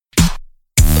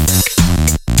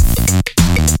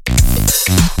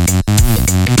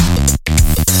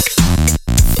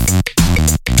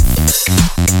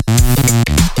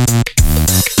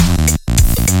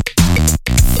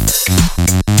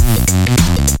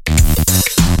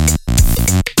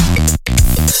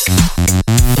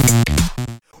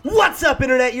up,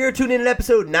 Internet? You're tuning in to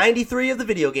episode 93 of the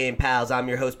Video Game Pals. I'm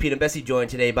your host, Pete and Bessie, joined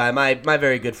today by my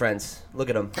very good friends. Look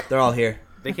at them. They're all here.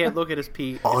 They can't look at us,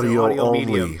 Pete. It's Audio an audio only.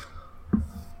 medium.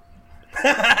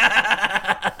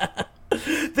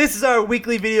 This is our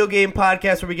weekly video game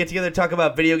podcast where we get together to talk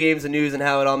about video games and news and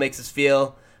how it all makes us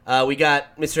feel. We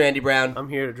got Mr. Andy Brown. I'm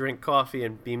here to drink coffee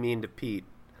and be mean to Pete,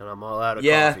 and I'm all out of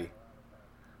Yeah. coffee.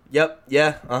 Yep,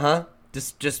 yeah, uh-huh.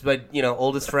 Just my,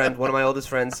 oldest friend, one of my oldest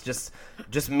friends, just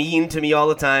mean to me all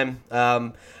the time.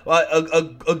 Well,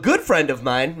 a good friend of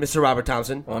mine, Mr. Robert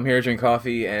Thompson. Well, I'm here to drink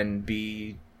coffee and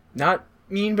be not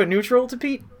mean but neutral to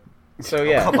Pete. So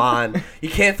yeah. Come on. You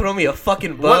can't throw me a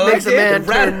fucking bone. What makes a man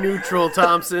Rat- turn neutral,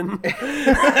 Thompson?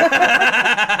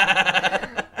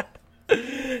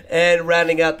 And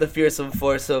rounding out the fearsome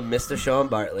foursome, Mr. Sean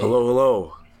Bartley.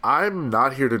 Hello. I'm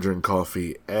not here to drink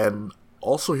coffee, and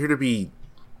also here to be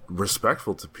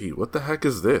respectful to Pete. What the heck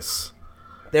is this?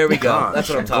 There we go. Gosh, That's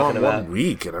what I'm I've talking gone about. 1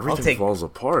 week and everything take- falls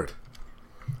apart.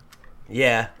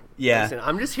 Yeah. Listen,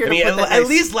 I'm just here I to mean, put that at nice-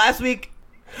 least last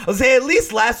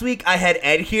week, I had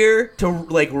Ed here to,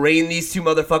 rein these two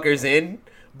motherfuckers in.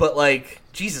 But,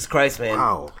 Jesus Christ, man.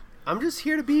 Wow. I'm just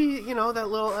here to be, that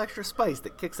little extra spice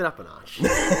that kicks it up a notch.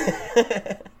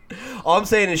 All I'm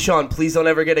saying is, Sean, please don't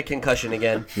ever get a concussion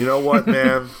again. You know what,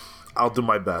 man? I'll do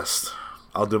my best.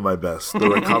 The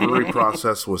recovery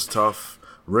process was tough,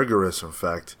 rigorous, in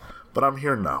fact, but I'm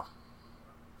here now.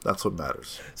 That's what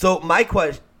matters. So my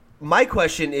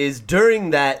question is, during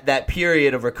that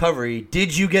period of recovery,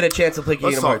 did you get a chance to play Let's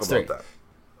Kingdom talk Hearts 3? about that.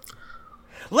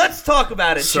 Let's talk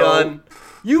about it, So- Sean.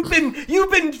 You've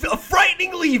been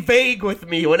frighteningly vague with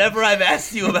me whenever I've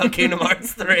asked you about Kingdom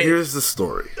Hearts 3. Here's the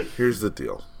story. Here's the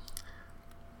deal.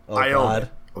 Oh, I own God. it,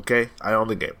 okay? I own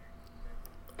the game.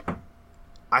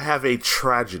 I have a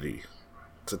tragedy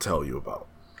to tell you about.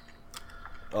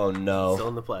 Oh, no. Still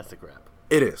in the plastic wrap.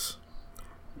 It is.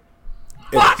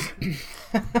 Fuck!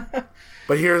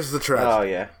 But here's the tragedy. Oh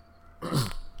yeah.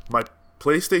 My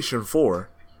PlayStation 4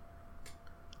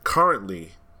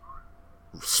 currently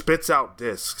spits out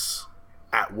discs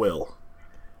at will.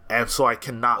 And so I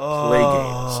cannot play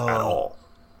games at all.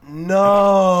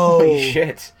 No. Holy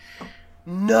shit.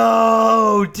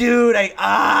 No, dude.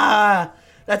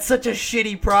 That's such a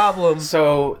shitty problem.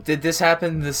 So did this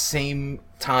happen the same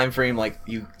time frame? Like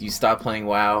you stopped playing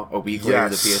WoW a week later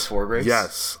the PS4 breaks?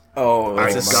 Yes. Oh, I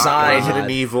it's a got sign.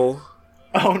 Resident Evil.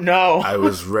 Oh no. I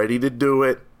was ready to do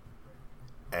it.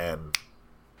 And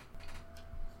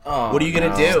Oh, What are you gonna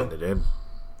no. do? send it in.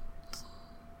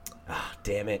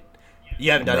 Damn it.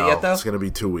 You haven't done No, it yet, though? it's going to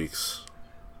be 2 weeks.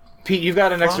 Pete, you've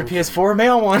got an extra PS4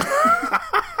 mail one.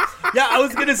 Yeah, I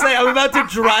was going to say, I'm about to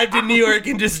drive to New York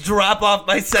and just drop off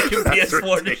my second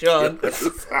PS4 to Sean.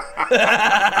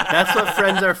 That's what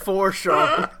friends are for,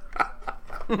 Sean.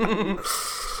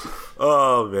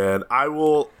 Oh man,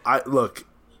 look.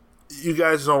 You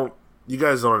guys don't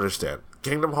understand.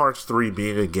 Kingdom Hearts 3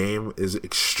 being a game is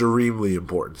extremely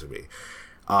important to me.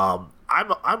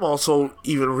 I'm also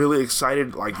even really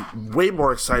excited, way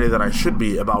more excited than I should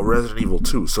be about Resident Evil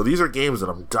 2. So these are games that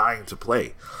I'm dying to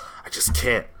play. I just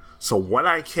can't. So when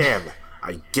I can,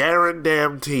 I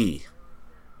guarantee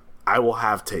I will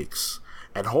have takes.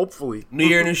 And hopefully... New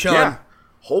year, new Sean. Yeah.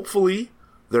 Hopefully,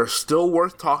 they're still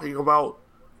worth talking about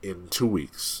in 2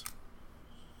 weeks.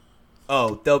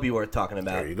 Oh, they'll be worth talking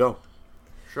about. There you go.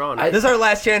 Sean, This is our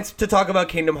last chance to talk about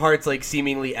Kingdom Hearts,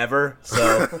 seemingly ever,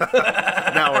 so...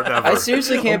 Now or never. I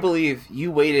seriously can't believe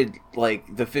you waited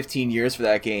the 15 years for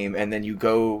that game, and then you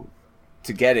go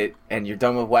to get it, and you're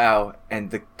done with WoW,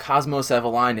 and the cosmos have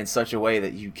aligned in such a way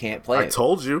that you can't play I it.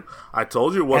 told you it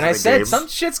wasn't And I a said game. some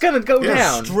shit's gonna go Yeah,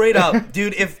 down. Straight up.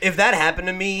 Dude, if that happened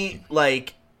to me,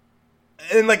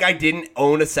 and I didn't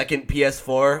own a second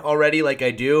PS4 already like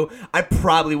I do, I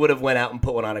probably would have went out and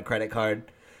put one on a credit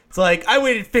card. It's I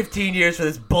waited 15 years for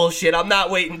this bullshit. I'm not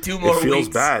waiting 2 more It feels weeks.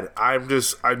 bad. I'm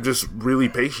just really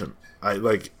patient.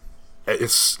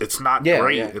 It's not Yeah,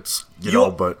 great. yeah. It's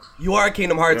but You are a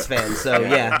Kingdom Hearts fan, so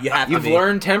yeah, you have to You've be.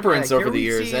 learned temperance here over the we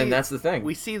years, see- and that's the thing.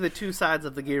 We see the two sides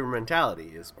of the gamer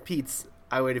mentality. Is Pete's,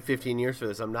 I waited 15 years for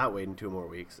this, I'm not waiting 2 more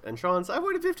weeks. And Sean's, I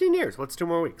waited 15 years, what's 2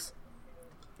 more weeks?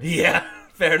 Yeah,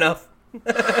 fair enough.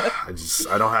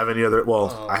 I don't have any other.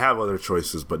 Well, I have other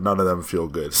choices, but none of them feel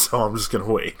good. So I'm just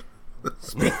gonna wait.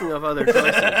 Speaking of other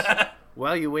choices,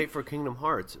 while you wait for Kingdom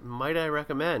Hearts, might I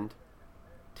recommend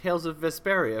Tales of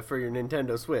Vesperia for your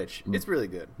Nintendo Switch? It's really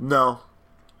good. No,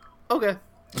 Okay.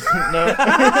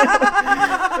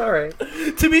 All right.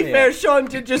 To be fair, Sean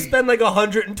did just spend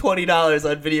 $120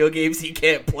 on video games he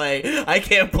can't play. I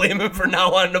can't blame him for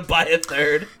not wanting to buy a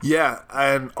third. yeah,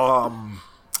 and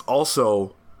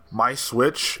also My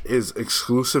Switch is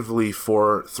exclusively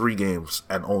for 3 games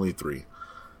and only 3.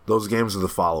 Those games are the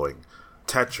following: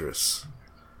 Tetris,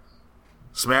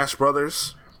 Smash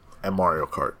Brothers, and Mario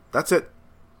Kart. That's it.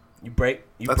 You break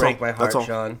That's my all. heart, That's all.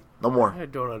 Sean. No more. I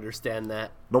don't understand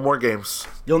that. No more games.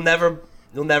 You'll never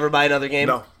buy another game?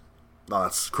 No,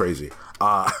 that's crazy.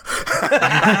 No,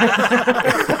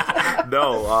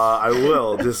 I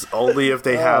will. Just only if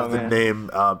they have the name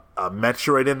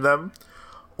Metroid in them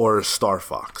or Star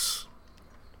Fox.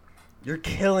 You're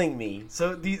killing me.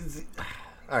 So these.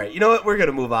 All right, you know what? We're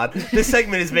gonna move on. This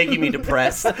segment is making me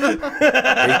depressed. Hate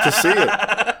to see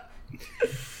it.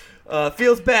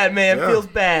 Feels bad, man. Yeah. Feels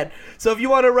bad. So if you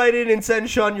want to write in and send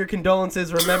Sean your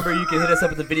condolences, remember you can hit us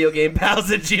up at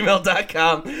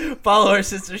thevideogamepals@gmail.com. Follow our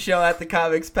sister show at The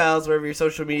Comics Pals wherever your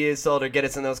social media is sold, or get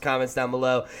us in those comments down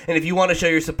below. And if you want to show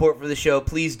your support for the show,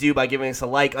 please do by giving us a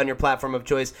like on your platform of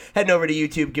choice. Heading over to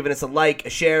YouTube, giving us a like,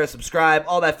 a share, a subscribe,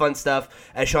 all that fun stuff.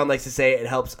 As Sean likes to say, it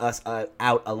helps us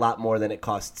out a lot more than it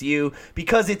costs you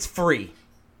because it's free.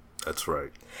 That's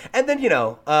right. And then,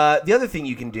 the other thing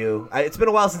you can do, it's been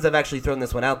a while since I've actually thrown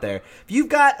this one out there. If you've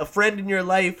got a friend in your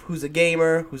life who's a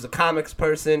gamer, who's a comics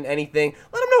person, anything,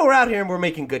 let them know we're out here and we're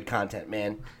making good content,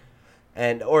 man.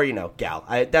 Or, gal.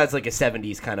 That's like a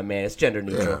 70s kind of man. It's gender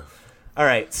neutral. Yeah. All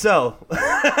right, so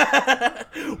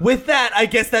with that, I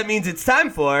guess that means it's time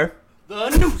for the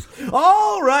news.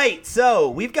 All right,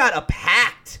 so we've got a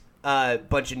packed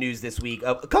bunch of news this week.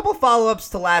 A couple follow-ups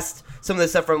to some of the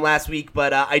stuff from last week,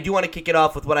 but I do want to kick it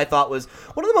off with what I thought was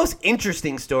one of the most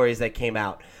interesting stories that came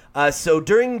out. So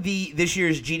during this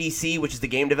year's GDC, which is the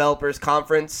Game Developers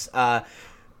Conference,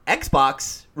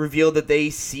 Xbox revealed that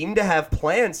they seem to have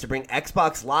plans to bring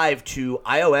Xbox Live to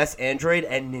iOS, Android,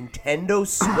 and Nintendo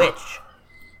Switch.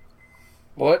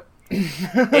 What?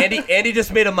 Andy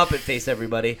just made a Muppet face,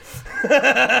 everybody.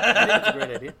 I think it's a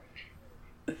great idea.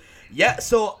 Yeah,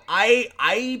 so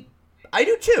I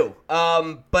do too.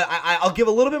 But I'll give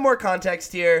a little bit more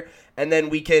context here, and then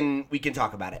we can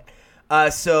talk about it.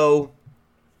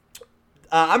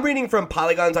 I'm reading from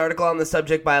Polygon's article on the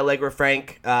subject by Allegra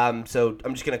Frank, so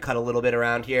I'm just going to cut a little bit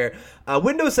around here.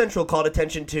 Windows Central called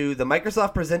attention to the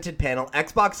Microsoft-presented panel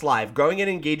Xbox Live, growing and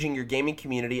engaging your gaming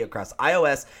community across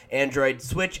iOS, Android,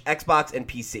 Switch, Xbox, and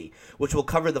PC, which will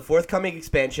cover the forthcoming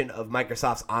expansion of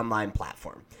Microsoft's online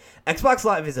platform. Xbox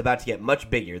Live is about to get much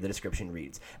bigger, the description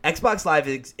reads. Xbox Live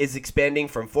is expanding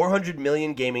from 400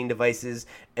 million gaming devices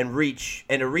and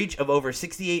a reach of over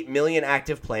 68 million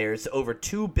active players to over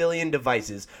 2 billion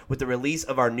devices with the release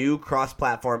of our new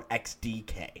cross-platform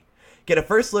XDK. Get a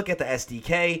first look at the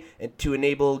SDK to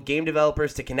enable game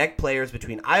developers to connect players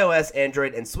between iOS,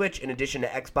 Android, and Switch in addition to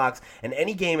Xbox and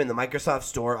any game in the Microsoft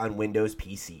Store on Windows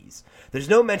PCs. There's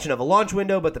no mention of a launch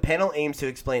window, but the panel aims to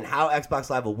explain how Xbox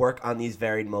Live will work on these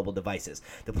varied mobile devices.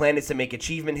 The plan is to make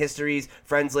achievement histories,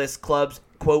 friends lists, clubs,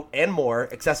 quote, and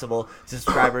more accessible to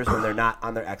subscribers when they're not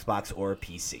on their Xbox or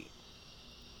PC.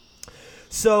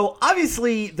 So,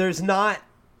 obviously, there's not,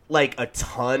 like, a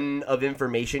ton of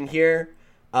information here.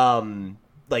 To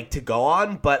go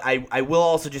on, but I will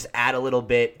also just add a little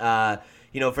bit,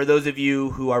 for those of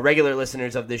you who are regular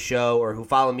listeners of this show or who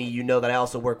follow me, you know that I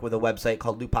also work with a website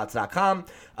called lootpots.com,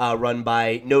 run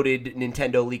by noted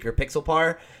Nintendo leaker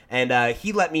Pixelpar, and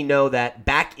he let me know that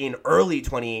back in early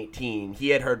 2018, he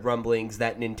had heard rumblings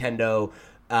that Nintendo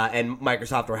and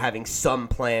Microsoft were having some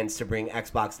plans to bring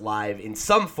Xbox Live in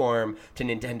some form to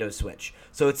Nintendo Switch.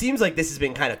 So it seems like this has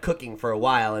been kind of cooking for a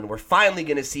while, and we're finally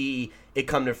going to see it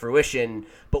come to fruition.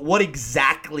 But what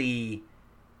exactly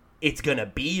it's going to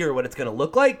be or what it's going to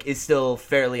look like is still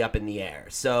fairly up in the air.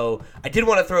 So I did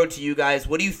want to throw it to you guys.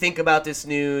 What do you think about this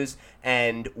news,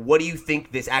 and what do you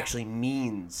think this actually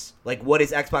means? Like, what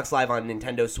is Xbox Live on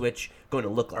Nintendo Switch going to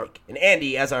look like? And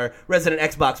Andy, as our resident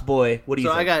Xbox boy, what do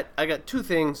you think? So I got two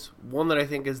things. One that I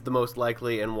think is the most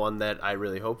likely, and one that I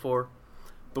really hope for.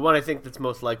 The one I think that's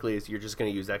most likely is you're just going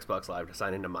to use Xbox Live to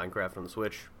sign into Minecraft on the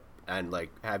Switch and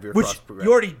have your Which cross progress.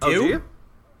 you already do. Oh, do you?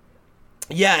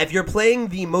 Yeah, if you're playing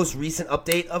the most recent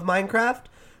update of Minecraft,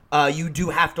 you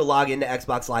do have to log into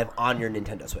Xbox Live on your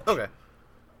Nintendo Switch. Okay.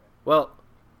 Well,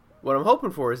 what I'm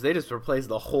hoping for is they just replace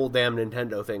the whole damn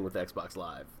Nintendo thing with Xbox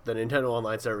Live. The Nintendo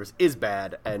Online service is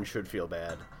bad and should feel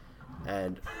bad.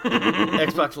 And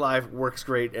Xbox Live works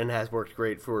great and has worked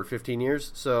great for 15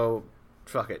 years, so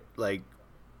fuck it. Like,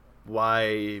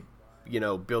 why,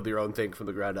 build your own thing from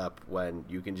the ground up when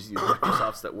you can just use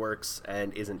Microsoft's that works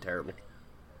and isn't terrible?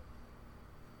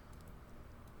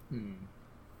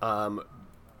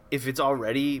 If it's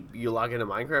already you log into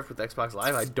Minecraft with Xbox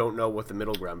Live, I don't know what the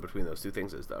middle ground between those two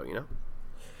things is, though.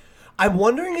 I'm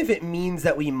wondering if it means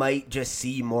that we might just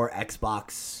see more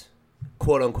Xbox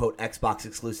quote unquote Xbox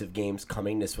exclusive games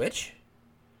coming to Switch.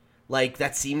 Like,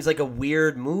 that seems like a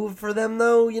weird move for them,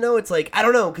 though. You know, it's like, I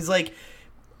don't know, because, like,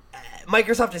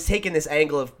 Microsoft has taken this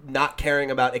angle of not caring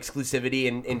about exclusivity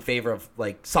in favor of,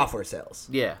 like, software sales.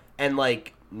 Yeah. And,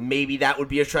 like, maybe that would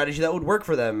be a strategy that would work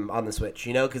for them on the Switch,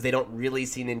 you know, because they don't really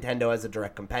see Nintendo as a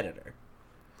direct competitor.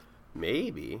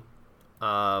 Maybe.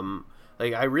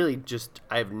 Like, I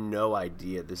have no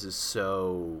idea. This is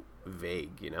so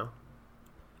vague, you know?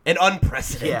 And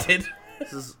unprecedented.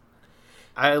 Yeah.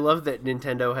 I love that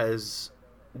Nintendo has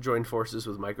joined forces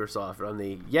with Microsoft on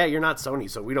you're not Sony,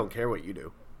 so we don't care what you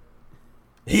do.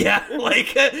 Yeah,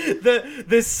 like, the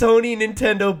Sony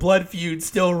Nintendo blood feud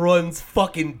still runs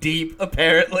fucking deep,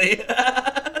 apparently.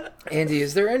 Andy,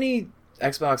 is there any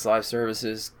Xbox Live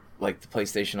services like the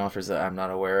PlayStation offers that I'm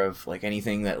not aware of? Like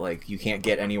anything that like you can't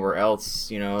get anywhere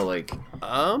else, you know, like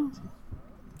I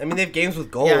mean, they have games with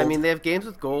gold. Yeah, I mean, they have games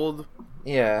with gold.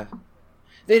 Yeah.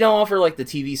 They don't offer like the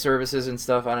TV services and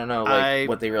stuff. I don't know like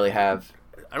what they really have.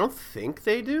 I don't think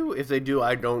they do. If they do,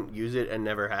 I don't use it and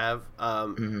never have.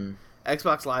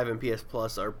 Xbox Live and PS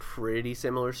Plus are pretty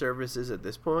similar services at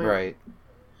this point. Right.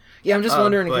 Yeah, I'm just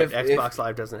wondering but if Xbox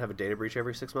Live doesn't have a data breach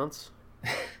every 6 months.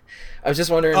 I was just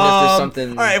wondering if there's something.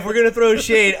 All right, if we're gonna throw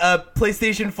shade,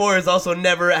 PlayStation 4 has also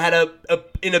never had a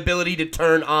inability to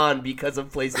turn on because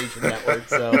of PlayStation Network.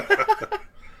 So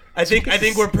I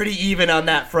think we're pretty even on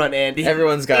that front, Andy.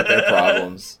 Everyone's got their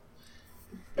problems.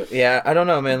 Yeah, I don't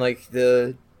know, man. Like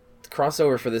the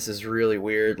crossover for this is really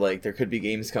weird. Like there could be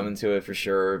games coming to it for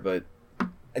sure, but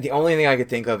the only thing I could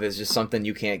think of is just something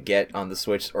you can't get on the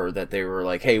Switch, or that they were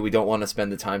like, hey, we don't want to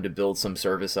spend the time to build some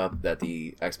service up that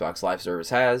the Xbox Live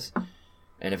service has.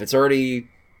 And if it's already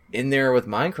in there with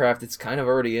Minecraft, it's kind of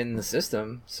already in the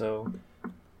system. So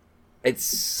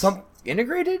it's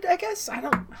integrated, I guess?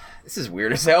 This is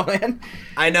weird as hell, man.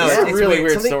 I know. It's a really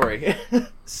weird something, story.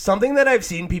 Something that I've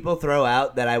seen people throw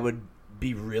out that I would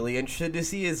be really interested to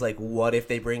see is, like, what if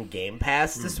they bring Game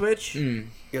Pass to Switch?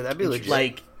 Yeah, that'd be legit.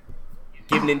 Like,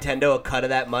 give Nintendo a cut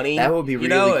of that money. That would be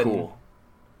really cool.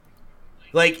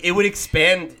 Like, it would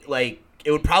expand, like,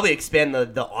 it would probably expand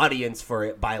the audience for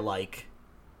it by, like,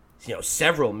 you know,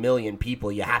 several million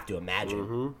people, you have to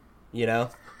imagine. You know?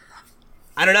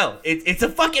 I don't know.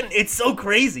 It's so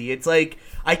crazy. It's like,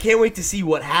 I can't wait to see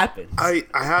what happens. I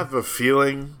have a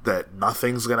feeling that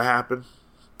nothing's gonna happen.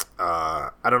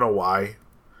 I don't know why,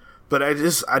 but I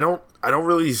don't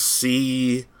really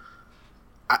see.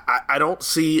 I don't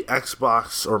see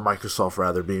Xbox or Microsoft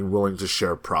rather being willing to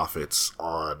share profits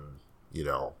on, you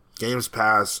know, Games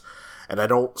Pass, and I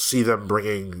don't see them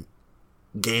bringing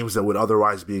games that would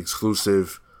otherwise be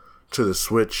exclusive to the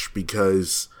Switch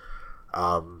because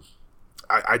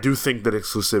I do think that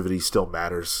exclusivity still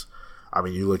matters. I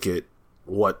mean, you look at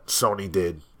what Sony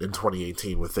did in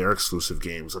 2018 with their exclusive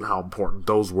games and how important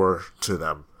those were to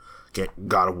them.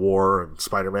 God of War and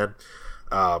Spider-Man.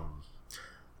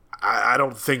 I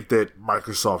don't think that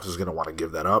Microsoft is going to want to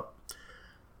give that up.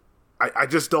 I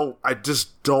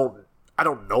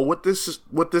don't know what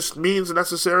this means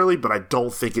necessarily, but I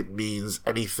don't think it means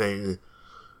anything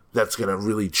that's going to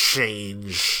really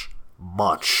change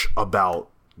much about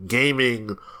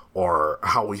gaming or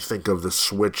how we think of the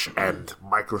Switch and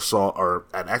Microsoft or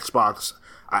and Xbox.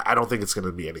 I don't think it's going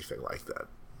to be anything like that.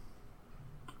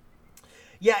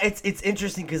 Yeah, it's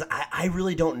interesting because I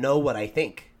really don't know what I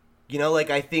think. You know, like,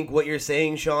 I think what you're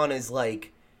saying, Sean, is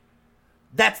like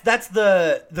that's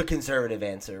the conservative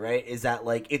answer, right? Is that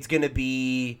like it's gonna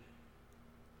be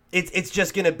it's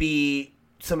just gonna be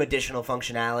some additional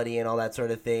functionality and all that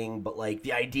sort of thing, but like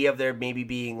the idea of there maybe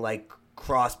being like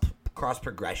cross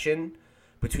progression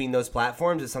between those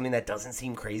platforms is something that doesn't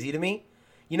seem crazy to me.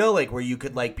 You know, like where you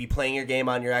could like be playing your game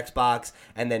on your Xbox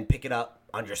and then pick it up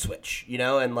on your Switch, you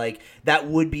know, and like that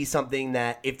would be something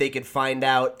that if they could find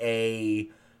out a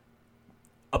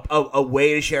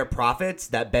way to share profits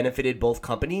that benefited both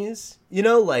companies, you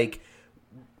know, like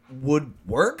would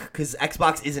work, because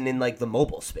Xbox isn't in like the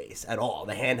mobile space at all,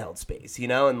 the handheld space, you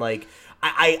know, and like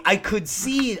I could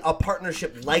see a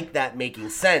partnership like that making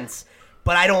sense,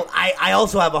 but I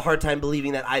also have a hard time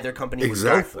believing that either company would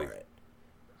go for it.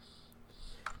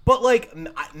 But like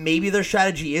maybe their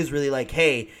strategy is really like,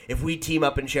 hey, if we team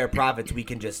up and share profits, we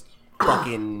can just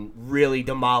fucking really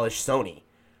demolish Sony.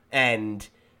 And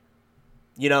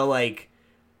you know, like,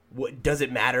 does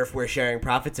it matter if we're sharing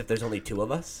profits if there's only two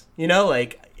of us? You know,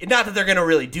 like, not that they're going to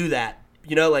really do that.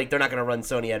 You know, like, they're not going to run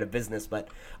Sony out of business. But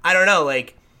I don't know.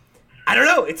 Like, I don't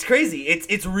know. It's crazy.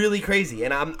 It's really crazy.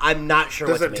 And I'm not sure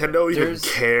Does what to Nintendo make. even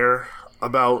care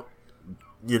about,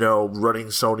 you know, running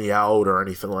Sony out or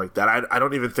anything like that? I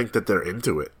don't even think that they're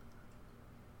into it.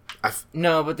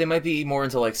 No, but they might be more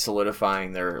into like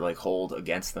solidifying their like hold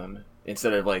against them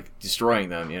instead of like destroying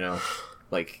them. You know,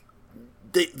 like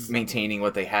maintaining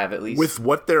what they have at least. With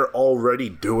what they're already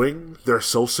doing, they're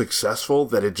so successful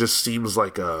that it just seems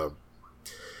like a.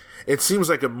 It seems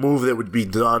like a move that would be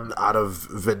done out of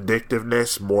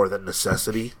vindictiveness more than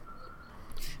necessity.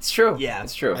 It's true. Yeah,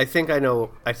 it's true. I think I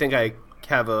know. I think I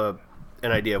have an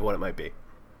idea of what it might be.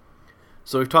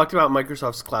 So we've talked about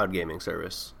Microsoft's cloud gaming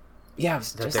service Yeah,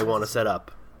 that they want to set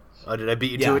up. Did I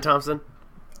beat you to it, Thompson?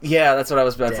 Yeah, that's what I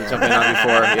was about to jump in on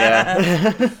before.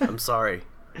 Yeah. I'm sorry.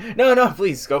 No,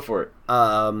 please go for it.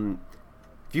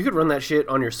 If you could run that shit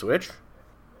on your Switch,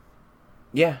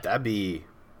 Yeah. that'd be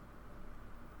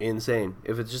insane.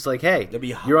 If it's just like, hey, That'd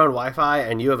be you're on Wi-Fi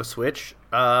and you have a Switch,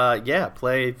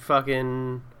 play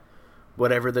fucking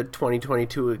whatever the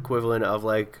 2022 equivalent of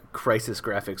like Crysis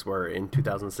graphics were in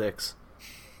 2006.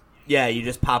 Yeah, you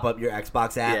just pop up your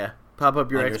Xbox app. Yeah, pop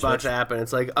up your On your Xbox Switch. app and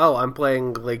it's like, oh, I'm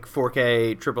playing like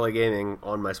 4K AAA gaming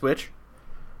on my Switch.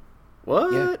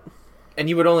 What? Yeah. And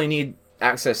you would only need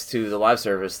access to the live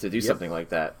service to do something like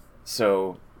that.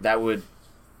 So that would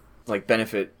like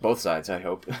benefit both sides, I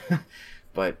hope.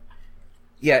 But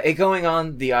yeah, it going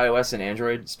on the iOS and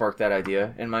Android sparked that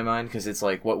idea in my mind because it's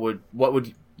like, what would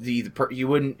you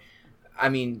wouldn't. I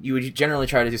mean, you would generally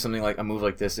try to do something like a move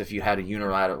like this if you had a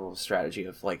unilateral strategy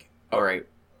of like, all right,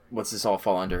 what's this all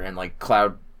fall under? And like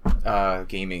cloud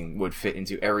gaming would fit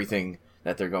into everything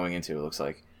that they're going into, it looks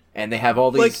like. And they have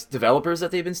all these developers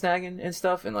that they've been snagging and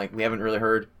stuff, and like we haven't really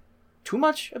heard too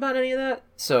much about any of that.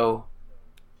 So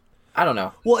I don't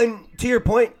know. Well, and to your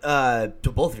point, to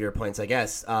both of your points, I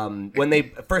guess, when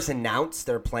they first announced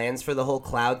their plans for the whole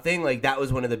cloud thing, like that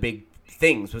was one of the big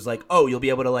things. Was like, oh, you'll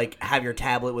be able to like have your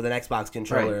tablet with an Xbox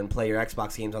controller and play your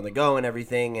Xbox games on the go and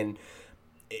everything. And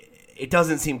it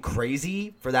doesn't seem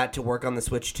crazy for that to work on the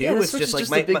Switch too. Yeah, it's Switch just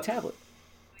is like a big tablet.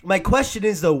 My question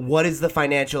is though, what is the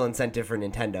financial incentive for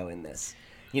Nintendo in this?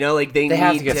 You know, like they need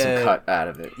have to get some cut out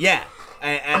of it. Yeah,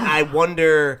 and I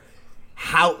wonder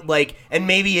how, like, and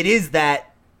maybe it is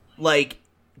that, like,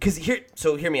 because hear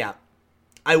me out.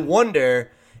 I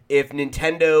wonder if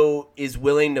Nintendo is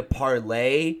willing to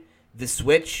parlay the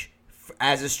Switch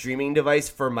as a streaming device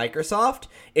for Microsoft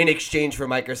in exchange for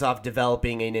Microsoft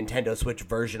developing a Nintendo Switch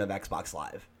version of Xbox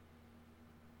Live.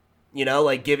 You know,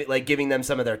 like giving them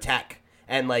some of their tech.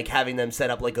 And, like, having them set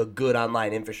up, like, a good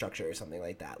online infrastructure or something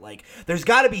like that. Like, there's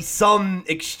got to be some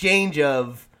exchange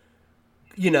of,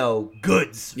 you know,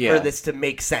 goods for this to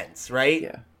make sense, right?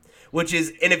 Yeah. Which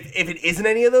is, and if it isn't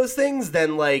any of those things,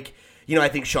 then, like, you know, I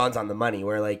think Sean's on the money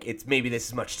where, like, it's maybe this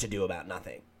is much to do about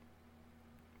nothing.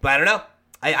 But I don't know.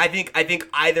 I think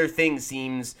either thing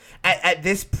seems, at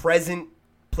this present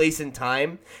place in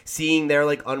time, seeing their,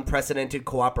 like, unprecedented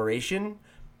cooperation,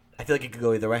 I feel like it could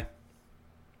go either way.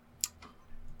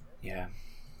 Yeah.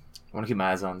 I want to keep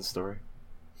my eyes on the story.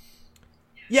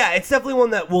 Yeah, it's definitely one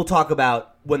that we'll talk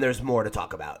about when there's more to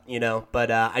talk about, you know?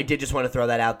 But I did just want to throw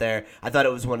that out there. I thought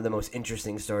it was one of the most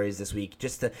interesting stories this week,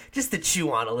 just to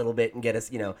chew on a little bit and get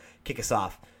us, you know, kick us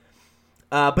off.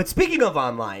 But speaking of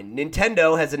online,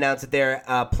 Nintendo has announced that they're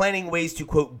planning ways to,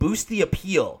 quote, boost the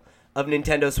appeal of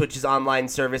Nintendo Switch's online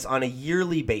service on a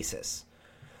yearly basis.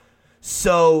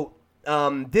 So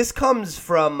this comes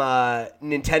from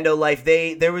Nintendo Life.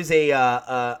 There was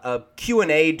a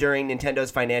Q&A during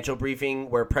Nintendo's financial briefing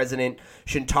where President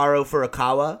Shintaro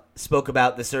Furukawa spoke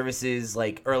about the service's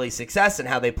like early success and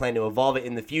how they plan to evolve it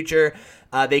in the future.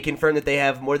 They confirmed that they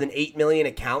have more than 8 million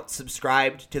accounts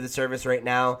subscribed to the service right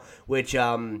now, which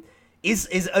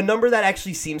is a number that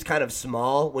actually seems kind of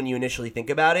small when you initially think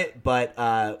about it. But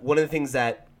one of the things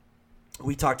that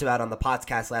we talked about on the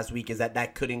podcast last week is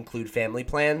that could include family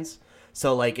plans.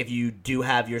 So, like, if you do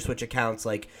have your Switch accounts,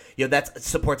 like, you know, that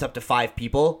supports up to 5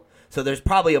 people. So there's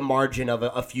probably a margin of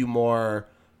a few more,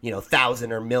 you know,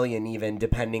 1,000 or million even,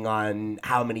 depending on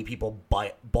how many people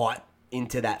bought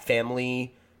into that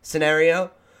family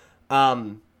scenario.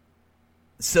 So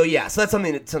that's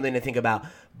something to think about.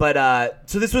 But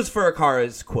so this was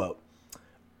Furukawa's quote.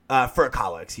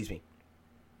 Furukawa, excuse me.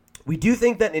 We do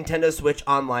think that Nintendo Switch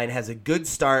Online has a good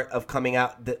start of coming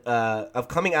out of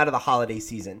the holiday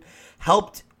season,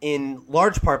 helped in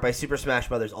large part by Super Smash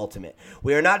Bros. Ultimate.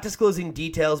 We are not disclosing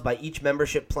details by each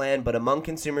membership plan, but among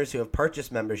consumers who have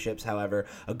purchased memberships, however,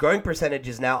 a growing percentage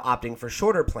is now opting for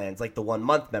shorter plans like the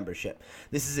 1-month membership.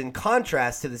 This is in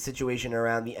contrast to the situation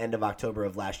around the end of October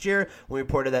of last year, when we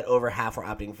reported that over half were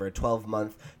opting for a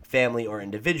 12-month family or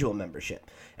individual membership.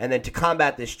 And then to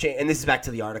combat this change, and this is back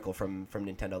to the article from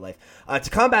Nintendo Life, to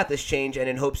combat this change and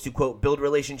in hopes to, quote, build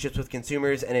relationships with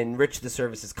consumers and enrich the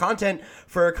service's content,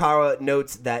 Furukawa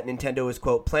notes that that Nintendo is,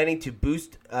 quote, planning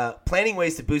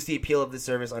ways to boost the appeal of the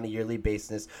service on a yearly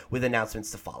basis with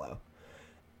announcements to follow.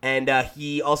 And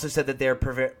he also said that they're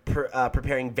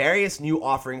preparing various new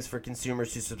offerings for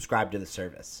consumers who subscribe to the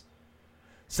service.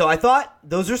 So I thought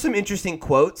those are some interesting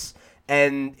quotes,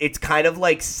 and it's kind of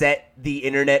like set the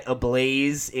internet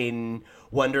ablaze in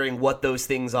wondering what those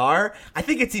things are. I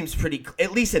think it seems pretty,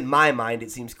 at least in my mind,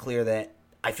 it seems clear that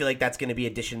I feel like that's going to be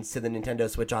additions to the Nintendo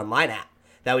Switch Online app,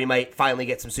 that we might finally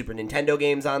get some Super Nintendo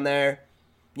games on there.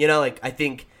 You know, like, I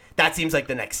think that seems like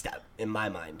the next step in my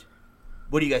mind.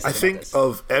 What do you guys think about this?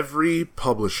 Of every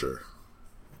publisher,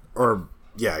 or,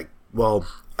 yeah, well,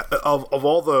 of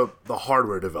all the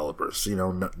hardware developers, you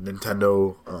know,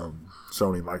 Nintendo,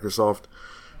 Sony, Microsoft,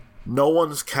 no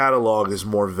one's catalog is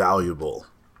more valuable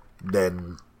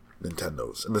than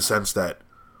Nintendo's, in the sense that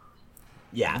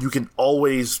you can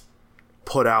always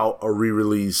put out a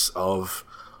re-release of,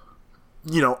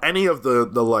 you know, any of the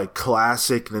like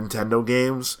classic Nintendo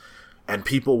games, and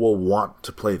people will want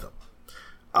to play them.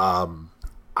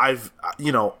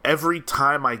 You know, every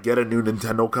time I get a new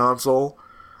Nintendo console,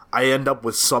 I end up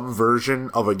with some version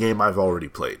of a game I've already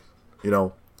played, you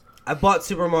know? I bought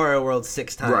Super Mario World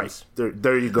 6 times. Right.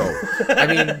 There you go. I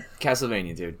mean,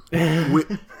 Castlevania, dude.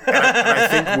 And I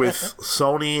think with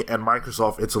Sony and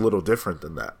Microsoft, it's a little different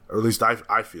than that. Or at least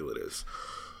I feel it is.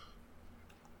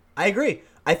 I agree.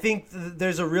 I think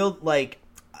there's a real, like...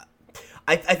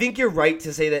 I think you're right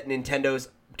to say that Nintendo's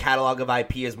catalog of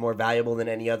IP is more valuable than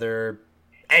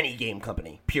any game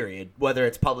company, period. Whether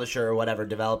it's publisher or whatever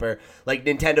developer. Like,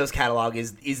 Nintendo's catalog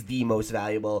is the most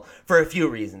valuable for a few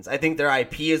reasons. I think their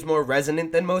IP is more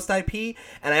resonant than most IP,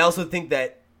 and I also think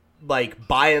that, like,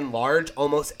 by and large,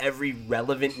 almost every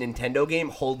relevant Nintendo game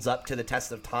holds up to the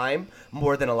test of time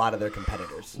more than a lot of their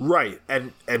competitors. Right,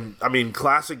 and I mean,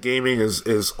 classic gaming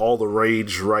is all the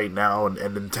rage right now, and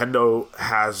Nintendo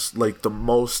has, like, the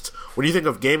most... When you think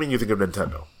of gaming, you think of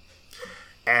Nintendo.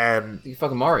 And you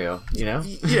fucking Mario, you know?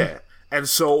 Yeah. And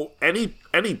so any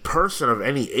person of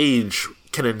any age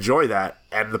can enjoy that,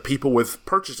 and the people with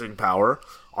purchasing power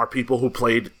are people who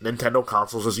played Nintendo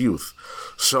consoles as youth.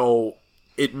 So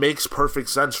it makes perfect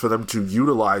sense for them to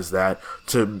utilize that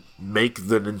to make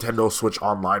the Nintendo Switch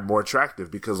Online more attractive,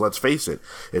 because let's face it,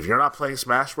 if you're not playing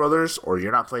Smash Brothers, or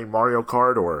you're not playing Mario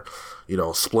Kart, or, you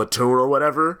know, Splatoon or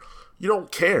whatever, you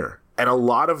don't care. And a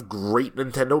lot of great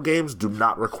Nintendo games do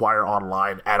not require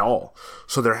online at all.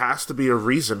 So there has to be a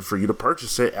reason for you to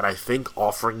purchase it, and I think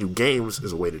offering you games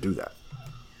is a way to do that.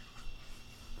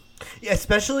 Yeah,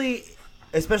 especially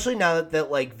now that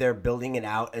like they're building it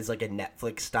out as like a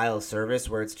Netflix style service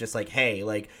where it's just like, hey,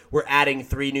 like we're adding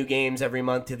 3 new games every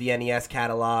month to the NES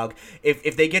catalog.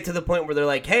 If they get to the point where they're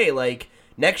like, hey, like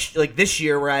this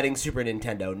year we're adding Super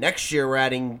Nintendo, next year we're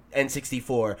adding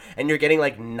N64, and you're getting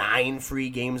like 9 free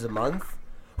games a month,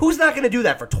 who's not going to do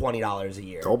that for $20 a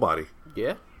year? Nobody.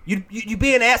 Yeah. You'd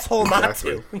be an asshole not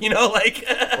to, you know, like.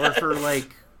 Or for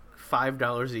like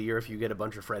 $5 a year if you get a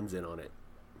bunch of friends in on it.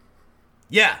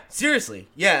 Yeah, seriously.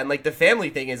 Yeah, and like the family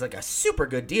thing is like a super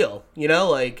good deal, you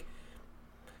know, like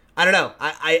I don't know.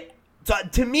 So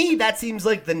to me that seems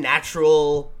like the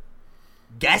natural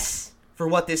guess for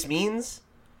what this means.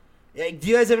 Do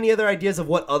you guys have any other ideas of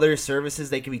what other services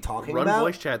they could be talking about? Run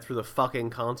voice chat through the fucking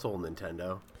console,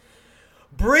 Nintendo.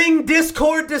 Bring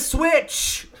Discord to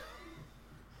Switch.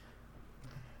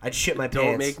 I'd shit my pants.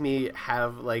 Don't make me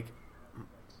have like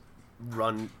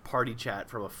run party chat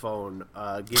from a phone.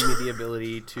 Give me the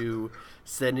ability to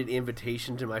send an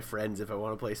invitation to my friends if I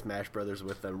want to play Smash Brothers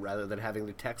with them, rather than having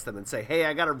to text them and say, "Hey,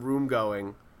 I got a room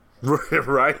going."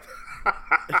 Right.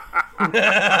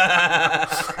 Yeah,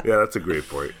 that's a great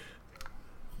point.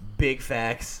 Big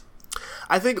facts.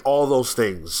 I think all those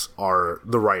things are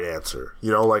the right answer.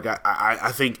 You know, like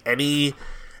I think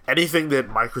anything that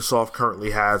Microsoft currently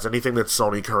has, anything that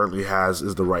Sony currently has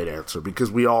is the right answer,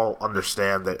 because we all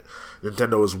understand that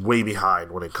Nintendo is way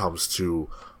behind when it comes to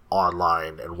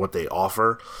online and what they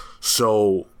offer.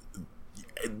 So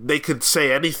they could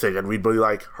say anything and we'd be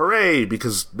like, hooray,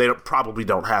 because they probably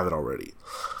don't have it already.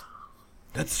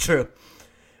 That's true.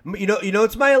 You know,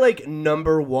 it's my like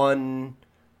number one,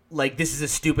 like this is a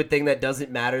stupid thing that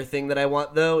doesn't matter thing that I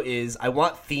want though, is I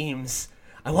want themes.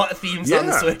 I want themes on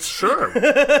the Switch. Sure.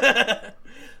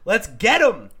 Let's get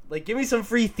them. Like, give me some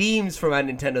free themes for my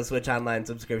Nintendo Switch Online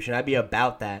subscription. I'd be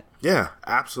about that. Yeah,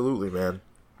 absolutely, man.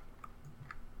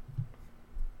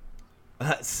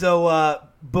 So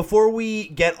before we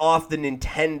get off the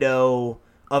Nintendo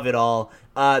of it all,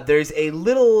 there's a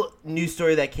little news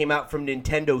story that came out from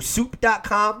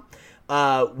NintendoSoup.com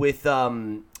with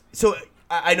so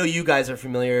I know you guys are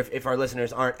familiar. If our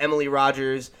listeners aren't, Emily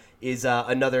Rogers is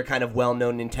another kind of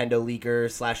well-known Nintendo leaker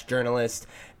 / journalist,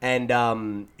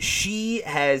 and she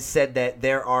has said that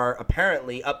there are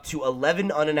apparently up to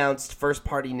 11 unannounced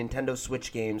first-party Nintendo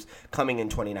Switch games coming in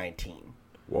 2019.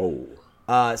 Whoa.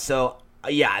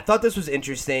 Yeah, I thought this was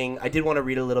interesting. I did want to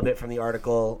read a little bit from the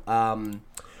article.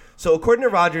 So according to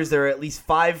Rogers, there are at least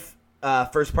 5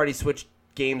 first-party Switch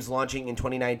games launching in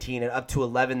 2019 and up to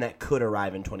 11 that could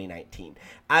arrive in 2019.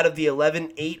 Out of the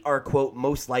 11, 8 are, quote,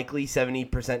 most likely,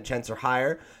 70% chance or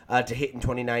higher to hit in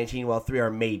 2019, while 3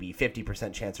 are maybe,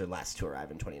 50% chance or less to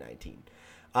arrive in 2019.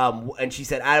 And she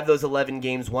said out of those 11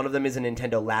 games, one of them is a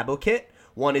Nintendo Labo kit,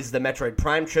 one is the Metroid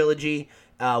Prime trilogy,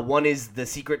 one is the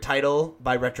secret title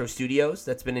by Retro Studios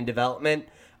that's been in development,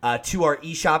 2 are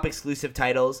eShop exclusive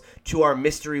titles, 2 are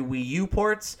mystery Wii U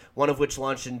ports, one of which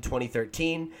launched in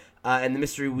 2013, and the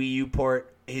mystery Wii U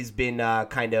port has been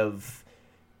kind of,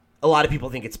 a lot of people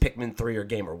think it's Pikmin 3 or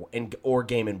Game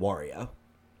and Wario.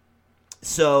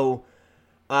 So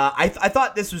I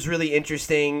thought this was really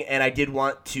interesting, and I did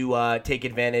want to take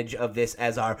advantage of this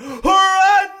as our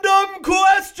random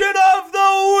question of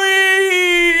the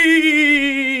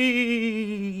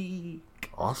week.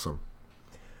 Awesome.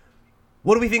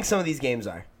 What do we think some of these games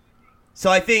are?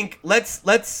 So I think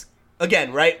let's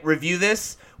again, right, review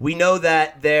this. We know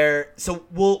that so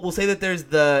we'll say that there's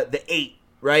the 8,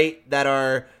 right,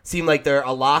 that seem like they're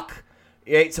a lock,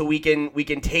 right? So we can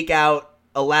take out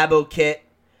a Labo kit,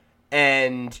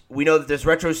 and we know that there's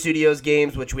Retro Studios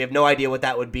games, which we have no idea what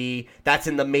that would be. That's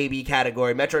in the maybe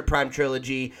category. Metroid Prime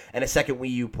trilogy and a second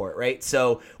Wii U port, right?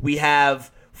 So we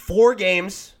have 4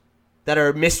 games that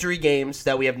are mystery games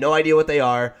that we have no idea what they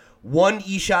are. 1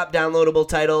 eShop downloadable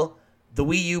title, the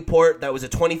Wii U port that was a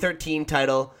 2013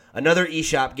 title, another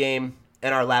eShop game,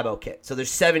 and our Labo kit. So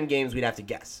there's 7 games we'd have to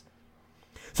guess.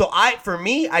 So I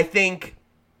think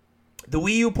the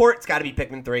Wii U port's got to be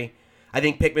Pikmin 3. I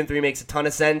think Pikmin 3 makes a ton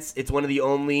of sense. It's one of the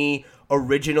only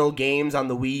original games on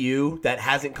the Wii U that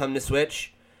hasn't come to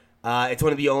Switch. It's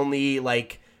one of the only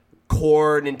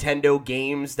core Nintendo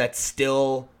games that's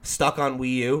still stuck on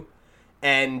Wii U.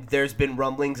 And there's been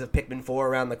rumblings of Pikmin 4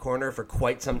 around the corner for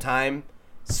quite some time.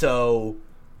 So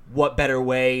what better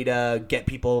way to get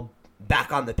people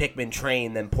back on the Pikmin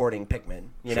train than porting Pikmin,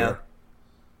 you know?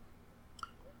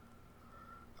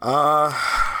 I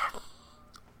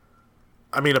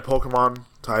mean, a Pokemon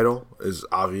title is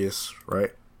obvious,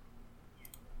 right?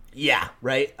 Yeah,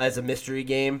 right? As a mystery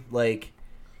game,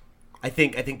 I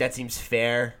think that seems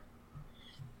fair.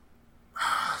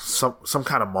 Some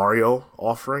kind of Mario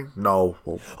offering? No.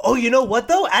 Oh, you know what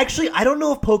though? Actually, I don't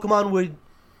know if Pokemon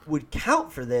would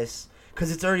count for this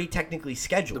because it's already technically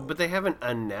scheduled. But they haven't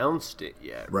announced it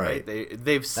yet, right?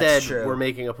 They've said we're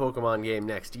making a Pokemon game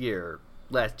last year,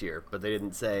 but they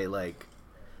didn't say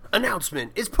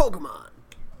announcement is Pokemon.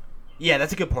 Yeah,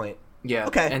 that's a good point. Yeah.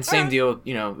 Okay. And same deal,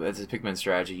 as a Pikmin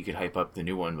strategy, you could hype up the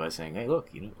new one by saying, "Hey,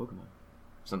 look, Pokemon,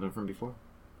 something from before."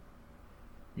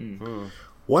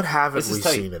 What haven't we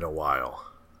seen in a while?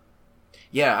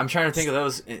 Yeah, I'm trying to think of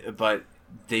those, but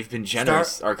they've been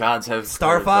generous. Our gods have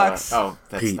Star Fox.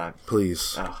 That's Pete, not.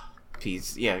 Please.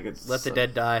 Please, yeah. Let the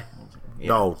dead die. Yeah.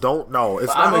 No, don't. No,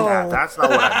 it's not that. That's not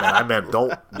what I meant. I meant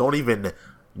don't even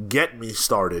get me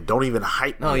started. Don't even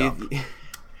hype me up.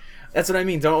 That's what I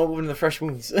mean. Don't open the fresh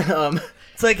wounds.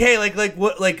 It's hey,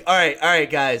 what? All right,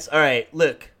 guys. All right,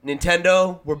 look,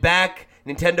 Nintendo, we're back.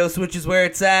 Nintendo Switch is where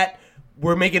it's at.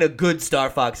 We're making a good Star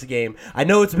Fox game. I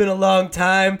know it's been a long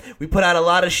time. We put out a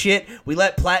lot of shit. We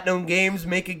let Platinum Games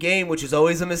make a game, which is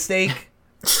always a mistake.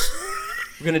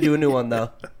 We're gonna do a new one though.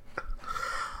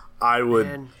 I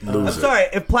would lose I'm sorry,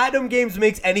 if Platinum Games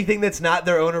makes anything that's not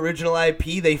their own original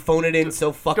IP, they phone it in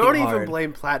so fucking hard. Don't even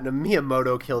blame Platinum.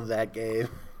 Miyamoto killed that game.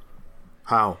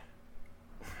 How?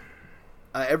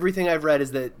 Everything I've read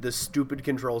is that the stupid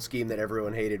control scheme that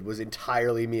everyone hated was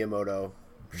entirely Miyamoto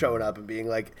showing up and being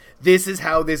like, this is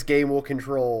how this game will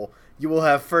control. You will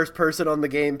have first person on the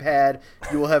gamepad,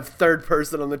 you will have third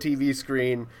person on the TV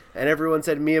screen, and everyone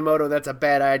said, Miyamoto, that's a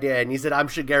bad idea. And he said, I'm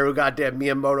Shigeru goddamn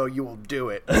Miyamoto, you will do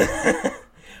it.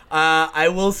 I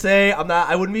will say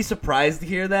I wouldn't be surprised to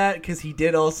hear that because he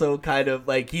did also kind of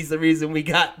he's the reason we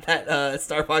got that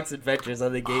Star Fox Adventures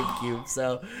on the GameCube.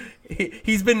 So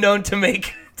he's been known to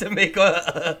make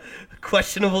a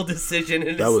questionable decision in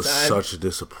his time. That was such a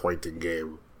disappointing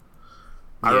game.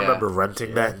 I remember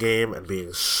renting that game and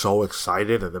being so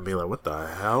excited and then being like, what the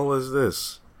hell is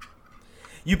this?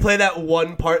 You play that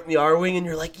one part in the R-Wing and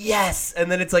you're like, yes!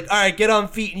 And then it's all right, get on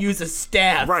feet and use a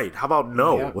staff. Right, how about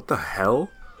no? Yeah. What the hell?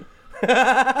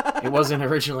 It wasn't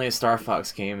originally a Star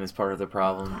Fox game as part of the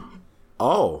problem.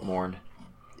 Oh. Mourn.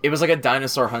 It was like a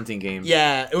dinosaur hunting game.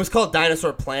 Yeah, it was called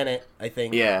Dinosaur Planet, I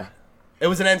think. Yeah. It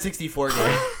was an N64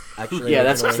 game, actually. Yeah,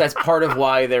 that's originally. part of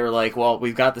why they were like, well,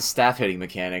 we've got the staff hitting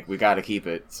mechanic, we got to keep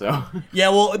it. So Yeah,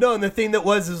 well, no, and the thing that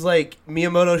was like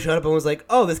Miyamoto showed up and was like,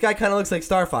 "Oh, this guy kind of looks like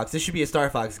Star Fox. This should be a Star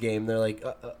Fox game." They're like,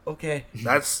 "Okay."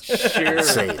 That's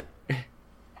insane.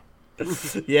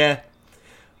 Yeah.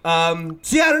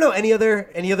 So yeah, I don't know. Any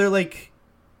other like,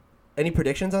 any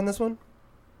predictions on this one?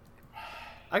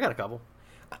 I got a couple.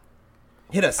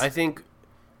 Hit us. I think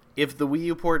if the Wii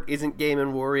U port isn't Game &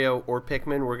 Wario or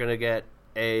Pikmin, we're gonna get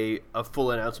a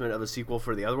full announcement of a sequel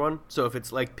for the other one. So if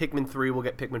it's like Pikmin 3, we'll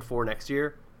get Pikmin 4 next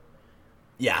year,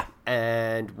 Yeah.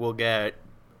 and we'll get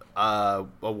a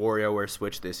WarioWare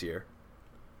Switch this year.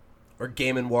 Or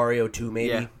Game and Wario 2, maybe.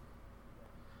 Yeah.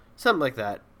 Something like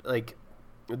that. Like,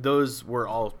 those were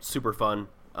all super fun,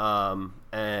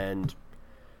 and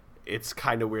it's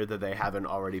kind of weird that they haven't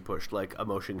already pushed like a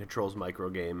motion controls micro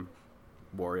game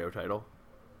Wario title.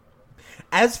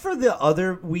 As for the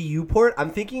other Wii U port, I'm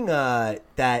thinking that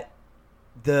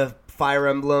the Fire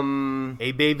Emblem...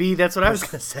 Hey, baby, that's what I was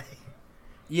gonna say.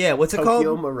 Yeah, what's it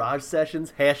Tokyo called? Mirage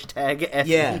Sessions #FE.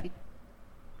 Yeah.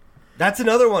 That's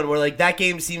another one where, like, that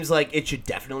game seems like it should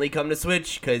definitely come to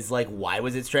Switch, because, like, why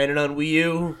was it stranded on Wii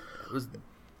U? It was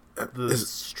the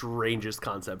strangest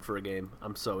concept for a game.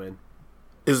 I'm so in.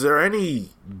 Is there any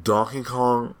Donkey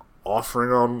Kong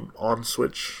offering on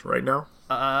Switch right now?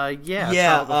 Yeah.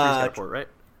 Yeah, Tropical Freeze got a port, right?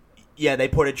 Yeah, they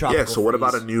ported Tropical Yeah, so what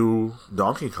about Freeze. a new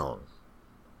Donkey Kong?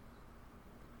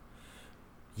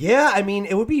 Yeah, I mean,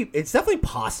 it's definitely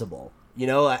possible. You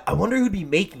know, I wonder who'd be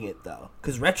making it, though.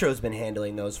 Because Retro's been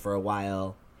handling those for a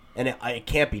while, and it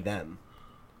can't be them.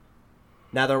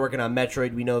 Now they're working on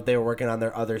Metroid. We know they were working on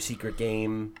their other secret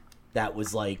game that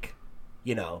was, like,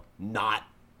 you know, not...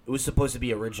 It was supposed to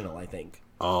be original, I think.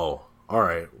 Oh, all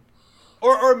right.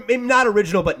 Or maybe not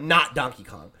original, but not Donkey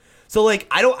Kong. So, like,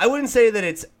 I wouldn't say that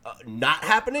it's not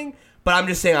happening, but I'm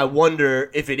just saying I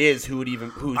wonder if it is who's I working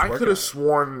could on have it.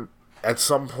 sworn at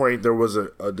some point there was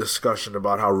a discussion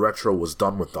about how Retro was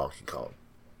done with Donkey Kong.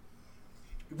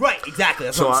 Right, exactly.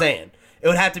 That's So what I'm I- saying. It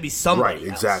would have to be somebody Right,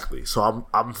 else. exactly. So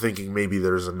I'm thinking maybe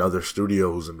there's another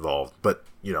studio who's involved, but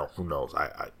you know, who knows?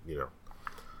 I you know.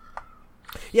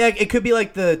 Yeah, it could be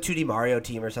like the 2D Mario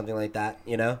team or something like that,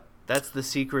 you know? That's the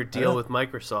secret deal with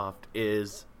Microsoft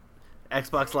is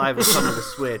Xbox Live is coming to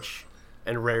Switch,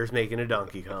 and Rare's making a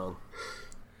Donkey Kong.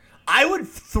 I would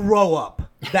throw up.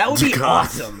 That would be God.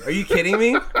 awesome. Are you kidding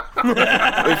me?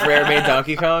 If Rare made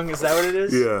Donkey Kong, is that what it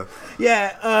is? Yeah.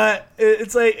 Yeah,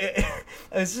 it's like it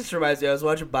just reminds me. I was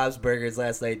watching Bob's Burgers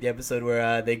last night, the episode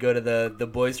where they go to the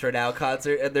Boys for Now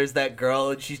concert, and there's that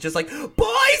girl, and she's just like, "Boys,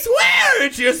 where?"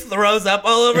 And she just throws up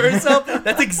all over herself.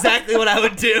 That's exactly what I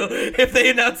would do if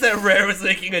they announced that Rare was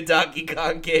making a Donkey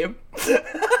Kong game.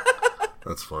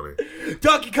 That's funny.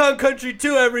 Donkey Kong Country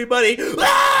 2, everybody!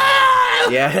 Ah!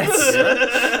 Yeah,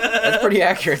 that's pretty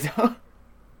accurate, though.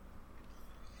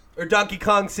 Or Donkey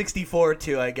Kong 64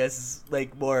 too, I guess is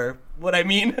like more what I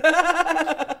mean.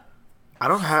 I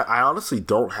honestly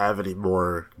don't have any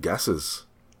more guesses.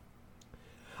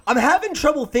 I'm having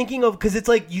trouble thinking of, because it's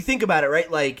like, you think about it, right?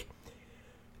 Like,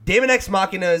 Daemon X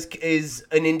Machina is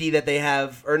an indie that they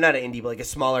have, or not an indie, but like a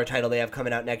smaller title they have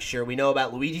coming out next year. We know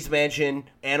about Luigi's Mansion,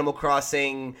 Animal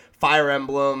Crossing, Fire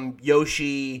Emblem,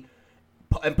 Yoshi,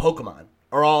 and Pokemon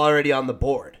are all already on the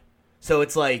board. So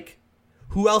it's like,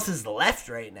 who else is left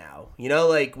right now? You know,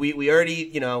 like we already,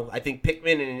 you know, I think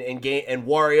Pikmin and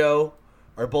Wario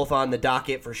are both on the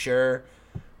docket for sure.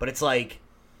 But it's like,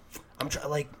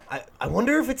 I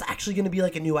wonder if it's actually going to be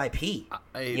like a new IP.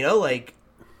 You know, like.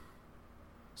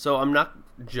 So I'm not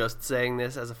just saying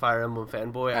this as a Fire Emblem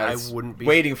fanboy. I I was wouldn't be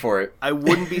waiting for it. I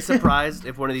wouldn't be surprised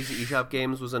if one of these eShop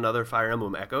games was another Fire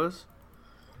Emblem Echoes.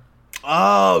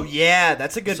 Oh yeah,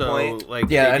 that's a good So point. like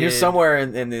Yeah, they I knew did- somewhere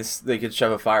in this they could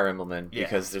shove a Fire Emblem in Yeah.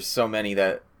 because there's so many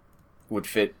that would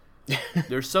fit.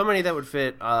 There's so many that would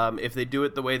fit. If they do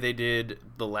it the way they did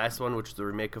the last one, which is the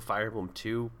remake of Fire Emblem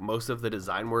 2, most of the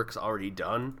design work's already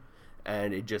done,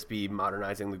 and it'd just be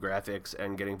modernizing the graphics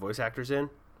and getting voice actors in.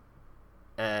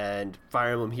 And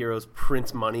Fire Emblem Heroes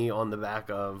prints money on the back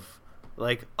of,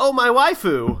 like, oh, my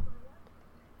waifu!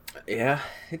 Yeah,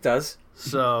 it does.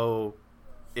 So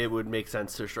it would make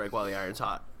sense to strike while the iron's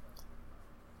hot.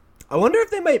 I wonder if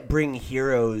they might bring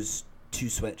Heroes to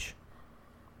Switch.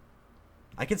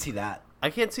 I can see that. I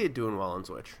can't see it doing well on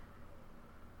Switch.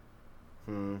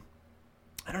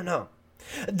 I don't know.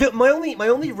 My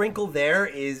only wrinkle there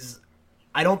is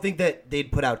I don't think that they'd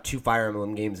put out 2 Fire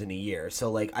Emblem games in a year.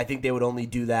 So like I think they would only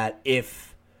do that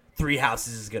if Three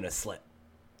Houses is gonna slip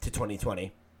to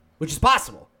 2020, which is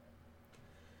possible.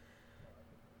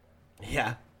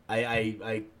 Yeah,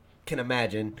 I can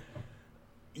imagine.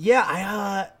 Yeah,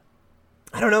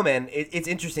 I don't know, man. It's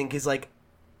interesting because like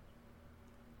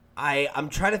I'm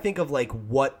trying to think of like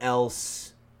what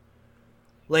else.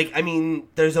 Like, I mean,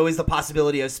 there's always the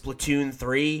possibility of Splatoon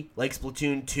 3, like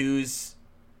Splatoon 2's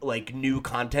like new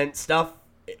content stuff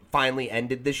finally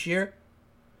ended this year.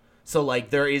 So like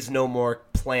there is no more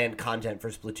planned content for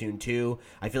Splatoon 2.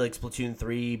 I feel like Splatoon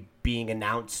 3 being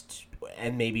announced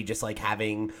and maybe just like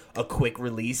having a quick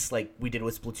release like we did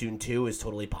with Splatoon 2 is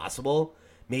totally possible.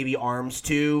 Maybe ARMS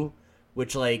 2,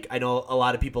 which like I know a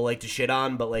lot of people like to shit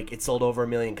on, but like it sold over 1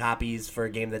 million copies for a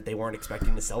game that they weren't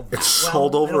expecting to sell. It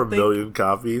sold over 1 million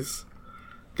copies.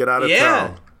 Get out of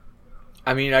town.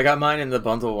 I mean, I got mine in the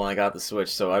bundle when I got the Switch,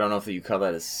 so I don't know if you call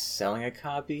that as selling a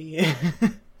copy.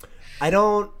 I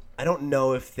don't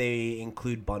know if they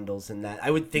include bundles in that.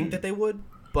 I would think that they would,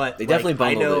 but They definitely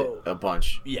like, bundled it a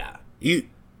bunch. Yeah. You,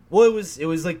 Well, it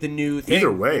was like the new thing.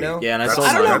 either way, you know? Yeah, and I that's, sold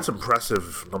mine. that's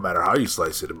impressive no matter how you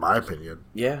slice it, in my opinion.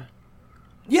 Yeah.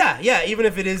 Yeah. Even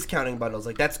if it is counting bundles,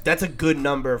 like that's a good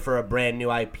number for a brand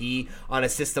new IP on a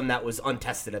system that was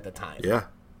untested at the time. Yeah.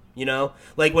 You know,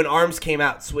 like when ARMS came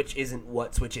out, Switch isn't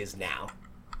what Switch is now.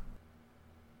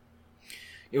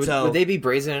 Would they be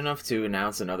brazen enough to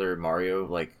announce another Mario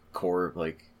like core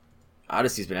like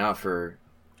Odyssey's been out for?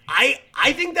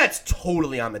 I think that's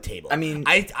totally on the table. I mean,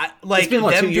 I like it's been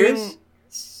what, them 2 years?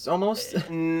 Almost.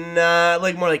 Nah,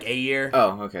 like more like a year.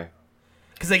 Oh, okay.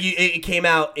 Because like it came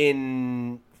out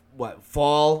in what,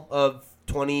 fall of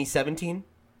 2017,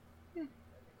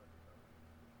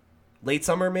 late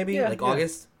summer maybe, Yeah, like yeah.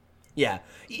 August. Yeah.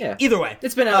 Yeah. Either way,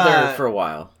 It's been out there for a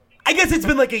while. I guess it's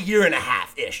been like a year and a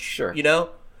half ish. Sure. You know,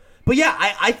 but yeah,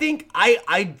 I think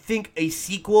a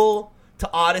sequel to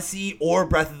Odyssey or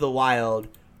Breath of the Wild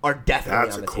are definitely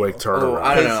That's on a the quick table. turnaround. Oh,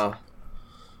 I don't know.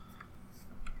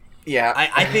 Yeah,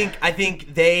 I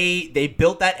think they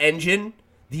built that engine.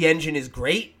 The engine is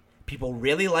great. People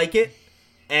really like it,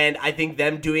 and I think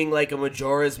them doing like a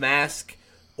Majora's Mask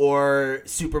or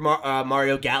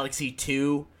Mario Galaxy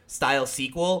 2 style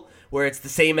sequel where it's the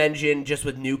same engine just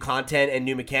with new content and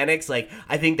new mechanics, like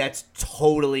I think that's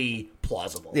totally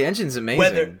plausible. the engine's amazing.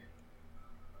 Whether-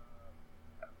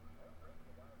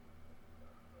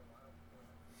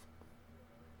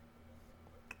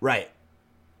 Right.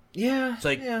 Yeah, It's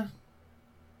like- yeah.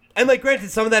 And like granted,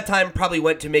 some of that time probably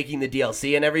went to making the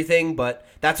DLC and everything, but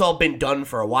that's all been done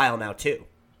for a while now too.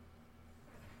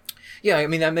 Yeah, I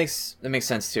mean that makes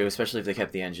sense too, especially if they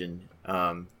kept the engine.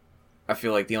 I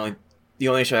feel like the only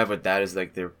issue I have with that is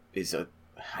like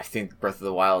I think Breath of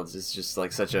the Wild is just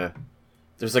like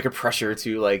there's like a pressure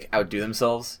to like outdo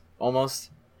themselves almost.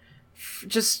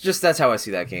 Just that's how I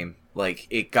see that game. Like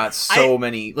it got so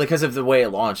many like because of the way it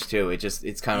launched too.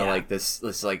 It's kind of like this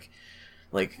like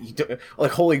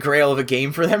holy grail of a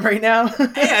game for them right now.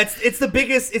 Yeah, it's the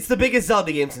biggest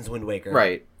Zelda game since Wind Waker,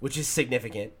 Right. Which is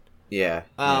significant. Yeah.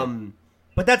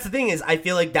 But that's the thing is, I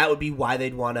feel like that would be why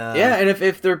they'd want to. Yeah, and if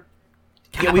they're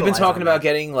we've been capitalize talking on about that.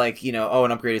 getting like an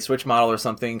upgraded Switch model or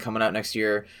something coming out next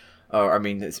year, or by the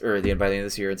end of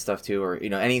this year and stuff too, or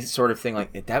any sort of thing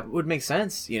like that would make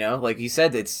sense. Like you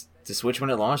said, it's the Switch when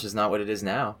it launched is not what it is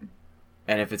now,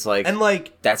 and if it's like And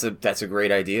like, that's a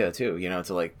great idea too.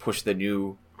 To like push the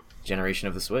new generation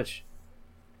of the Switch.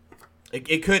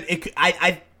 it could.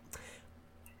 I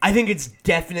think it's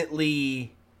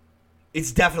definitely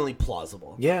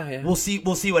plausible. Yeah. We'll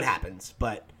see what happens,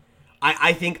 but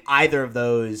I think either of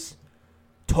those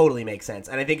totally makes sense.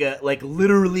 And I think like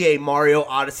literally a Mario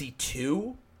Odyssey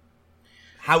 2,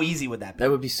 how easy would that be? That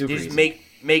would be super Just easy.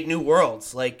 make new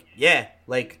worlds. Like, yeah,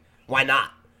 like why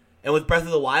not? And with Breath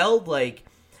of the Wild, like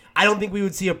I don't think we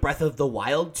would see a Breath of the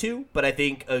Wild 2, but I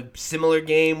think a similar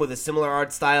game with a similar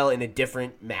art style in a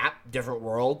different map, different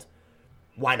world,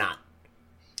 why not?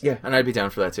 Yeah, and I'd be down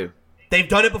for that too. They've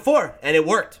done it before, and it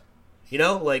worked.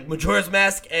 Like Majora's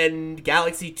Mask and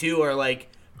Galaxy 2 are like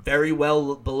very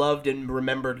well beloved and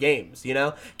remembered games.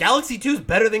 Galaxy 2 is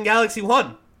better than Galaxy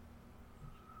 1.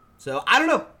 So I don't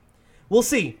know. We'll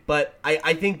see, but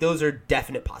I think those are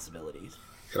definite possibilities.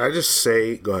 Can I just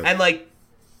say, go ahead. And like,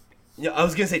 I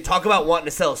was gonna say, talk about wanting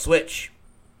to sell a Switch.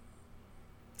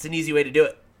 It's an easy way to do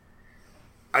it.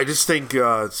 I just think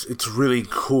it's really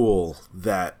cool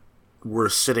that we're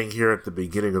sitting here at the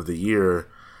beginning of the year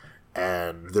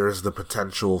and there's the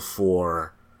potential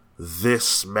for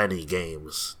this many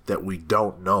games that we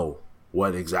don't know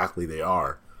what exactly they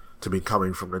are to be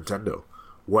coming from Nintendo.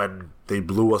 When they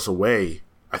blew us away,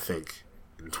 I think,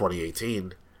 in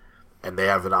 2018, and they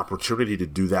have an opportunity to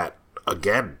do that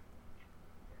again.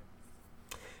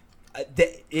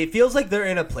 It feels like they're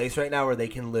in a place right now where they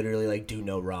can literally like do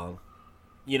no wrong.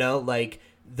 You know, like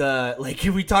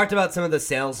we talked about some of the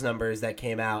sales numbers that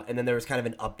came out, and then there was kind of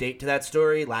an update to that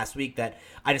story last week that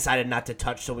I decided not to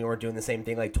touch so we weren't doing the same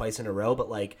thing like twice in a row. But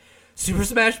like Super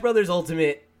Smash Bros.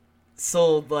 Ultimate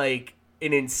sold like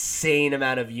an insane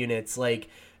amount of units. Like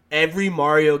every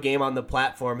Mario game on the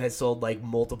platform has sold like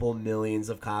multiple millions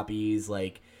of copies.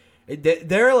 Like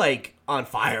they're like on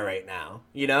fire right now,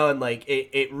 you know, and like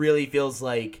it really feels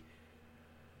like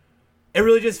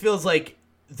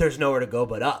there's nowhere to go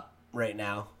but up right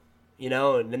now, you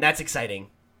know, and that's exciting.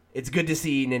 It's good to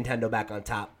see Nintendo back on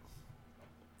top.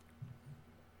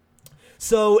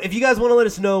 So if you guys want to let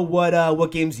us know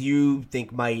what games you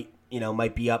think might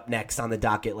be up next on the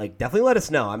docket, like definitely let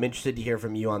us know. I'm interested to hear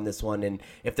from you on this one, and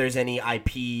if there's any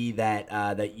IP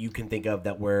that you can think of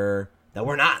that we're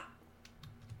not.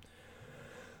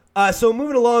 So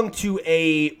moving along to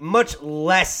a much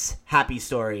less happy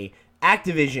story.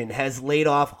 Activision has laid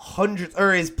off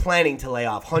is planning to lay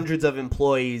off hundreds of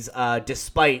employees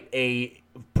despite a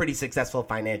pretty successful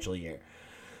financial year.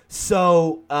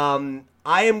 So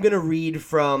I am going to read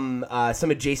from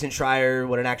some of Jason Schreier,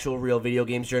 what an actual real video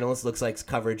games journalist looks like's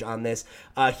coverage on this.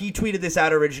 He tweeted this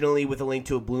out originally with a link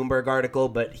to a Bloomberg article,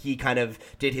 but he kind of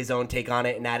did his own take on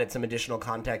it and added some additional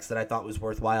context that I thought was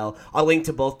worthwhile. I'll link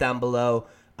to both down below,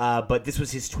 but this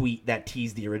was his tweet that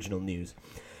teased the original news.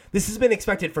 This has been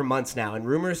expected for months now, and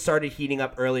rumors started heating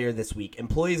up earlier this week.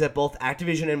 Employees at both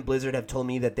Activision and Blizzard have told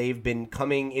me that they've been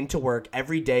coming into work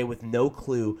every day with no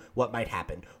clue what might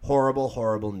happen. Horrible,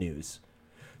 horrible news.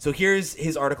 So here's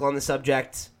his article on the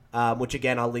subject, which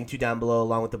again I'll link to down below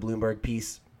along with the Bloomberg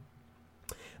piece.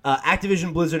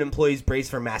 Activision Blizzard employees brace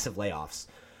for massive layoffs.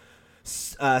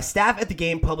 Staff at the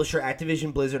game publisher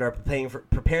Activision Blizzard are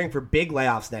preparing for big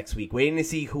layoffs next week, waiting to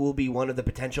see who will be one of the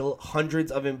potential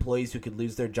hundreds of employees who could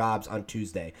lose their jobs on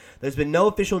Tuesday. There's been no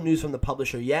official news from the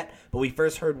publisher yet, but we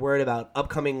first heard word about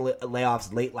upcoming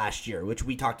layoffs late last year, which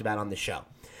we talked about on the show.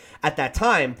 At that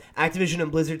time, Activision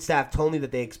and Blizzard staff told me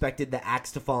that they expected the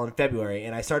axe to fall in February,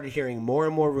 and I started hearing more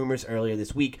and more rumors earlier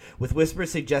this week, with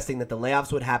whispers suggesting that the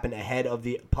layoffs would happen ahead of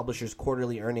the publisher's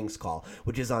quarterly earnings call,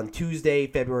 which is on Tuesday,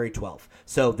 February 12th,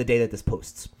 so the day that this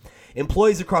posts.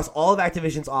 Employees across all of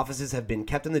Activision's offices have been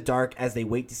kept in the dark as they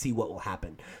wait to see what will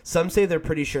happen. Some say they're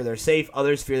pretty sure they're safe,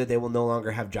 others fear that they will no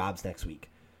longer have jobs next week.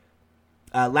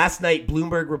 Last night,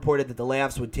 Bloomberg reported that the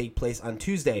layoffs would take place on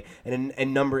Tuesday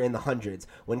and number in the hundreds.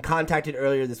 When contacted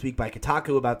earlier this week by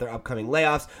Kotaku about their upcoming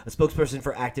layoffs, a spokesperson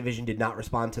for Activision did not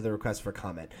respond to the request for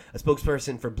comment. A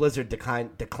spokesperson for Blizzard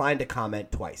declined to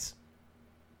comment twice.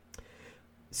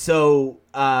 So,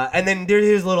 and then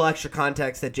here's a little extra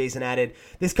context that Jason added.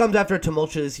 This comes after a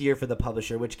tumultuous year for the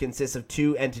publisher, which consists of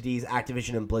two entities,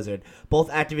 Activision and Blizzard. Both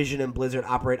Activision and Blizzard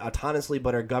operate autonomously,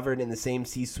 but are governed in the same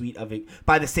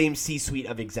by the same C-suite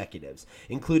of executives,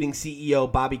 including CEO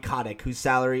Bobby Kotick, whose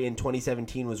salary in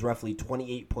 2017 was roughly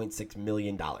 $28.6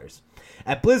 million.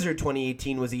 At Blizzard,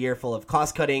 2018 was a year full of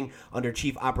cost-cutting under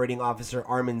Chief Operating Officer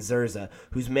Armin Zerza,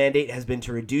 whose mandate has been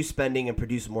to reduce spending and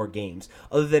produce more games.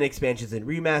 Other than expansions and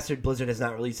remastered, Blizzard has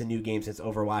not released a new game since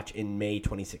Overwatch in May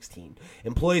 2016.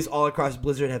 Employees all across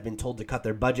Blizzard have been told to cut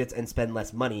their budgets and spend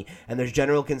less money, and there's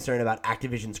general concern about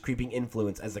Activision's creeping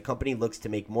influence as the company looks to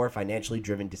make more financially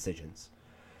driven decisions.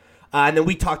 And then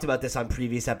we talked about this on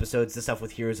previous episodes, the stuff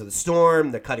with Heroes of the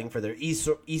Storm, the cutting for their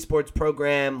esports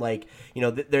program. Like, you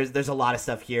know, there's a lot of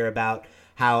stuff here about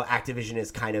how Activision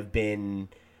has kind of been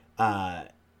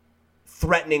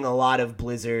threatening a lot of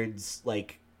Blizzard's,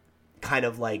 like, kind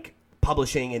of like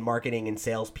publishing and marketing and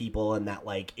salespeople, and that,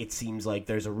 like, it seems like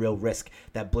there's a real risk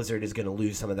that Blizzard is going to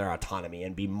lose some of their autonomy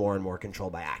and be more and more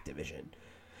controlled by Activision.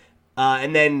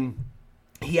 And then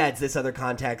he adds this other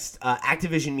context.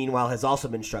 Activision, meanwhile, has also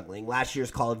been struggling. Last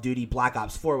year's Call of Duty Black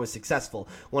Ops 4 was successful,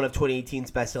 one of 2018's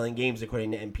best-selling games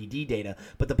according to NPD data,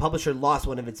 but the publisher lost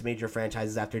one of its major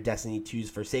franchises after Destiny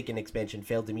 2's Forsaken expansion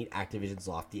failed to meet Activision's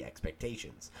lofty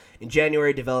expectations. In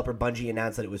January, developer Bungie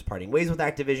announced that it was parting ways with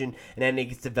Activision and ending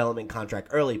its development contract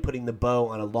early, putting the bow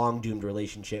on a long-doomed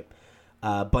relationship.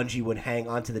 Bungie would hang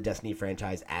onto the Destiny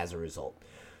franchise as a result.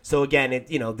 So again,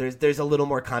 there's a little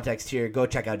more context here. Go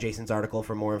check out Jason's article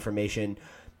for more information.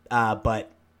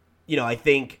 But I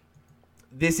think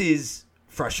this is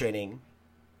frustrating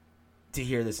to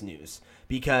hear this news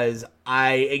because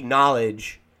I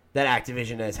acknowledge that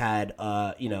Activision has had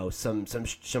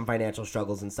some financial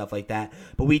struggles and stuff like that.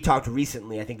 But we talked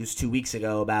recently, I think it was 2 weeks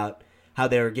ago, about how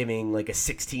they were giving like a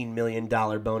 $16 million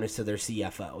bonus to their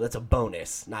CFO. That's a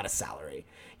bonus, not a salary.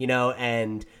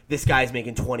 And this guy's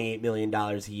making $28 million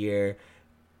a year,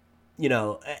 and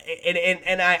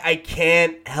I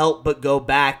can't help but go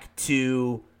back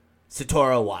to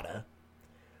Satoru Iwata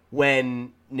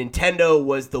when Nintendo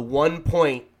was the one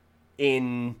point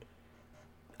in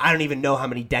I don't even know how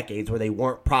many decades where they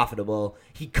weren't profitable.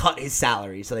 He cut his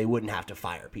salary so they wouldn't have to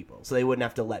fire people, so they wouldn't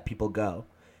have to let people go.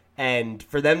 And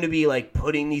for them to be like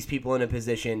putting these people in a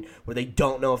position where they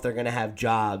don't know if they're going to have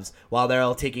jobs while they're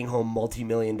all taking home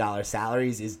multi-million-dollar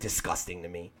salaries is disgusting to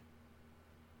me.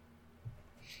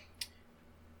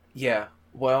 Yeah,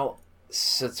 well,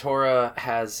 Satora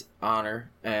has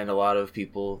honor, and a lot of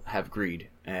people have greed,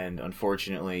 and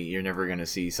unfortunately, you're never going to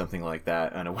see something like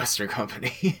that in a Western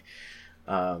company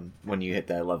when you hit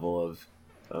that level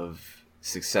of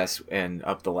success and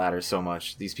up the ladder so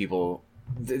much. These people,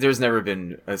 there's never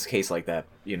been a case like that,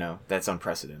 that's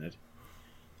unprecedented.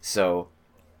 So,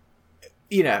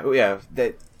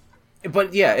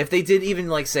 but yeah, if they did even,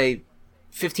 like, say,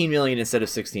 15 million instead of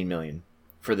 16 million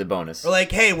for the bonus. Or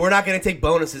like, hey, we're not going to take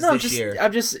bonuses this year.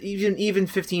 I'm just even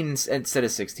 15 instead of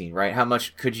 16, right? How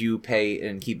much could you pay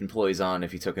and keep employees on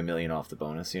if you took $1 million off the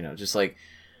bonus? Just like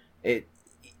it,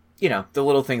 the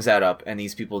little things add up, and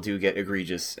these people do get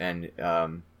egregious.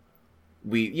 And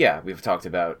we've talked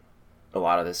about a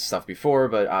lot of this stuff before,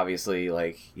 but obviously,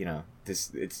 like,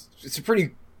 it's a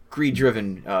pretty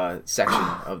greed-driven section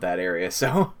of that area.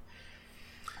 So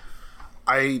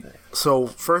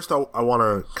first I want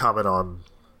to comment on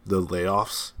the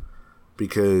layoffs,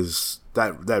 because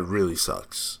that really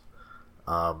sucks.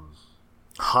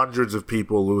 Hundreds of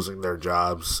people losing their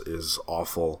jobs is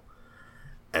awful,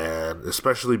 and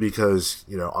especially because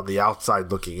on the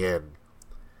outside looking in,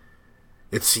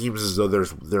 it seems as though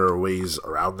there are ways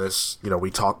around this. We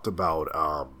talked about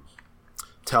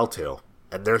Telltale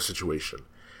and their situation,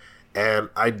 and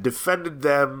I defended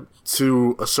them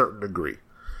to a certain degree.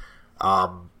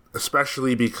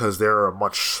 Especially because they're a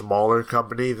much smaller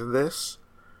company than this.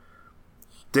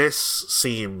 This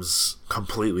seems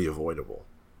completely avoidable.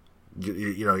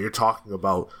 You're talking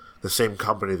about the same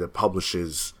company that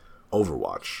publishes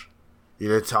Overwatch. You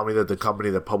didn't tell me that the company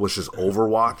that publishes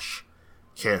Overwatch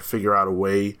can't figure out a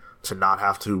way to not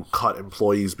have to cut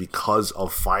employees because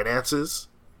of finances?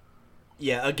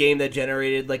 Yeah, a game that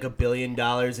generated like $1 billion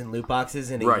in loot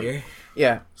boxes in a year.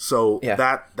 Yeah. So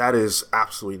that is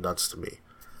absolutely nuts to me.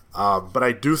 But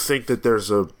I do think that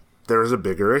there's a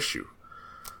bigger issue.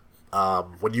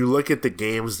 When you look at the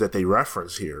games that they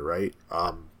reference here, right?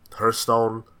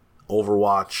 Hearthstone,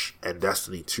 Overwatch, and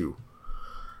Destiny 2.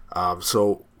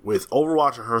 So with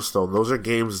Overwatch and Hearthstone, those are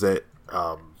games that,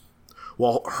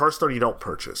 Hearthstone you don't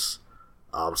purchase.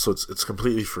 So it's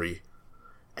completely free.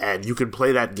 And you can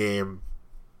play that game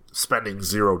spending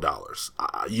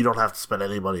 $0. You don't have to spend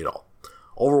any money at all.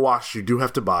 Overwatch you do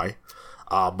have to buy.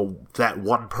 But that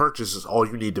one purchase is all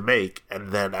you need to make,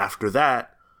 and then after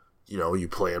that, you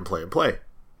play and play and play.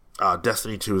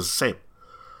 Destiny 2 is the same.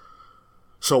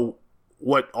 So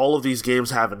what all of these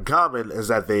games have in common is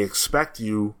that they expect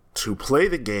you to play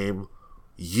the game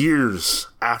years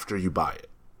after you buy it.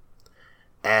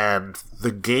 And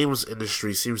the games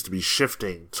industry seems to be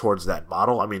shifting towards that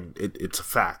model. I mean, it's a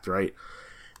fact, right?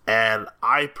 And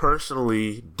I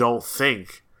personally don't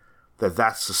think that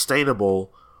that's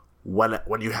sustainable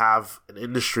when you have an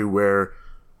industry where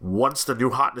once the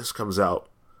new hotness comes out,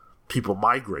 people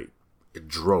migrate in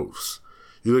droves.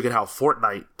 You look at how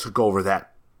Fortnite took over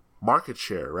that market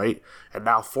share, right? And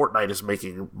now Fortnite is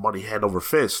making money hand over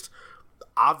fist.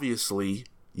 Obviously,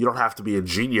 you don't have to be a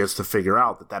genius to figure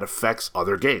out that affects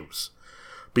other games,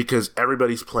 because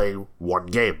everybody's playing one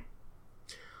game.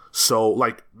 So,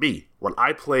 like me, when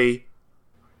I play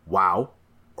WoW,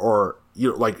 or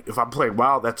like if I'm playing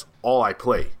WoW, that's all I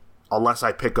play. Unless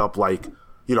I pick up, I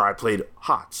played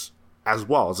HOTS as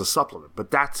well as a supplement.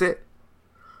 But that's it.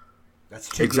 That's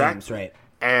two games, right?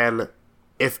 And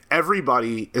if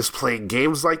everybody is playing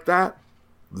games like that,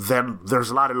 then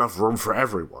there's not enough room for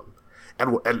everyone.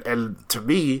 And to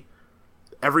me,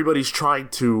 everybody's trying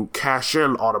to cash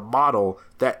in on a model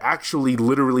that actually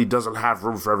literally doesn't have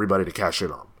room for everybody to cash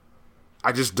in on.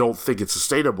 I just don't think it's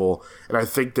sustainable. And I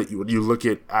think that when you look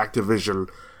at Activision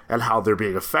and how they're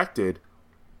being affected,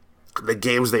 the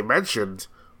games they mentioned,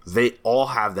 they all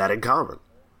have that in common.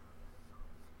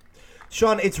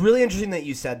 Sean, it's really interesting that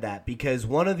you said that, because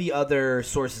one of the other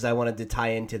sources I wanted to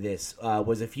tie into this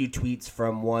was a few tweets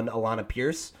from one Alana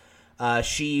Pierce.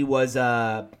 She was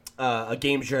a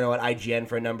games journal at IGN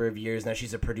for a number of years. Now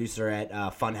she's a producer at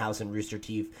Funhouse and Rooster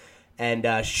Teeth.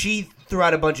 And she threw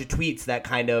out a bunch of tweets that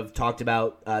kind of talked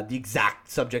about the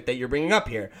exact subject that you're bringing up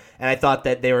here. And I thought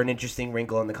that they were an interesting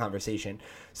wrinkle in the conversation.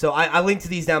 So I linked to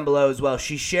these down below as well.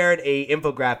 She shared a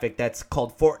infographic that's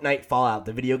called Fortnite Fallout.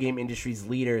 The video game industry's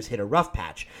leaders hit a rough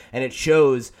patch. And it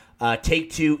shows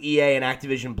Take-Two, EA, and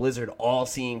Activision Blizzard all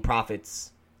seeing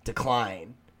profits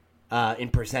decline in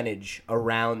percentage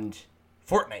around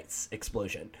Fortnite's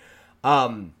explosion.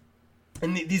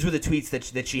 These were the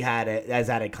tweets that she had as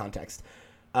added context.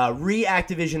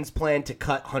 Activision's plan to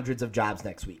cut hundreds of jobs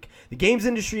next week. The games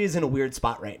industry is in a weird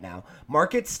spot right now.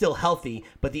 Market's still healthy,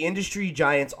 but the industry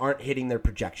giants aren't hitting their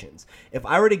projections. If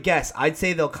I were to guess, I'd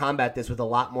say they'll combat this with a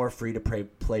lot more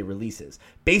free-to-play releases.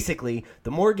 Basically,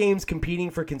 the more games competing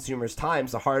for consumers'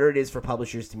 times, the harder it is for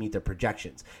publishers to meet their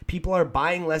projections. People are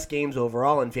buying less games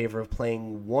overall in favor of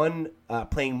playing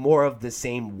more of the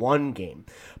same one game.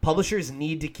 Publishers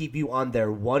need to keep you on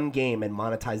their one game and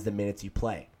monetize the minutes you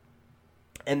play.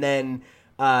 And then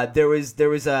there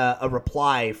was a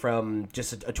reply from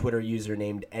just a Twitter user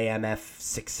named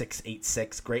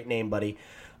AMF6686. Great name, buddy.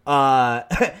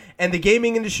 And the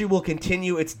gaming industry will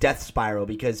continue its death spiral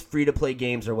because free-to-play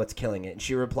games are what's killing it. And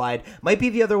she replied, might be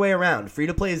the other way around.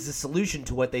 Free-to-play is the solution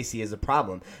to what they see as a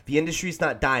problem. The industry's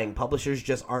not dying. Publishers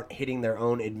just aren't hitting their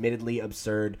own admittedly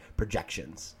absurd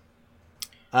projections.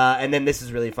 And then this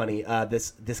is really funny.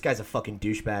 This guy's a fucking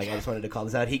douchebag. I just wanted to call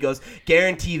this out. He goes,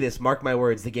 guarantee this, mark my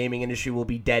words, the gaming industry will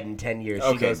be dead in 10 years.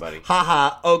 Okay, she goes, buddy.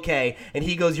 haha, okay. And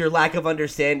he goes, your lack of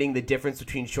understanding the difference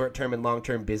between short-term and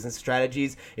long-term business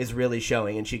strategies is really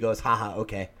showing. And she goes, haha,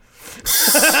 okay.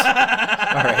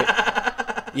 All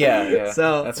right. Yeah.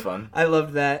 So that's fun. I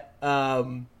loved that.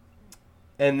 And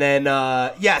then,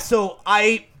 so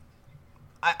I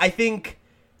think...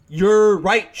 You're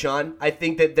right, Sean. I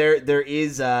think that there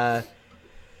is the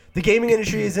gaming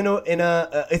industry is in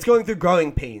a it's going through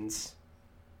growing pains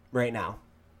right now.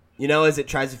 You know, as it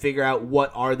tries to figure out what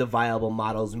are the viable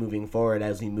models moving forward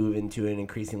as we move into an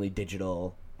increasingly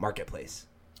digital marketplace.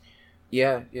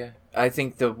 Yeah. I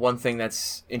think the one thing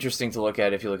that's interesting to look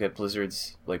at if you look at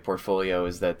Blizzard's portfolio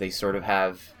is that they sort of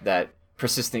have that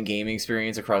persistent gaming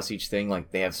experience across each thing.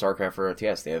 Like they have StarCraft for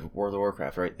RTS, they have World of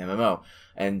Warcraft, right? MMO,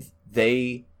 and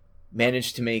they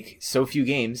managed to make so few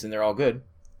games, and they're all good,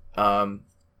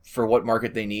 for what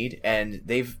market they need, and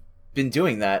they've been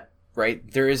doing that, right?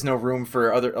 There is no room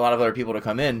for a lot of other people to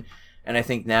come in, and I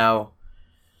think now,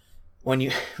 when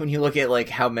you look at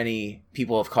how many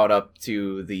people have caught up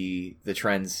to the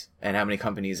trends, and how many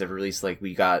companies have released,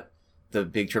 we got the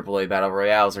big AAA battle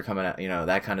royales are coming out,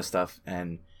 that kind of stuff,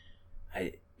 and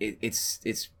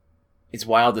it's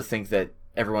wild to think that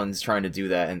everyone's trying to do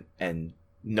that, and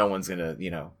no one's gonna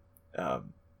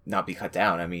not be cut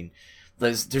down. I mean,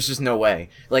 there's just no way.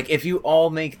 If you all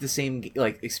make the same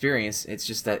experience, it's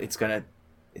just that it's gonna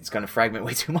fragment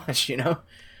way too much.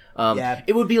 Yeah.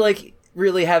 It would be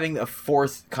really having a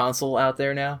fourth console out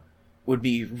there now would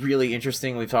be really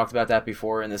interesting. We've talked about that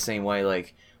before in the same way.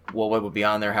 What would be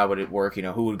on there? How would it work?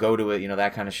 Who would go to it?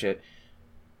 That kind of shit.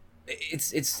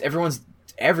 It's everyone's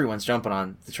jumping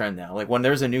on the trend now. When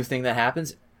there's a new thing that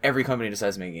happens, every company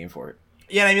decides to make a game for it.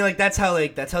 Yeah, I mean, that's how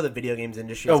the video games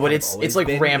industry. Oh, but it's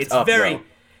ramped up.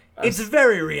 It's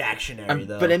very reactionary,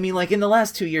 though. But I mean, in the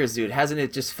last 2 years, dude, hasn't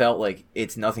it just felt like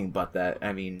it's nothing but that?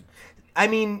 I mean,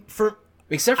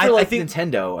 except for I think,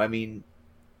 Nintendo. I mean,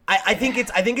 I think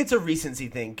it's a recency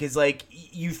thing because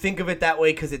you think of it that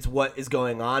way because it's what is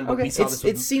going on. But okay, we saw this.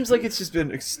 It seems like it's just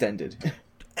been extended.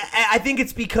 I think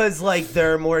it's because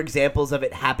there are more examples of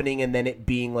it happening and then it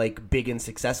being big and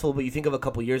successful. But you think of a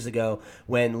couple years ago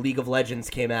when League of Legends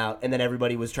came out and then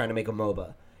everybody was trying to make a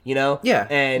MOBA, Yeah.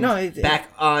 And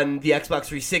back on the Xbox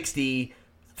 360,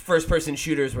 first-person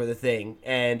shooters were the thing,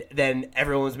 and then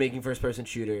everyone was making first-person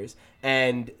shooters,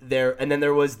 and then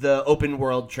there was the open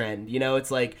world trend. It's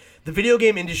the video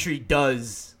game industry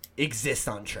does exist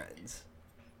on trends,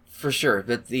 for sure.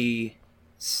 But the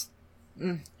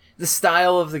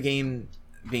style of the game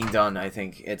being done, I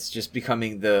think it's just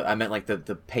becoming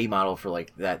the pay model for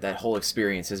that whole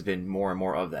experience has been more and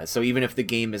more of that. So even if the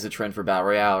game is a trend for Battle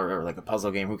Royale or a puzzle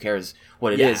game, who cares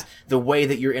what it is? The way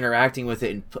that you're interacting with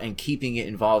it and keeping it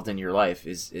involved in your life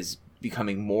is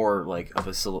becoming more of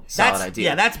a solid idea.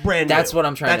 Yeah, that's brand new. That's what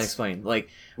I'm trying to explain. Maybe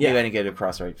I didn't get it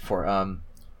across right before. I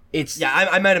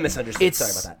might have misunderstood. Sorry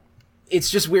about that.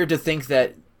 It's just weird to think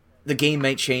that the game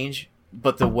might change,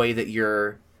 but the way that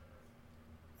you're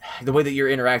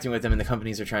interacting with them and the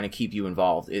companies are trying to keep you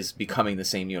involved is becoming the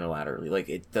same unilaterally.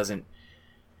 It doesn't...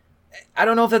 I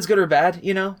don't know if that's good or bad,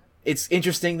 It's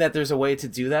interesting that there's a way to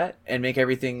do that and make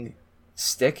everything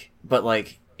stick, but,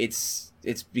 it's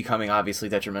becoming obviously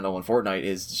detrimental when Fortnite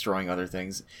is destroying other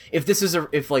things. If the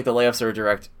layoffs are a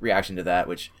direct reaction to that,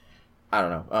 which, I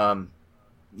don't know.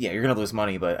 You're gonna lose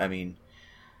money, but, I mean...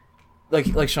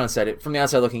 Like Sean said, from the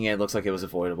outside looking in, it looks like it was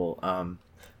avoidable.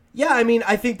 Yeah, I mean,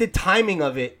 I think the timing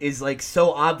of it is like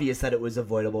so obvious that it was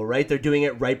avoidable, right? They're doing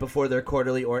it right before their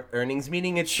quarterly earnings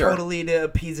meeting. It's Sure. totally to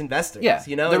appease investors. Yeah,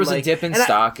 you know, there was and, a like, dip in and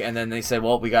stock, and then they said,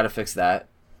 "Well, we got to fix that."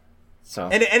 So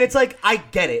And it's like, I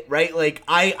get it, right? Like,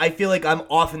 I feel like I'm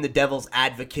often the devil's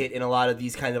advocate in a lot of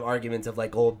these kind of arguments of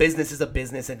like, oh, business is a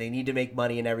business and they need to make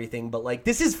money and everything. But like,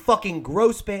 this is fucking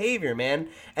gross behavior, man.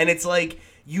 And it's like,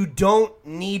 you don't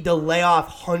need to lay off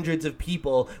hundreds of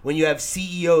people when you have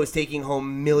CEOs taking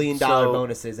home $1 million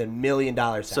bonuses and $1 million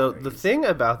salaries. So the thing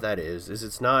about that is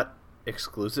it's not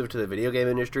exclusive to the video game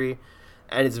industry,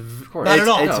 and it's course. Not at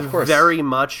all. It's No, of course. very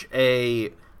much a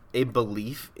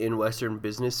belief in Western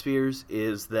business spheres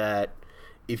is that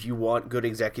if you want good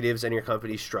executives and your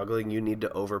company's struggling, you need to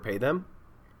overpay them.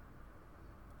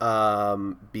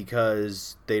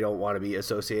 Because they don't want to be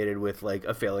associated with like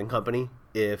a failing company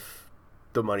if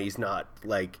the money's not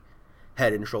like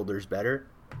head and shoulders better.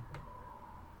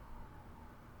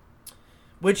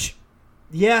 Which,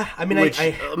 yeah, I mean, Which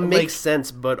I makes like,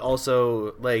 sense, but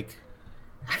also like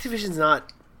Activision's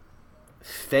not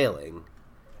failing.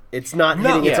 It's not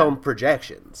hitting its Yeah. own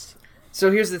projections. So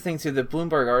here's the thing too. The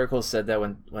Bloomberg article said that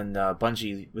when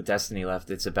Bungie with Destiny left,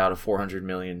 it's about a $400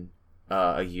 million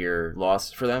a year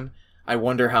loss for them. I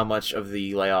wonder how much of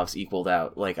the layoffs equaled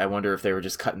out. Like, I wonder if they were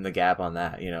just cutting the gap on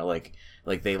that. You know, like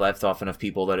they left off enough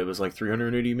people that it was like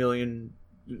 380 million.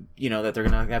 You know, that they're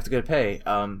gonna have to go pay.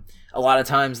 A lot of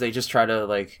times they just try to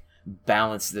like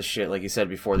balance this shit, like you said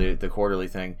before the quarterly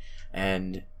thing,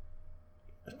 and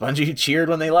Bungie cheered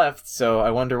when they left. So I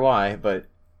wonder why, but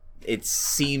it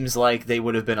seems like they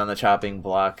would have been on the chopping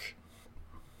block,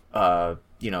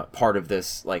 part of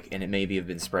this, like, and it maybe have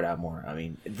been spread out more. I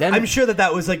mean, them. I'm sure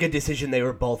that was like a decision they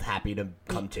were both happy to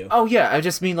come to. Oh yeah, I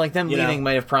just mean like them You know? leaving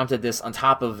might have prompted this on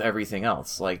top of everything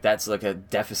else. Like that's like a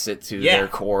deficit to Yeah. their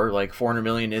core. Like 400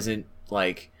 million isn't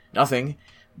like nothing,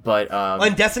 but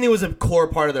And Destiny was a core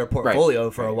part of their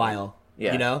portfolio for a while.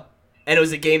 Yeah. You know? And it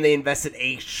was a game they invested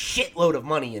a shitload of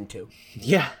money into.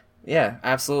 yeah,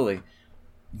 absolutely.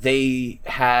 They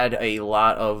had a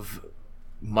lot of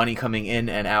money coming in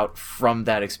and out from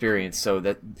that experience, so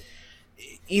that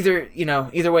either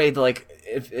way, like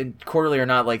if quarterly or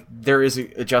not, like there is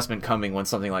an adjustment coming when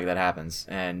something like that happens,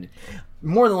 and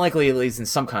more than likely it leads in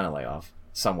some kind of layoff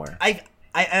somewhere.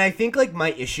 I think like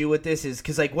my issue with this is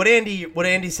because like what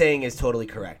Andy's saying is totally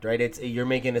correct, right? It's you're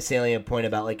making a salient point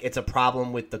about like it's a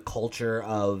problem with the culture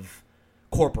of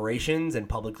corporations and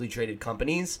publicly traded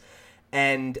companies,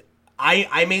 and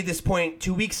I made this point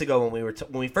 2 weeks ago when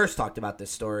we first talked about this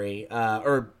story,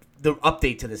 or the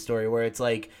update to this story, where it's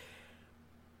like,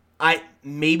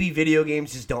 maybe video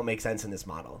games just don't make sense in this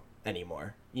model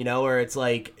anymore. You know, where it's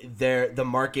like the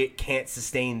market can't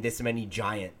sustain this many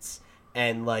giants,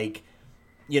 and like,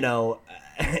 you know,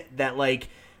 that like,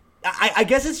 I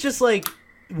guess it's just like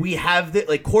we have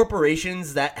like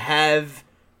corporations that have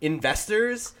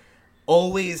investors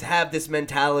always have this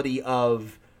mentality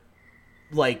of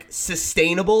like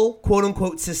sustainable, quote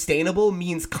unquote sustainable,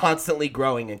 means constantly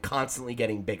growing and constantly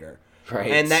getting bigger.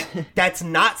 Right. And that's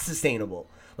not sustainable.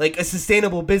 Like a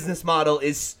sustainable business model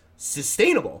is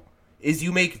sustainable. Is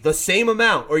you make the same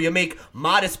amount or you make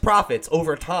modest profits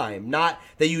over time, not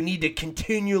that you need to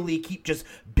continually keep just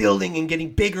building and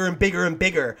getting bigger and bigger and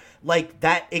bigger. Like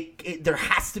that, there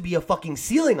has to be a fucking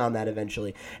ceiling on that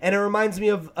eventually. And it reminds me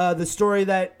of the story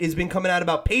that has been coming out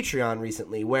about Patreon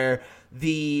recently, where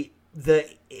the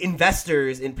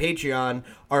investors in Patreon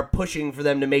are pushing for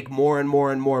them to make more and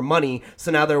more and more money.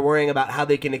 So now they're worrying about how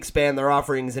they can expand their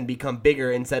offerings and become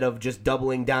bigger instead of just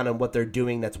doubling down on what they're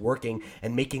doing that's working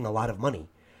and making a lot of money.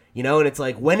 You know, and it's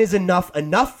like, when is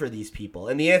enough for these people?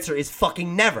 And the answer is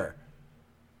fucking never.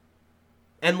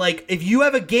 And like, if you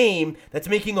have a game that's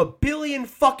making $1 billion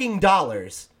fucking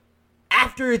dollars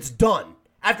after it's done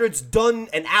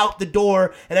and out the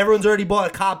door and everyone's already bought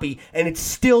a copy and it's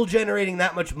still generating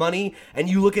that much money, and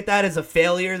you look at that as a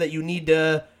failure that you need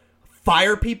to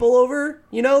fire people over,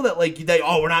 you know, that like,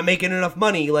 we're not making enough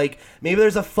money. Like, maybe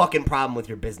there's a fucking problem with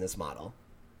your business model.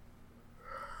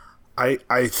 I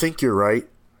think you're right,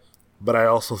 but I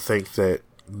also think that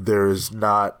there's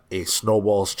not a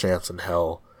snowball's chance in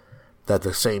hell that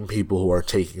the same people who are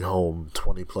taking home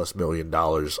 $20+ million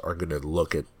are going to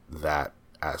look at that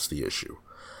as the issue.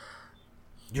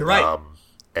 You're right.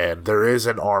 And there is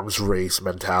an arms race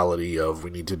mentality of we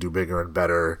need to do bigger and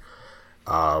better,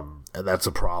 and that's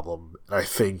a problem. And I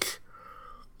think,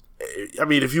 I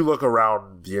mean, if you look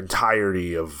around the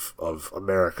entirety of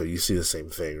America, you see the same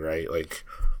thing, right? Like,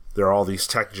 there are all these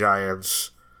tech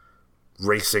giants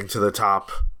racing to the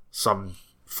top. Some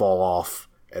fall off,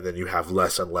 and then you have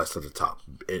less and less at the top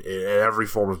in every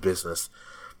form of business.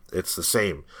 it's the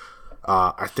same.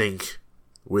 I think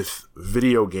with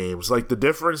video games, like the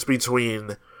difference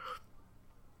between,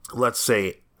 let's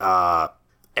say,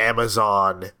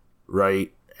 Amazon,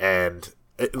 right, and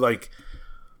like,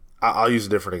 I'll use a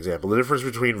different example. The difference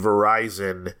between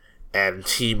Verizon and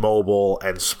T-Mobile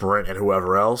and Sprint and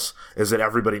whoever else is that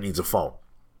everybody needs a phone.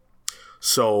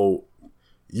 So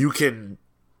you can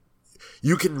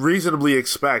reasonably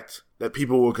expect that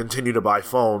people will continue to buy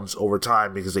phones over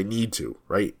time because they need to,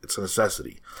 right? It's a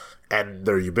necessity. And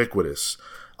they're ubiquitous.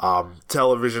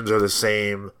 Televisions are the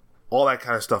same. All that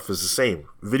kind of stuff is the same.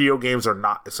 Video games are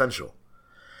not essential.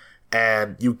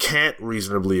 And you can't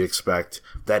reasonably expect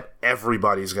that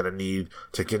everybody's going to need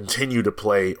to continue to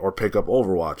play or pick up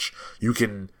Overwatch. You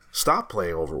can stop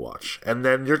playing Overwatch, and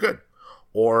then you're good.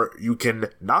 Or you can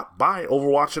not buy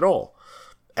Overwatch at all.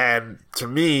 And to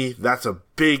me, that's a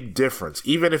big difference.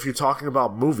 Even if you're talking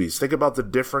about movies, think about the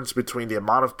difference between the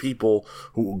amount of people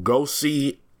who will go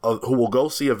see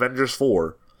Avengers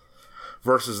 4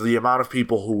 versus the amount of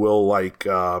people who will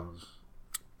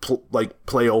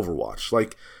play Overwatch.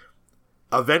 Like,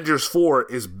 Avengers 4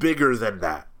 is bigger than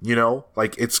that, you know?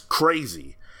 Like, it's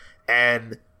crazy.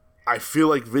 And I feel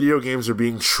like video games are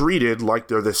being treated like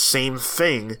they're the same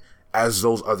thing as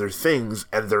those other things,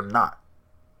 and they're not.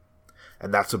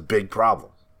 And that's a big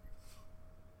problem.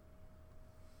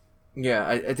 Yeah,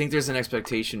 I think there's an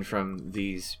expectation from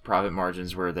these profit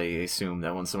margins where they assume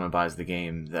that when someone buys the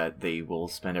game that they will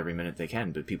spend every minute they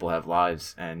can, but people have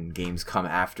lives and games come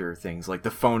after things. Like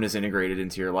the phone is integrated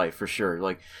into your life for sure.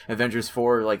 Like Avengers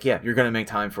 4, like, yeah, you're going to make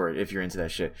time for it if you're into that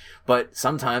shit. But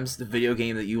sometimes the video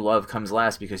game that you love comes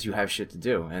last because you have shit to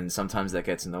do, and sometimes that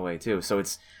gets in the way too. So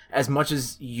it's, as much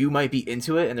as you might be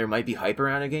into it and there might be hype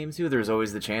around a game too, there's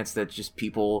always the chance that just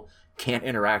people can't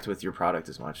interact with your product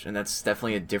as much, and that's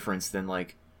definitely a difference than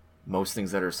like most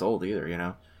things that are sold either, you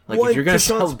know. Like, well, if you're gonna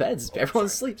sell beds, everyone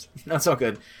sleeps. No, it's all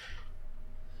good.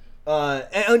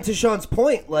 And to Sean's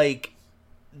point, like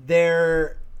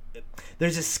there's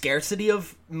a scarcity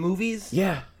of movies,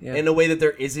 yeah, in a way that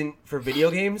there isn't for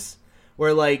video games,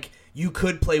 where like you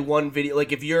could play one video,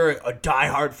 like if you're a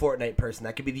diehard Fortnite person,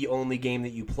 that could be the only game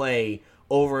that you play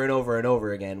over and over and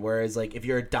over again. Whereas, like, if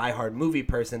you're a diehard movie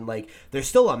person, like, there's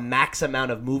still a max amount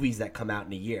of movies that come out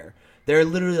in a year. There are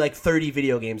literally, like, 30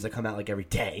 video games that come out, like, every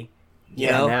day. You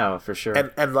know? Now, for sure.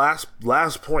 And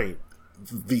last point,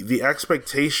 the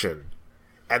expectation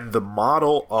and the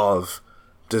model of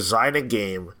design a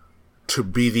game to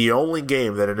be the only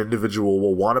game that an individual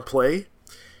will want to play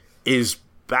is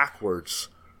backwards.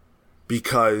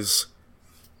 Because,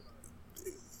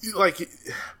 like,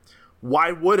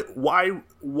 Why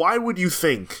would you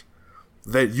think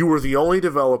that you were the only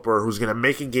developer who's going to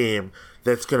make a game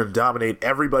that's going to dominate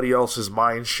everybody else's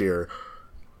mind share,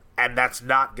 and that's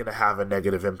not going to have a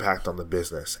negative impact on the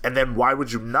business? And then why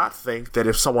would you not think that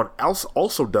if someone else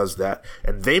also does that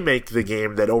and they make the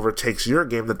game that overtakes your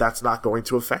game, that that's not going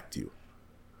to affect you?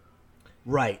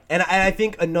 Right. And I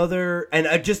think another,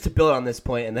 and just to build on this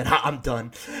point, and then I'm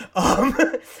done.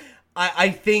 I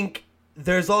think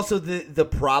there's also the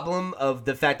problem of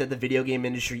the fact that the video game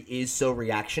industry is so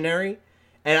reactionary.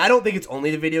 And I don't think it's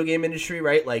only the video game industry,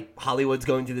 right? Like, Hollywood's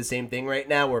going through the same thing right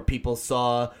now, where people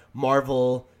saw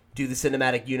Marvel do the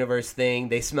cinematic universe thing,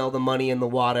 they smell the money in the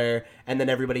water, and then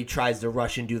everybody tries to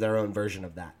rush and do their own version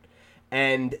of that.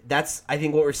 And that's, I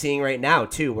think, what we're seeing right now,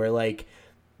 too, where, like,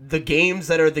 the games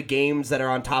that are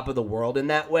on top of the world in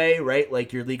that way, right?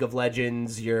 Like your League of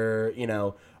Legends, your, you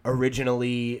know,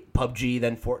 originally PUBG,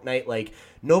 then Fortnite. Like,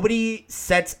 nobody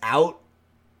sets out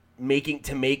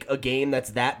to make a game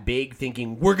that's that big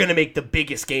thinking we're going to make the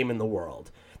biggest game in the world.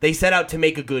 They set out to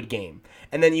make a good game.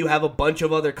 And then you have a bunch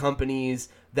of other companies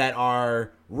that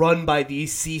are run by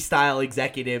these C-style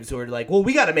executives who are like, well,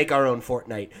 we got to make our own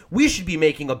Fortnite. We should be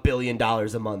making $1 billion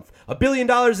a month. $1 billion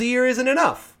a year isn't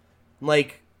enough.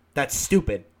 Like, that's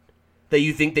stupid. That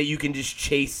you think that you can just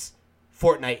chase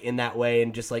Fortnite in that way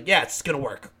and just like, yeah, it's gonna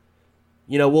work.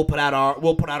 You know, we'll put out our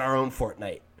own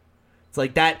Fortnite. It's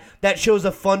like that shows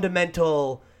a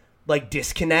fundamental like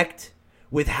disconnect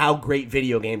with how great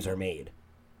video games are made.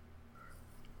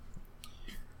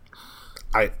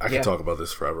 I can talk about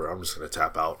this forever. I'm just gonna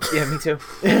tap out. Yeah, me too.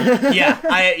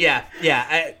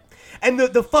 And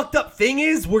the fucked up thing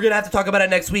is, we're gonna have to talk about it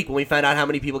next week when we find out how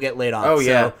many people get laid off.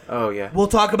 Oh yeah. We'll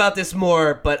talk about this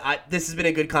more, but this has been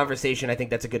a good conversation. I think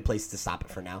that's a good place to stop it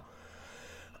for now.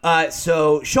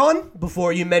 So, Sean,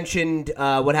 before you mentioned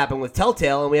what happened with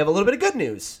Telltale, and we have a little bit of good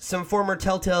news. Some former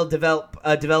Telltale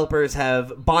developers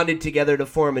have bonded together to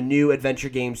form a new adventure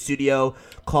game studio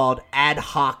called Ad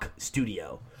Hoc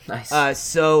Studio. Nice.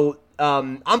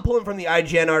 I'm pulling from the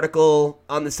IGN article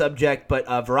on the subject,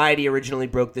 but Variety originally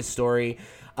broke this story.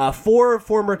 4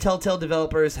 former Telltale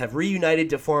developers have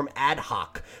reunited to form Ad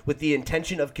Hoc with the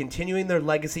intention of continuing their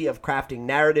legacy of crafting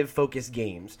narrative-focused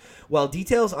games. While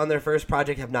details on their first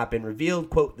project have not been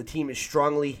revealed, quote, the team is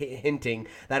strongly hinting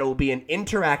that it will be an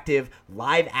interactive,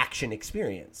 live-action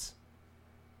experience.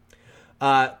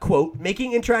 Quote,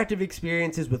 making interactive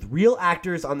experiences with real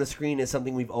actors on the screen is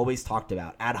something we've always talked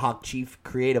about, Ad Hoc Chief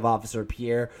Creative Officer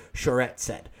Pierre Charette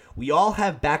said. We all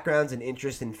have backgrounds and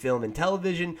interests in film and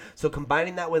television, so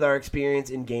combining that with our experience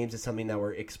in games is something that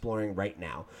we're exploring right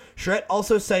now. Charette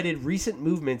also cited recent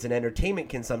movements in entertainment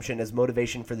consumption as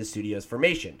motivation for the studio's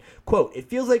formation. Quote, it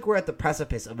feels like we're at the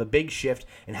precipice of a big shift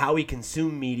in how we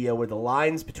consume media where the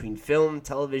lines between film,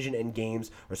 television, and games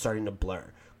are starting to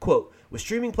blur. Quote, with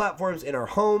streaming platforms in our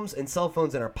homes and cell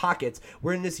phones in our pockets,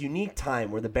 we're in this unique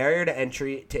time where the barrier to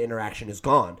entry to interaction is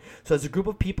gone. So as a group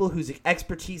of people whose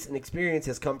expertise and experience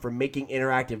has come from making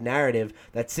interactive narrative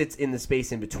that sits in the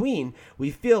space in between, we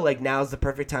feel like now's the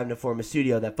perfect time to form a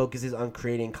studio that focuses on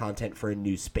creating content for a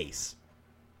new space.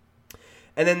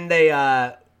 And then they,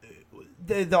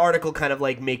 the article kind of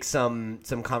like makes some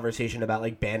conversation about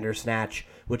like Bandersnatch,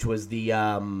 which was the,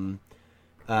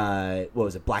 what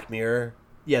was it, Black Mirror?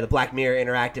 Yeah, the Black Mirror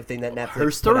interactive thing that Netflix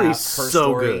Her story's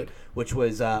so good. Which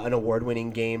was an award-winning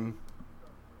game.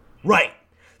 Right.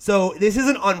 So this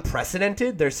isn't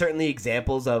unprecedented. There's certainly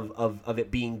examples of it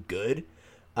being good.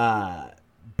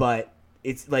 But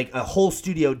it's like a whole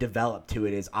studio developed to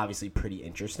it is obviously pretty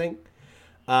interesting.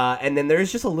 And then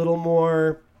there's just a little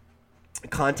more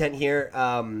content here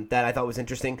that I thought was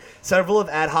interesting. Several of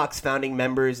Ad Hoc's founding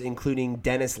members, including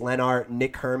Dennis Lennart,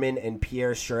 Nick Herman, and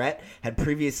Pierre Charette, had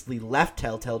previously left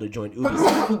Telltale to join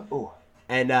Ubisoft.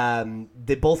 And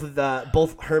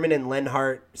both Herman and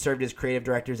Lennart served as creative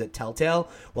directors at Telltale,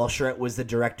 while Charette was the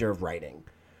director of writing.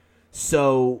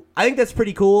 So I think that's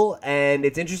pretty cool, and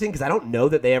it's interesting because I don't know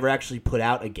that they ever actually put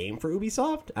out a game for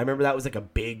Ubisoft. I remember that was like a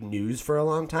big news for a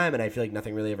long time, and I feel like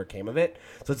nothing really ever came of it.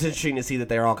 So it's interesting to see that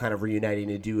they're all kind of reuniting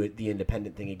to do the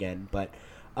independent thing again. But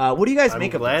what do you guys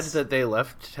make of this? I'm glad that they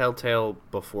left Telltale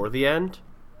before the end.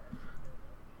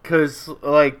 Because,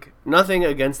 like, nothing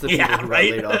against the people who got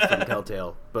laid off from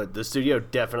Telltale, but the studio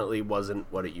definitely wasn't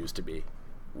what it used to be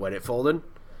when it folded.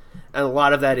 And a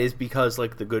lot of that is because,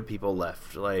 like, the good people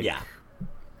left. Like,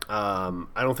 I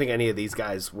don't think any of these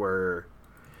guys were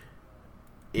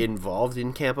involved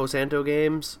in Campo Santo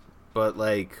games, but,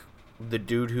 like, the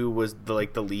dude who was,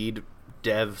 the lead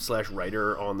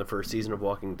dev/writer on the first season of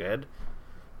Walking Dead,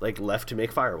 like, left to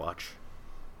make Firewatch.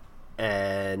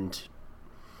 And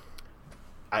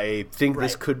I think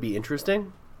this could be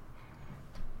interesting.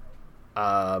 They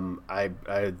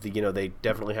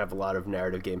definitely have a lot of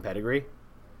narrative game pedigree.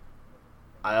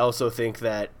 I also think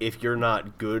that if you're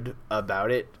not good about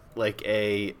it, like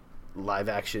a live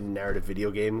action narrative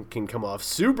video game can come off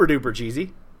super duper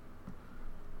cheesy.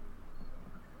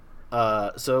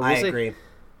 So we'll I see. agree.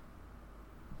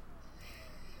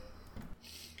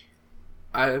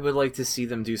 I would like to see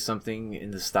them do something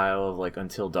in the style of like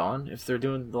Until Dawn. If they're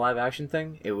doing the live action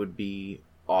thing, it would be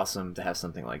awesome to have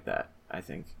something like that, I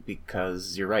think,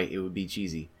 because you're right, it would be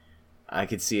cheesy. I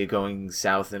could see it going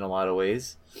south in a lot of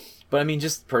ways. But I mean,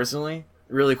 just personally,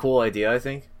 really cool idea, I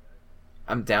think.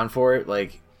 I'm down for it.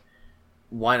 Like,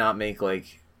 why not make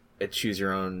like a choose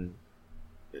your own,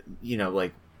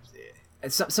 like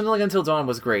something like Until Dawn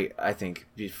was great, I think,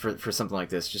 for something like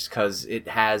this, just because it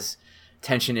has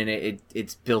tension in it.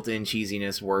 It's built-in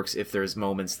cheesiness works if there's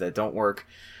moments that don't work.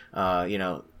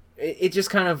 It just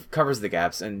kind of covers the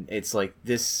gaps, and it's like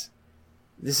this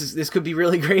could be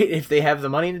really great if they have the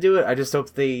money to do it. I just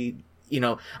hope they,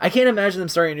 I can't imagine them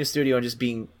starting a new studio and just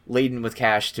being laden with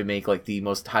cash to make like the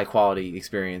most high quality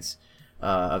experience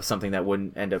of something that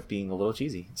wouldn't end up being a little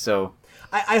cheesy. So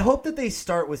I hope that they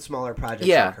start with smaller projects.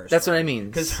 Yeah, like Her that's Story. what I mean.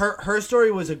 Because her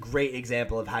story was a great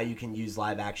example of how you can use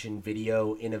live action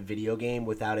video in a video game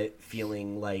without it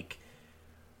feeling like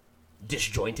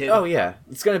disjointed. Oh yeah,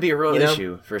 it's going to be a real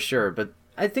issue for sure, but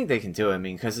I think they can do it. I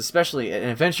mean, because especially an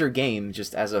adventure game,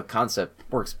 just as a concept,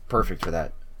 works perfect for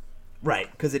that.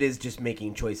 Right, because it is just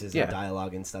making choices and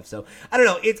dialogue and stuff. So I don't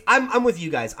know. I'm with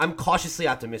you guys. I'm cautiously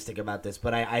optimistic about this,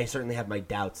 but I certainly have my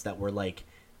doubts that we're like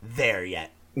there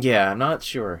yet. Yeah, I'm not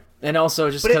sure. And also,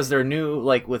 just because they're new,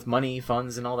 like with money,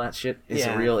 funds, and all that shit, is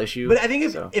a real issue. But I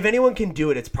think if anyone can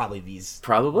do it, it's probably these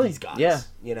guys.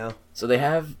 Yeah. So they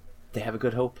have a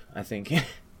good hope, I think.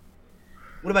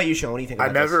 What about you, Sean? What do you think about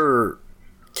I never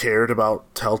cared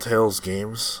about Telltale's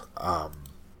games,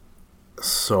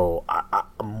 so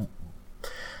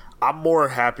I'm more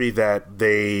happy that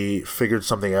they figured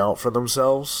something out for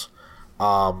themselves.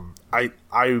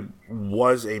 I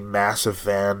was a massive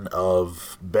fan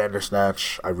of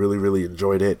Bandersnatch. I really, really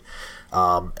enjoyed it.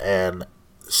 And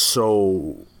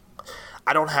so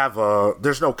I don't have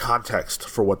there's no context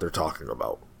for what they're talking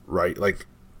about, right? Like,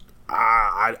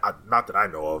 I not that I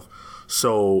know of.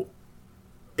 So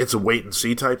it's a wait and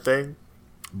see type thing,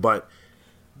 but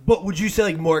would you say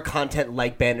like more content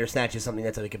like Bandersnatch is something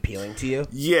that's like appealing to you?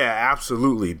 yeah,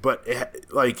 absolutely. But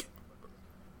like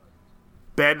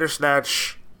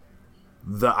Bandersnatch,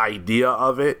 the idea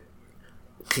of it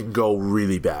can go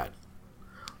really bad.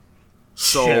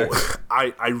 So Sure.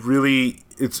 I really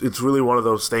it's really one of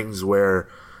those things where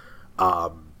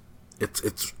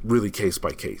it's really case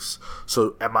by case.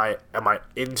 So am I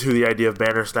into the idea of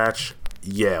Bandersnatch?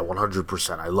 Yeah,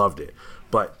 100%. I loved it.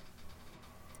 But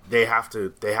they have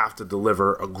to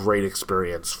deliver a great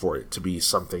experience for it to be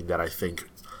something that I think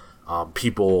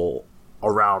people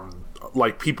around,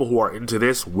 like people who are into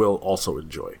this, will also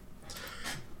enjoy.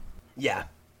 Yeah.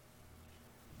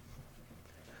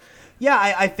 Yeah,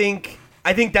 I think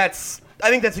that's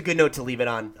a good note to leave it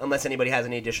on, unless anybody has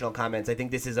any additional comments. I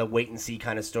think this is a wait and see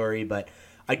kind of story, but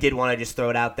I did want to just throw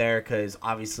it out there because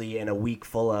obviously in a week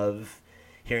full of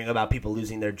hearing about people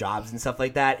losing their jobs and stuff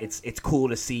like that, it's cool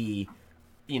to see,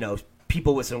 you know,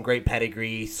 people with some great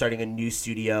pedigree starting a new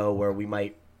studio where we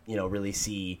might, you know, really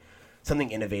see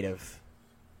something innovative.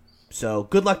 So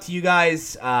good luck to you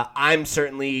guys. I'm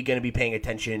certainly going to be paying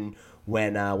attention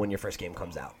when your first game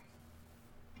comes out.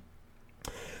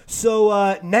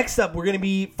 So next up, we're going to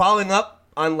be following up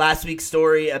on last week's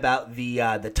story about the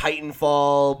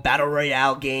Titanfall Battle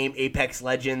Royale game, Apex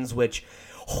Legends, which,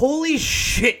 holy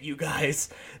shit, you guys.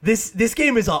 This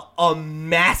game is a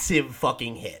massive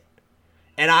fucking hit.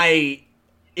 And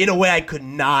in a way, I could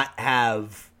not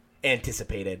have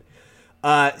anticipated.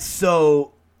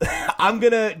 So I'm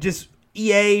going to just,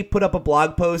 EA put up a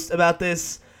blog post about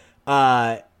this.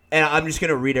 And I'm just going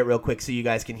to read it real quick so you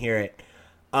guys can hear it.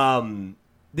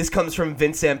 This comes from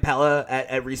Vince Zampella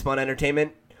at Respawn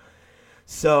Entertainment.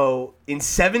 So, in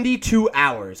 72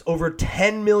 hours, over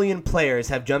 10 million players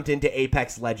have jumped into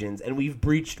Apex Legends, and we've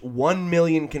breached 1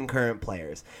 million concurrent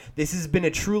players. This has been a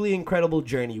truly incredible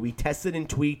journey. We tested and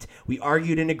tweaked, we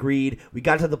argued and agreed, we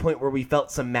got to the point where we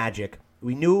felt some magic.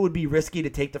 We knew it would be risky to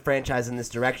take the franchise in this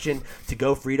direction, to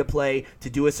go free-to-play, to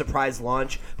do a surprise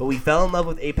launch, but we fell in love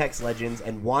with Apex Legends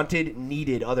and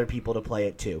needed other people to play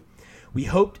it too. We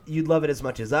hoped you'd love it as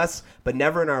much as us, but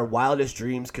never in our wildest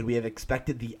dreams could we have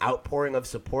expected the outpouring of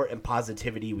support and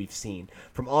positivity we've seen.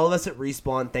 From all of us at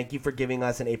Respawn, thank you for giving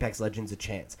us and Apex Legends a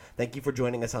chance. Thank you for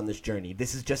joining us on this journey.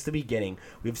 This is just the beginning.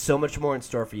 We have so much more in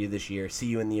store for you this year. See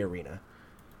you in the arena.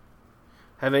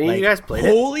 Have any of you guys played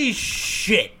it? Holy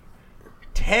shit!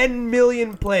 10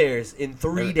 million players in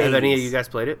 3 days. Have any of you guys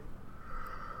played it?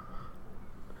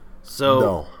 So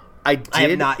No. I did. I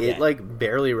have not it yet. like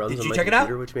barely runs Did on you my check it out?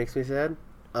 computer, which makes me sad.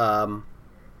 I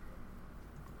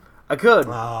could,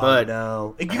 Oh, but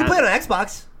no. You can play it on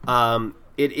Xbox.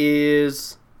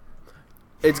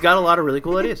 it's got a lot of really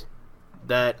cool ideas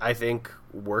that I think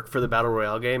work for the battle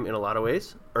royale game in a lot of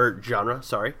ways, or genre.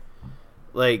 Sorry,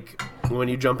 like when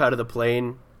you jump out of the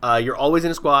plane, you're always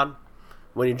in a squad.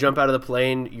 When you jump out of the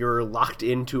plane, you're locked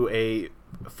into a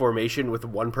formation with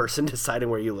one person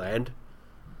deciding where you land.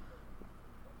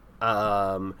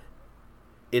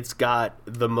 It's got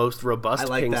the most robust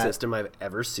ping system I've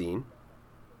ever seen.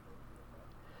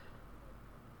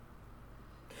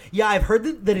 Yeah, I've heard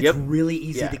that it's really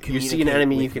easy to You communicate. see an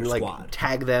enemy, with you can your like squad.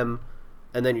 tag them,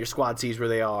 and then your squad sees where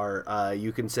they are.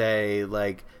 You can say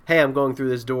like, "Hey, I'm going through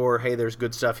this door. Hey, there's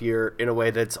good stuff here," in a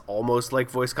way that's almost like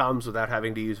voice comms without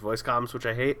having to use voice comms, which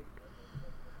I hate.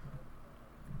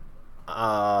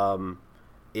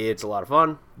 It's a lot of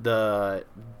fun. The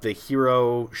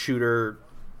hero shooter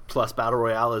plus battle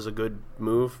royale is a good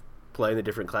move. Playing the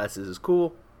different classes is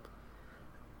cool.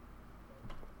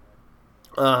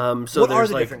 So What are there's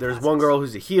the like different there's classes? one girl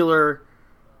who's a healer.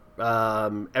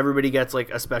 Everybody gets like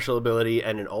a special ability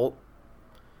and an ult.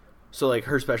 So like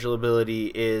her special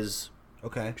ability is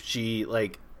Okay. she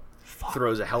like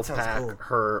throws a health that sounds pack. cool.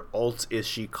 Her ult is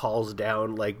she calls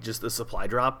down like just a supply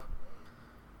drop.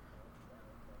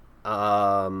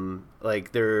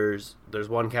 Like there's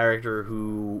one character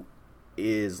who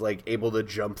is like able to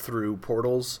jump through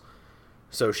portals,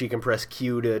 so she can press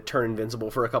Q to turn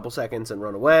invincible for a couple seconds and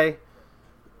run away.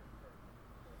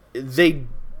 Do they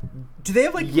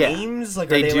have like Yeah, names? Like,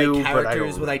 they are they do, like but I don't characters with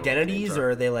remember what identities, names are. or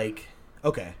are they like?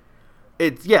 Okay.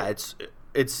 It's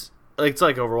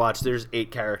like Overwatch. There's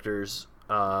 8 characters.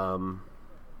 There's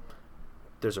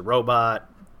a robot.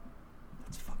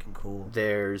 That's fucking cool.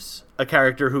 There's a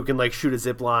character who can like shoot a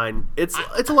zip line. It's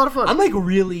a lot of fun. I'm like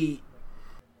really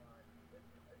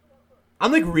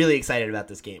I'm like really excited about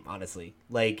this game, honestly.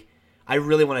 Like, I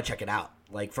really want to check it out.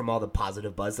 Like, from all the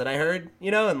positive buzz that I heard,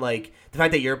 and like the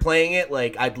fact that you're playing it,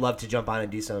 like I'd love to jump on and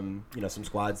do some, some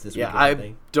squads this week. Yeah,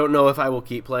 I don't know if I will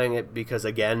keep playing it because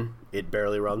again, it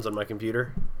barely runs on my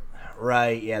computer.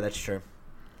 Right? Yeah, that's true.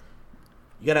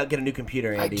 You gotta get a new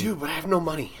computer, Andy. I do, but I have no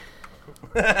money.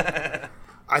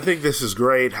 I think this is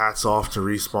great. Hats off to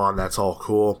Respawn. That's all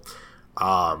cool.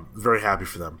 Very happy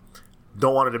for them.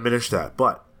 Don't want to diminish that,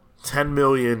 but 10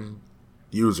 million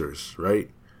users, right?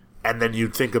 And then you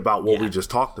think about what we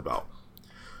just talked about.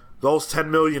 Those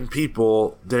 10 million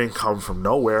people didn't come from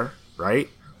nowhere, right?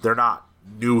 They're not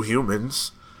new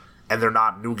humans, and they're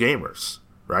not new gamers,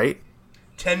 right?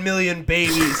 10 million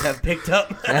babies have picked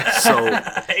up. So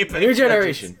New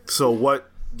generation. So what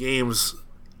games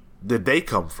did they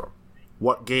come from?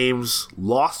 What games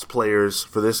lost players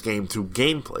for this game to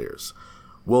gain players?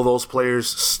 Will those players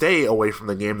stay away from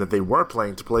the game that they were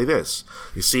playing to play this?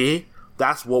 You see?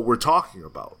 That's what we're talking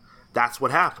about. That's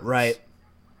what happened. Right.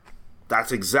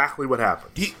 That's exactly what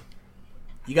happened.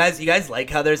 You guys like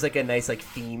how there's like a nice like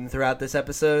theme throughout this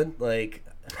episode? Like,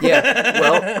 yeah.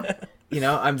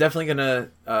 Well, I'm definitely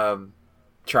gonna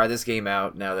try this game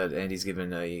out now that Andy's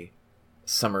given a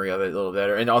summary of it a little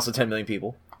better, and also 10 million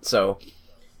people. So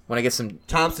when I get some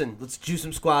Thompson, let's do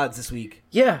some squads this week.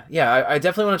 Yeah. I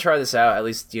definitely want to try this out, at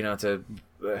least to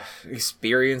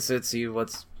experience it, see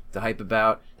what's the hype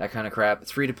about, that kind of crap.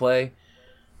 It's free to play.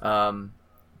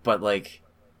 But like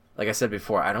I said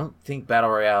before, I don't think Battle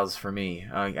Royales for me.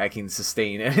 I can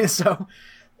sustain it. So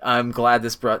I'm glad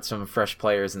this brought some fresh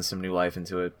players and some new life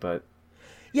into it. But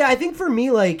yeah, I think for me,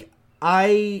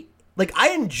 I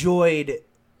enjoyed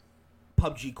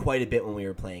PUBG quite a bit when we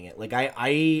were playing it. Like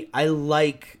I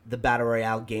like the Battle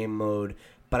Royale game mode,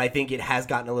 but I think it has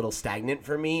gotten a little stagnant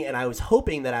for me, and I was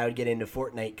hoping that I would get into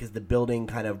Fortnite because the building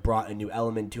kind of brought a new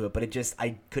element to it, but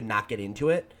I could not get into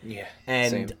it. Yeah.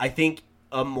 And same. I think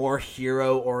a more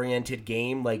hero-oriented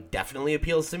game definitely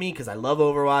appeals to me because I love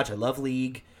Overwatch, I love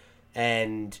League,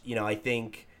 and I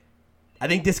think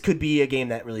this could be a game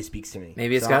that really speaks to me.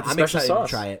 Maybe it's got the I'm special excited sauce.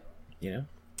 to try it.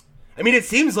 I mean, it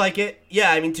seems like it.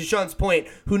 Yeah, I mean, to Sean's point,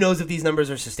 who knows if these numbers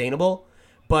are sustainable?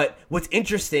 But what's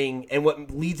interesting and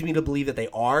what leads me to believe that they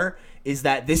are is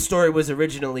that this story was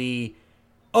originally,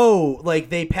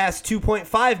 they passed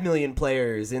 2.5 million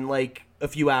players in a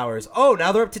few hours. Oh,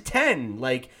 now they're up to 10.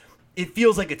 It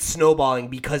feels like it's snowballing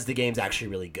because the game's actually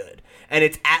really good. And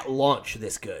it's at launch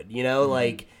this good,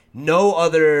 Mm-hmm. No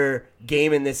other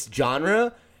game in this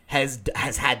genre has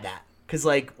had that. Because,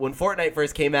 when Fortnite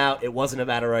first came out, it wasn't a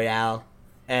Battle Royale.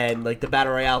 And, the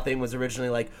Battle Royale thing was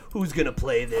originally who's going to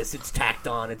play this? It's tacked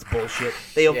on. It's bullshit.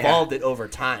 They evolved it over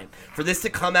time. For this to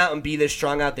come out and be this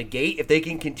strong out the gate, if they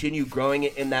can continue growing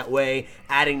it in that way,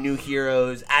 adding new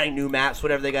heroes, adding new maps,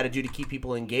 whatever they got to do to keep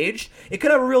people engaged, it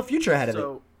could have a real future ahead of it.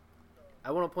 So,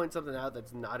 I want to point something out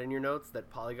that's not in your notes that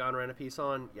Polygon ran a piece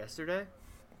on yesterday.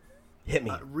 Hit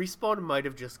me. Respawn might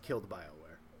have just killed BioWare.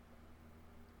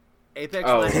 Apex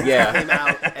Oh, Legends yeah. came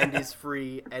out and is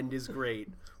free and is great.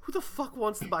 Who the fuck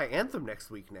wants to buy Anthem next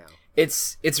week now?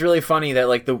 It's really funny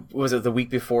that the week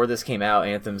before this came out,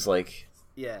 Anthem's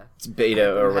Yeah. beta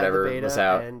Anthem or had whatever the beta, was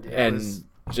out, and it and was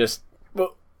just and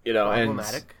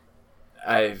problematic.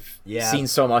 I've Yeah. seen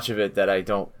so much of it that I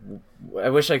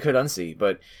wish I could unsee,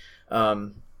 but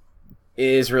it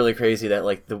is really crazy that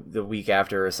the week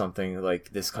after or something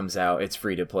this comes out, it's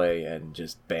free to play and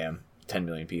just bam, 10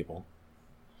 million people.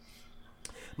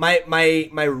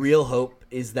 My real hope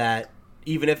is that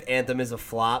even if Anthem is a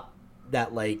flop, that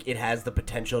it has the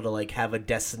potential to have a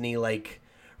Destiny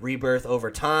rebirth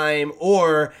over time,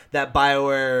 or that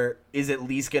BioWare is at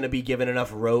least going to be given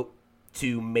enough rope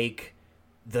to make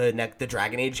the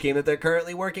Dragon Age game that they're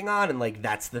currently working on, and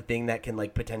that's the thing that can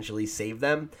potentially save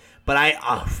them. But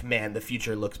the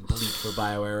future looks bleak for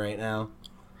BioWare right now.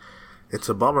 It's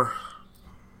a bummer.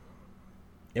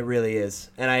 It really is.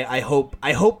 And I hope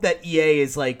that EA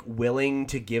is willing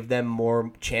to give them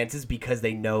more chances because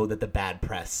they know that the bad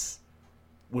press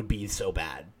would be so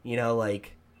bad. I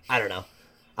don't know.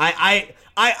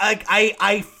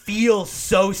 I feel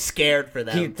so scared for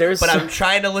them. But I'm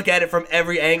trying to look at it from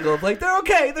every angle of they're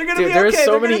okay. They're going to be okay. There's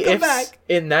so they're many come ifs back.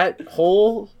 in that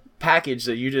whole package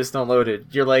that you just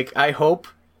downloaded. You're I hope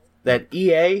that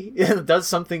EA does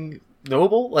something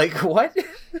noble. What?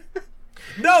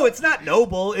 No, it's not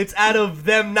noble. It's out of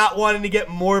them not wanting to get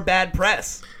more bad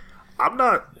press. I'm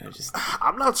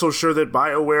not so sure that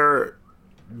BioWare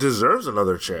deserves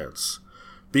another chance,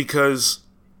 because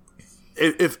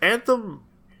if Anthem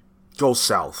goes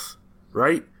south,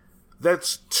 right,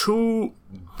 that's two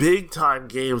big time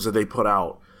games that they put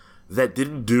out that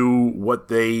didn't do what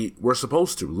they were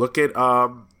supposed to. Look at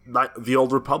The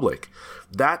Old Republic.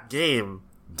 That game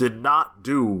did not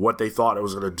do what they thought it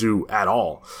was going to do at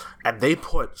all. And they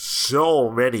put so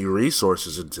many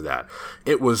resources into that.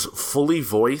 It was fully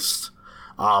voiced,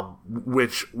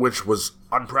 which was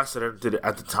unprecedented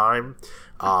at the time.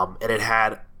 And it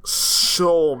had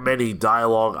so many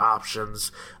dialogue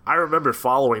options. I remember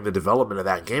following the development of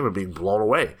that game and being blown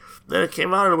away. Then it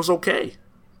came out and it was okay.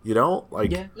 You know?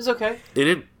 Like, Yeah, it was okay. It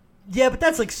didn't. Yeah, but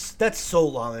that's so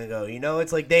long ago, you know?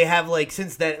 It's like they have, like,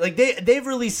 since then, like, they've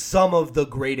released some of the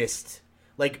greatest,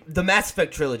 like, the Mass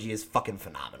Effect trilogy is fucking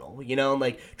phenomenal, you know? And,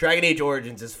 like, Dragon Age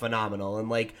Origins is phenomenal, and,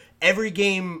 like, every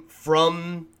game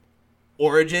from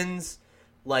Origins,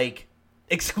 like,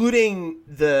 excluding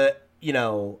the, you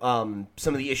know,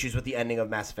 some of the issues with the ending of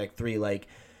Mass Effect 3, like,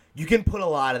 you can put a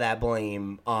lot of that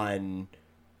blame on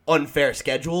unfair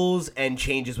schedules and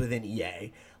changes within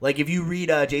EA. Like, if you read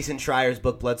Jason Schreier's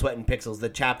book, Blood, Sweat, and Pixels, the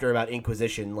chapter about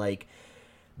Inquisition, like,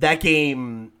 that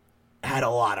game had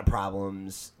a lot of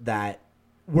problems that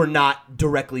were not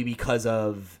directly because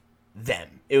of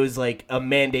them. It was, like, a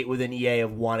mandate within EA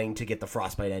of wanting to get the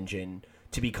Frostbite engine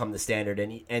to become the standard,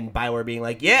 and BioWare being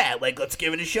like, yeah, like, let's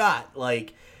give it a shot.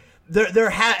 Like,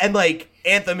 and, like,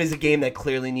 Anthem is a game that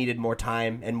clearly needed more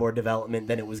time and more development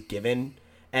than it was given.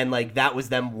 And, like, that was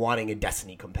them wanting a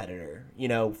Destiny competitor, you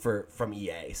know, from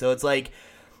EA. So it's like,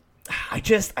 I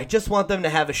just want them to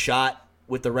have a shot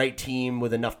with the right team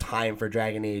with enough time for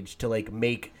Dragon Age to, like,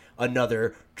 make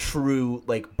another true,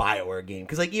 like, BioWare game.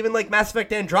 Because, like, even, like, Mass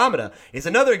Effect Andromeda is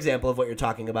another example of what you're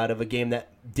talking about, of a game that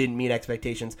didn't meet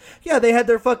expectations. Yeah, they had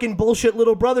their fucking bullshit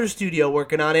little brother studio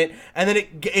working on it, and then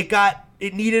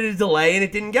it needed a delay, and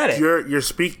it didn't get it. You're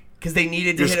speaking because they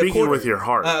needed to hit a You're speaking quarter. with your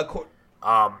heart.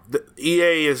 The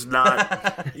EA is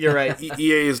not. You're right.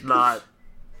 EA is not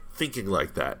thinking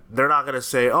like that. They're not going to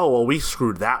say, "Oh, well, we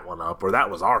screwed that one up," or "That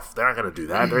was our." They're not going to do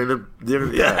that.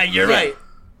 Yeah, You're right.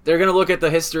 They're gonna look at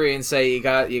the history and say, you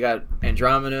got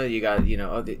Andromeda, you got, you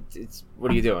know, it's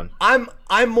what are you doing? I'm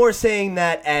more saying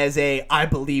that as I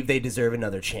believe they deserve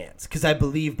another chance, because I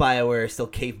believe BioWare is still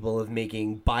capable of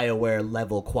making BioWare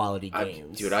level quality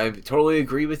games. I totally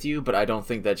agree with you, but I don't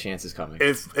think that chance is coming.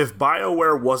 If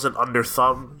BioWare wasn't under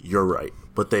thumb, you're right,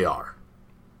 but they are.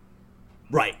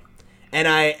 Right. And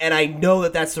I know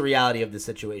that that's the reality of the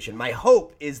situation. My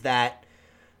hope is that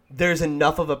there's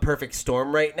enough of a perfect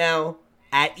storm right now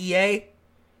at EA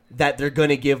that they're going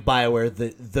to give BioWare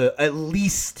the at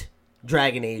least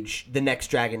Dragon Age, the next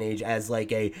Dragon Age, as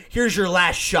like a, here's your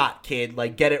last shot, kid,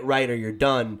 like, get it right or you're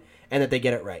done, and that they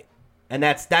get it right. And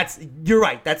that's you're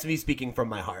right, that's me speaking from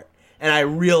my heart. And I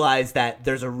realize that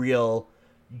there's a real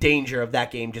danger of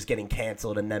that game just getting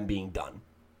canceled and them being done.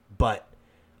 But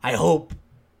I hope,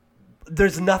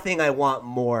 there's nothing I want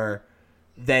more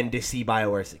than to see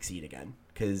BioWare succeed again.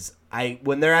 Because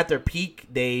when they're at their peak,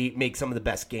 they make some of the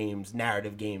best games,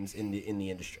 narrative games in the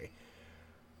industry.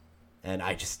 And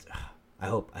I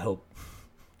hope.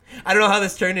 I don't know how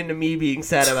this turned into me being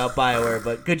sad about BioWare,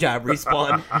 but good job,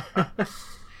 Respawn.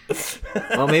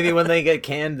 Well, maybe when they get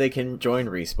canned, they can join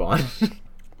Respawn.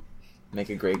 Make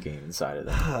a great game inside of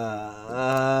them.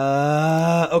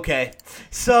 Okay,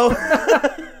 so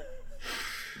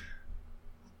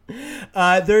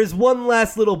there's one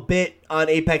last little bit on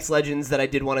Apex Legends that I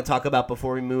did want to talk about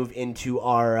before we move into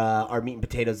our meat and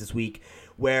potatoes this week,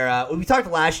 where we talked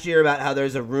last year about how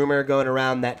there's a rumor going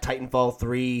around that Titanfall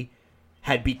 3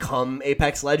 had become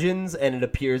Apex Legends, and it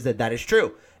appears that that is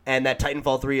true, and that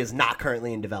Titanfall 3 is not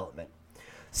currently in development.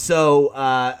 So,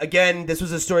 again, this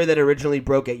was a story that originally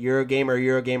broke at Eurogamer.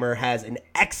 Eurogamer has an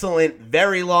excellent,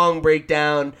 very long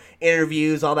breakdown,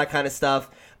 interviews, all that kind of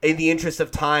stuff. In the interest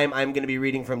of time, I'm going to be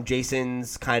reading from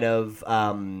Jason's kind of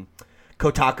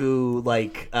Kotaku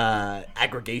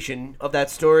aggregation of that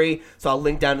story. So I'll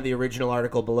link down to the original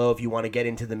article below if you want to get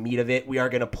into the meat of it. We are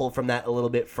going to pull from that a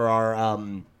little bit for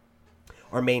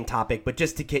our main topic, but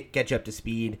just to get you up to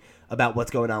speed about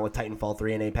what's going on with Titanfall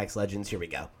 3 and Apex Legends, here we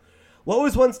go. What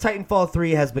was once Titanfall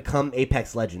 3 has become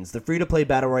Apex Legends, the free-to-play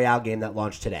battle royale game that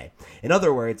launched today. In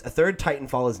other words, a third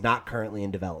Titanfall is not currently in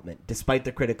development, despite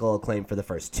the critical acclaim for the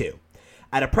first two.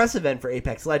 At a press event for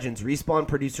Apex Legends, Respawn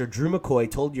producer Drew McCoy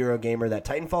told Eurogamer that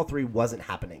Titanfall 3 wasn't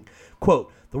happening.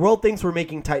 Quote, "The world thinks we're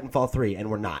making Titanfall 3,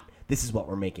 and we're not. This is what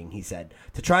we're making," he said.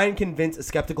 "To try and convince a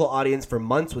skeptical audience for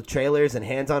months with trailers and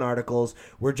hands-on articles,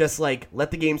 we're just like,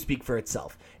 let the game speak for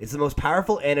itself. It's the most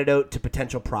powerful antidote to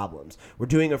potential problems. We're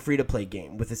doing a free-to-play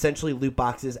game with essentially loot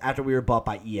boxes after we were bought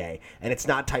by EA, and it's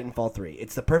not Titanfall 3.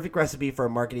 It's the perfect recipe for a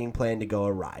marketing plan to go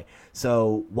awry.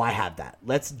 So why have that?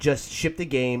 Let's just ship the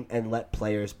game and let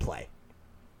players play."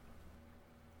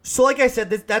 So like I said,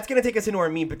 that's going to take us into our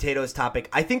meat and potatoes topic.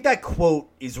 I think that quote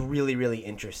is really, really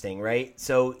interesting, right?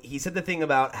 So he said the thing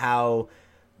about how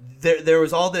there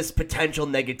was all this potential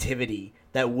negativity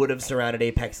that would have surrounded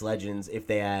Apex Legends if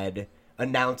they had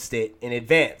announced it in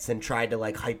advance and tried to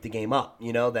like hype the game up.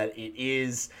 You know, that it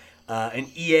is an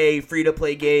EA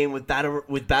free-to-play game with battle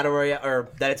royale, or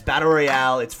that it's battle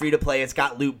royale, it's free-to-play, it's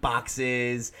got loot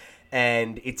boxes,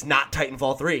 and it's not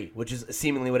Titanfall 3, which is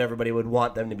seemingly what everybody would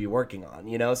want them to be working on,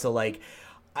 you know? So, like,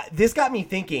 this got me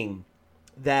thinking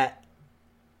that,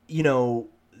 you know,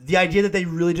 the idea that they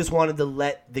really just wanted to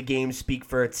let the game speak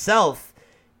for itself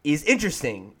is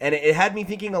interesting. And it had me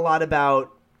thinking a lot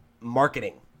about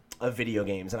marketing of video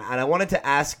games. And I wanted to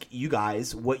ask you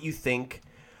guys what you think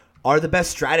are the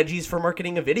best strategies for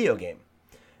marketing a video game.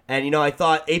 And, you know, I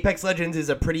thought Apex Legends is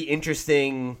a pretty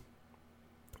interesting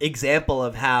example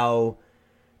of how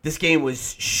this game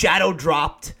was shadow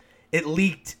dropped. It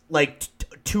leaked like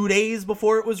 2 days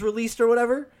before it was released or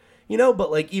whatever, you know,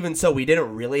 but like even so, we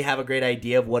didn't really have a great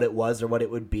idea of what it was or what it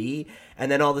would be.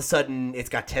 And then all of a sudden it's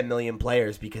got 10 million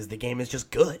players because the game is just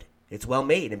good. It's well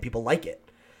made and people like it.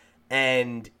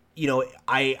 And, you know,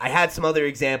 I had some other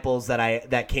examples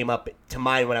that came up to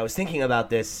mind when I was thinking about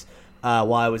this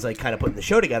while I was like kind of putting the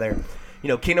show together. You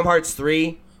know, Kingdom Hearts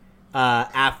 3,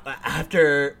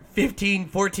 after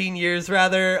 14 years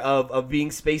rather of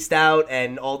being spaced out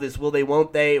and all this will they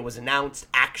won't they, it was announced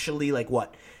actually like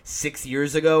 6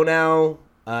 years ago now,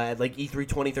 at like E3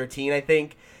 2013 I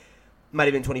think, might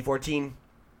have been 2014,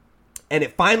 and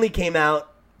it finally came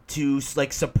out to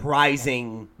like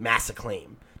surprising mass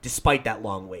acclaim despite that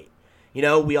long wait. You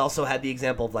know, we also had the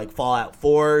example of like Fallout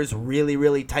 4's really,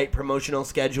 really tight promotional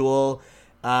schedule.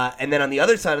 And then on the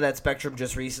other side of that spectrum,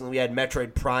 just recently, we had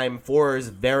Metroid Prime 4's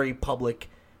very public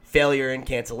failure and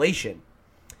cancellation.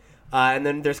 And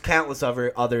then there's countless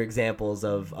other examples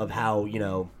of how, you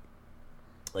know,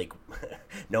 like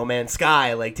No Man's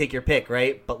Sky, like take your pick,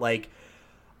 right? But like,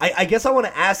 I guess I want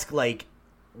to ask, like,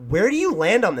 where do you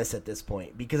land on this at this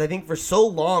point? Because I think for so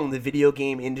long, the video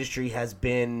game industry has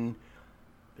been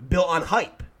built on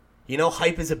hype. You know,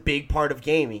 hype is a big part of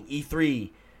gaming.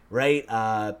 E3, right?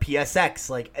 PSX,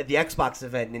 like at the Xbox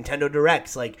event, Nintendo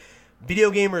Directs, like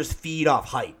video gamers feed off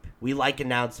hype. We like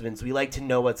announcements. We like to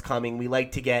know what's coming. We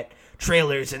like to get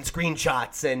trailers and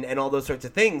screenshots and all those sorts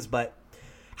of things. But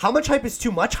how much hype is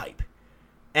too much hype?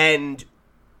 And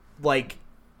like,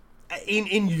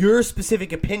 in your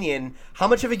specific opinion, how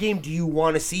much of a game do you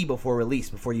want to see before release,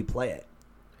 before you play it?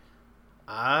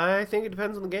 I think it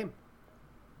depends on the game.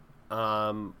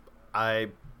 I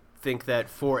think that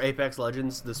for Apex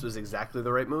Legends, this was exactly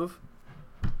the right move.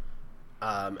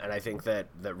 And I think that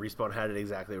Respawn had it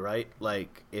exactly right.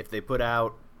 Like, if they put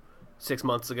out 6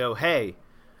 months ago, hey,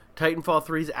 Titanfall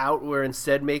 3's out, we're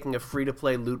instead making a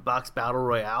free-to-play loot box battle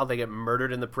royale, they get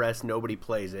murdered in the press, nobody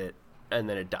plays it, and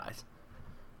then it dies.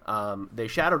 They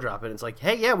shadow drop it, and it's like,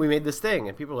 hey, yeah, we made this thing.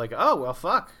 And people are like, oh, well,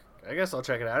 fuck. I guess I'll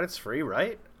check it out. It's free,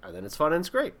 right? And then it's fun and it's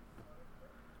great.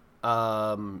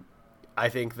 I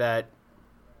think that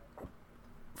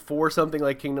for something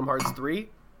like Kingdom Hearts 3,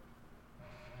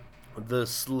 the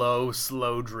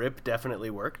slow drip definitely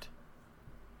worked.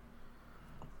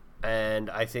 And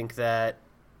I think that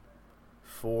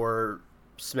for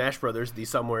Smash Brothers, the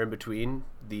somewhere in between,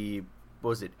 what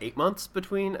was it, 8 months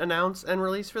between announce and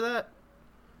release for that?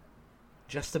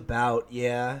 Just about,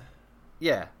 yeah.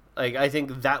 Yeah, like I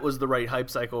think that was the right hype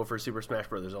cycle for Super Smash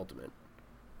Brothers Ultimate.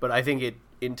 But I think it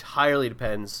entirely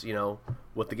depends, you know,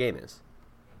 what the game is.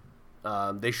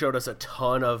 They showed us a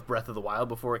ton of Breath of the Wild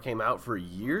before it came out for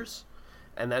years,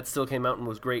 and that still came out and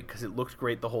was great because it looked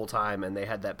great the whole time, and they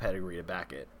had that pedigree to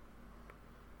back it.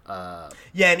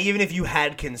 Yeah, and even if you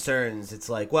had concerns, it's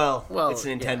like, well it's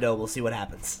Nintendo. Yeah. We'll see what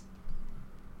happens.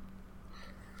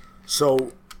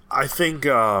 So I think.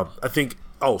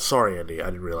 Oh, sorry, Andy. I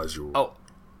didn't realize you were. Oh,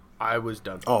 I was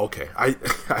done. Oh, okay. I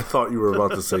thought you were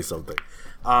about to say something.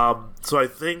 So I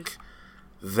think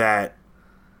that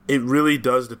it really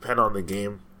does depend on the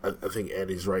game. I think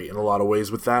Andy's right in a lot of ways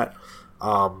with that.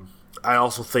 I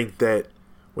also think that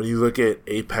when you look at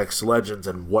Apex Legends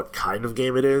and what kind of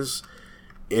game it is,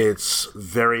 it's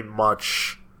very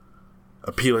much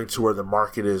appealing to where the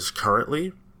market is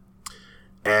currently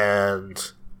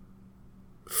and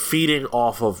playing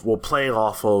off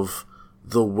of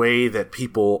the way that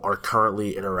people are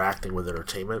currently interacting with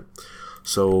entertainment.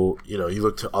 So, you know, you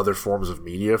look to other forms of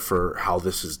media for how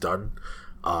this is done.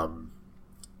 A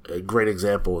great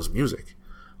example is music.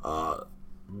 A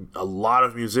lot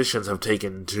of musicians have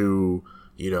taken to,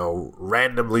 you know,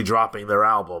 randomly dropping their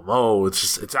album. Oh,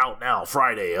 it's out now,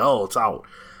 Friday. Oh, it's out.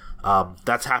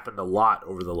 That's happened a lot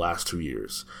over the last 2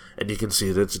 years, and you can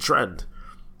see that it's a trend.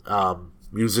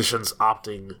 Musicians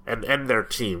opting and their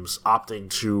teams opting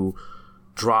to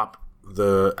drop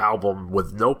the album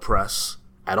with no press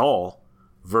at all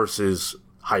versus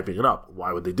hyping it up.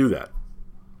 Why would they do that?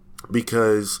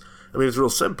 Because, I mean, it's real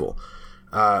simple.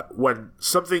 When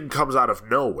something comes out of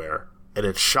nowhere and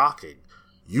it's shocking,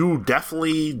 you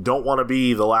definitely don't want to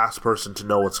be the last person to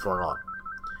know what's going on.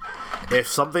 If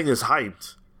something is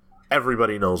hyped,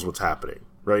 everybody knows what's happening,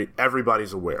 right?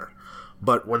 Everybody's aware.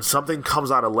 But when something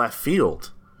comes out of left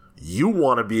field, you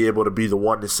want to be able to be the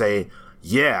one to say,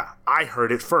 yeah, I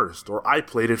heard it first, or I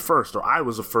played it first, or I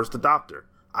was a first adopter.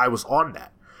 I was on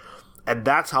that. And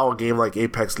that's how a game like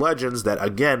Apex Legends, that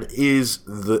again is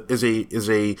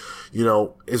a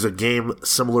game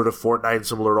similar to Fortnite,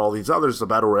 similar to all these others, the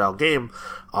battle royale game,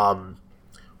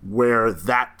 where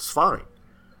that's fine.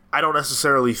 I don't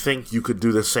necessarily think you could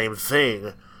do the same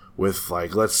thing with,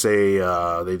 like, let's say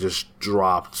they just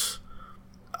dropped.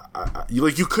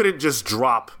 You couldn't just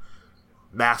drop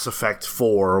Mass Effect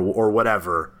 4 or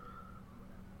whatever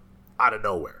out of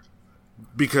nowhere.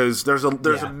 Because there's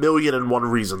a million and one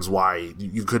reasons why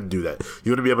you couldn't do that.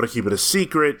 You wouldn't be able to keep it a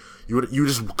secret. You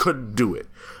just couldn't do it.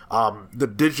 The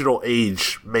digital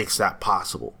age makes that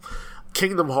possible.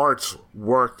 Kingdom Hearts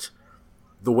worked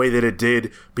the way that it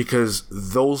did because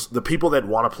the people that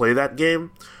want to play that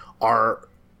game are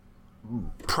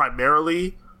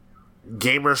primarily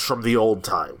gamers from the old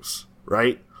times,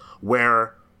 right?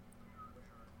 Where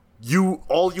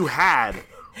all you had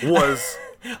was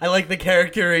I like the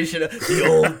characterization of the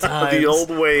old times. The old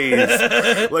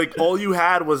ways. Like, all you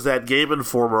had was that Game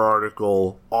Informer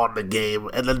article on the game,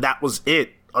 and then that was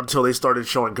it until they started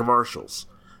showing commercials.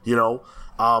 You know?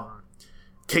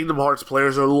 Kingdom Hearts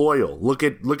players are loyal. Look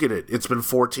at it. It's been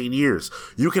 14 years.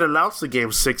 You can announce the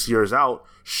game 6 years out,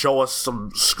 show us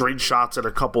some screenshots and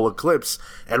a couple of clips,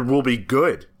 and we'll be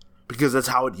good. Because that's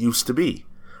how it used to be.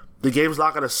 The game's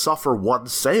not going to suffer one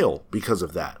sale because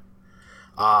of that.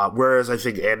 Whereas I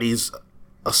think Andy's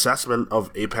assessment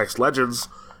of Apex Legends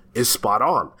is spot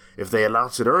on. If they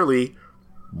announce it early,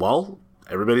 well,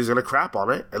 everybody's going to crap on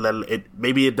it, and then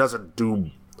maybe it doesn't do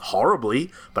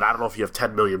horribly, but I don't know if you have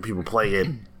 10 million people playing it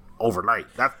overnight.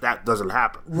 That doesn't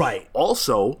happen. Right.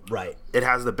 Also, right. It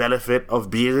has the benefit of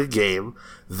being a game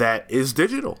that is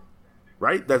digital,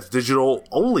 right? That's digital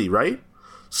only, right?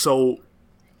 So,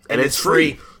 and it's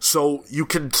free. So you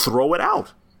can throw it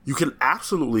out. You can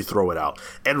absolutely throw it out.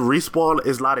 And Respawn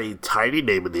is not a tiny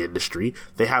name in the industry.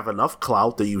 They have enough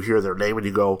clout that you hear their name and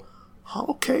you go, oh,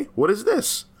 okay, what is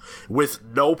this? With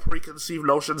no preconceived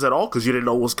notions at all because you didn't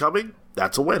know what was coming,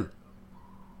 that's a win.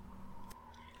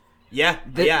 Yeah,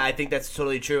 I think that's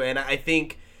totally true. And I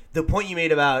think the point you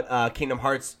made about Kingdom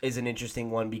Hearts is an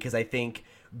interesting one because I think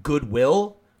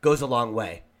goodwill goes a long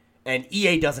way. And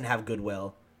EA doesn't have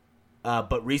goodwill,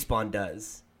 but Respawn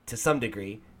does to some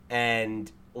degree.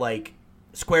 And like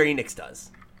Square Enix does.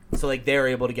 So like they're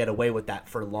able to get away with that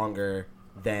for longer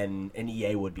than an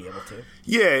EA would be able to.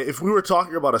 Yeah, if we were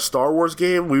talking about a Star Wars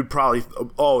game, we'd probably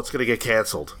it's going to get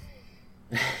canceled.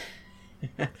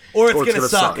 or it's going to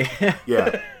suck.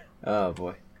 Yeah. Oh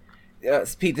boy. Yeah,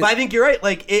 Pete, but I think you're right.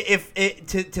 Like if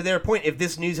to their point, if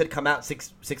this news had come out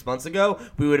six months ago,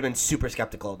 we would have been super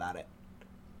skeptical about it.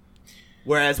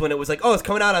 Whereas when it was like, oh, it's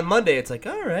coming out on Monday, it's like,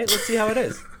 all right, let's see how it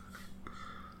is.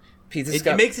 Pete,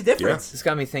 it makes a difference. Yeah. This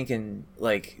got me thinking,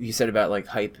 like you said about like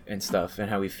hype and stuff and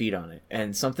how we feed on it.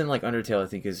 And something like Undertale, I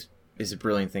think, is a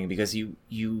brilliant thing because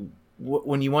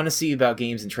when you want to see about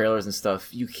games and trailers and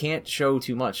stuff, you can't show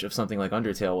too much of something like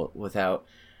Undertale without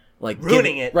like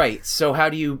ruining it. Right. So how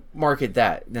do you market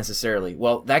that necessarily?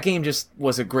 Well, that game just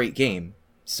was a great game,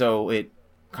 so it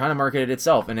kind of marketed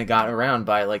itself and it got around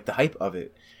by like the hype of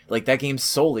it. Like that game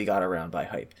solely got around by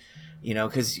hype, you know,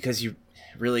 because you.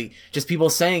 Really just people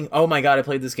saying, oh my god, I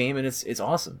played this game and it's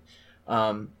awesome.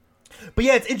 But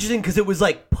yeah, it's interesting because it was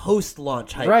like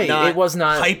post-launch hype, right? It was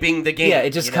not hyping the game. Yeah,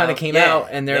 it just kind of came out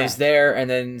and it was there, and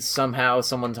then somehow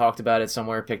someone talked about it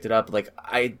somewhere, picked it up. Like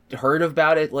I heard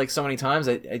about it like so many times,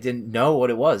 I didn't know what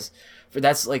it was.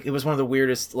 That's like it was one of the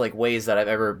weirdest like ways that I've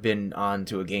ever been on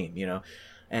to a game, you know.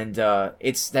 And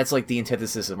that's like the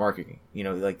antithesis of marketing, you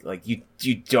know, like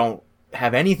you don't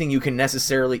have anything you can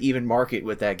necessarily even market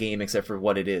with that game except for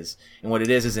what it is, and what it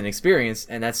is an experience,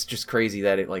 and that's just crazy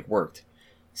that it like worked.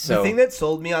 So the thing that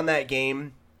sold me on that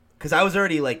game, because I was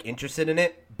already like interested in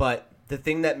it, but the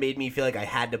thing that made me feel like I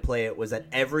had to play it was that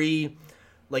every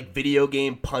like video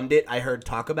game pundit I heard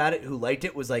talk about it who liked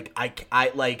it was like I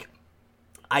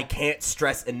I can't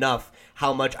stress enough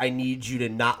how much I need you to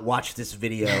not watch this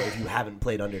video if you haven't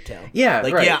played Undertale. Yeah,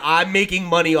 like right. yeah, I'm making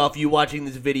money off you watching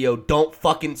this video. Don't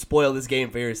fucking spoil this game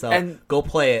for yourself. And go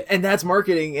play it. And that's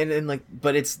marketing, and like,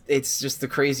 but it's just the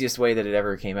craziest way that it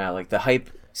ever came out. Like the hype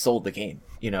sold the game,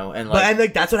 you know, and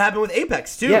like, that's what happened with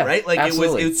Apex too, Yeah, right? Like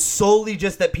absolutely. it was solely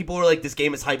just that people were like, this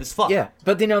game is hype as fuck. yeah.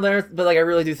 But you know, but like I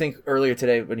really do think earlier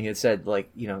today when you had said like,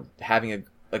 you know, having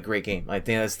a great game, I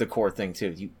think that's the core thing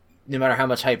too. No matter how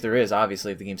much hype there is,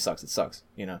 obviously if the game sucks, it sucks.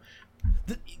 You know,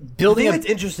 The thing that's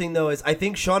interesting though is I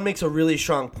think Sean makes a really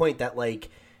strong point that like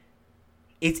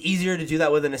it's easier to do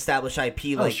that with an established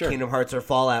IP like sure. Kingdom Hearts or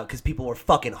Fallout because people were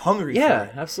fucking hungry Yeah,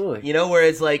 for it. absolutely. You know,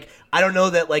 whereas like I don't know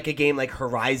that like a game like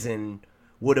Horizon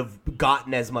would have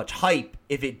gotten as much hype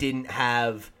if it didn't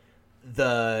have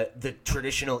the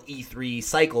traditional E3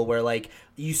 cycle where like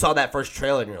you saw that first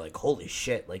trailer and you're like, holy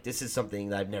shit, like this is something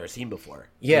that I've never seen before.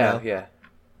 Yeah, you know? yeah.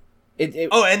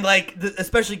 Oh, and like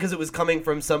especially because it was coming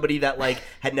from somebody that like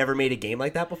had never made a game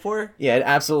like that before. Yeah, it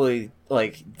absolutely,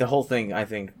 like the whole thing. I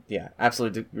think, yeah,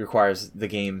 absolutely requires the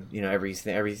game. You know, every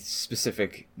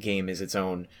specific game is its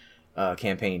own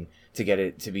campaign to get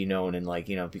it to be known and like,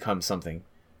 you know, become something.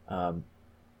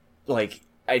 Like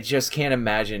I just can't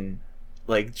imagine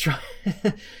like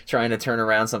trying to turn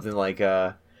around something like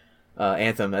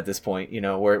Anthem at this point, you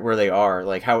know, where they are,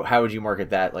 like how would you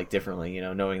market that like differently, you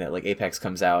know, knowing that like Apex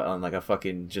comes out on like a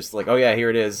fucking just like, oh yeah, here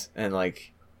it is, and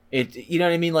like it, you know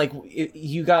what I mean, like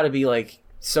you got to be like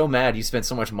so mad you spent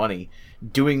so much money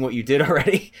doing what you did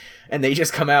already and they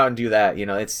just come out and do that, you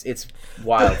know, it's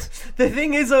wild. The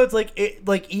thing is though, it's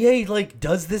like EA like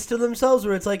does this to themselves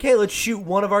where it's like, hey, let's shoot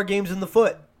one of our games in the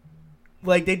foot.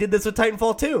 Like they did this with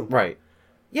Titanfall 2. Right.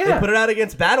 They Yeah. put it out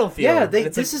against Battlefield. Yeah, and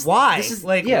it's this like, is- why? this is-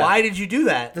 like yeah. why did you do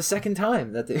that? The second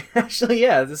time that they actually,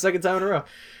 yeah, the second time in a row.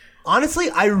 Honestly,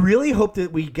 I really hope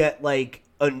that we get like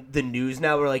the news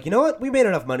now. We're like, you know what? We made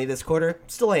enough money this quarter.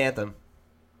 Still Anthem.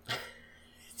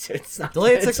 It's not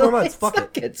Delay it it's 6 more months. it's Fuck not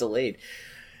it. Get delayed.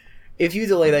 If you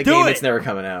delay that Do game, it! it's never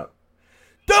coming out.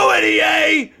 Do it,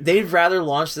 EA! They'd rather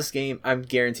launch this game. I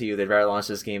guarantee you, they'd rather launch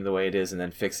this game the way it is and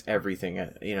then fix everything,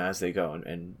 you know, as they go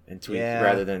and tweak Yeah.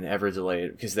 rather than ever delay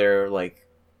it because they're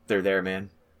there, man.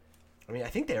 I mean, I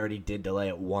think they already did delay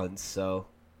it once, so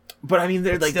But I mean,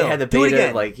 they're But like still, they had the do it beta,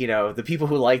 again. like, you know, the people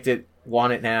who liked it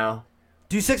want it now.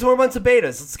 do 6 more months of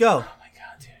betas. Let's go. Oh my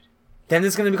god, dude! Then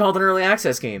it's gonna be called an early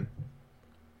access game.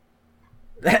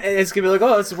 It's gonna be like,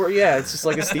 oh, it's just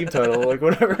like a Steam title, like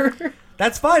whatever.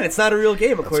 That's fine. It's not a real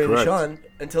game according to correct. Sean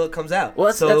until it comes out.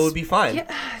 Well, so it would be fine.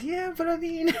 Yeah, but I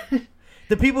mean.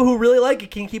 The people who really like it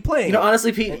can keep playing. You know,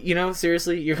 honestly, Pete, you know,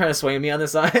 seriously, you're kind of swaying me on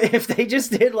this side. If they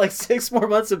just did like 6 more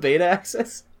months of beta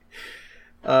access,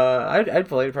 I'd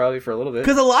play it probably for a little bit.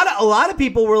 Because a lot of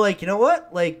people were like, you know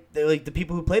what? Like the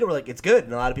people who played it were like, it's good,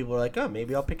 and a lot of people were like, oh,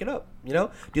 maybe I'll pick it up. You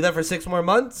know, do that for 6 more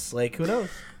months. Like, who knows?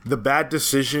 The bad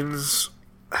decisions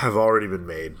have already been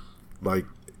made. Like,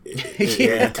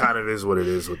 Yeah. it kind of is what it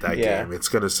is with that Yeah. game. It's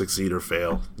going to succeed or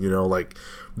fail. You know, like,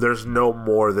 there's no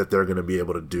more that they're going to be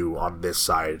able to do on this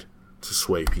side to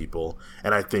sway people.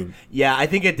 And I think, Yeah, I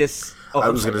think at this. Oh, I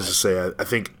I'm was sorry, going to just say, I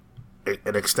think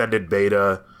an extended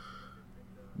beta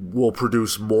will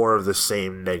produce more of the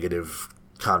same negative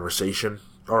conversation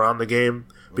around the game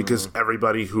because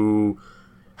everybody who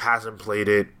hasn't played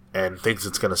it and thinks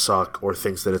it's going to suck or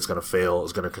thinks that it's going to fail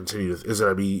is going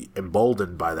to be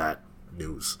emboldened by that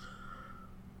news.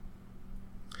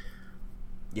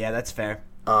 Yeah, that's fair.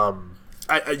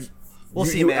 We'll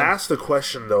see, you man. asked the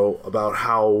question though about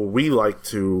how we like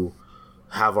to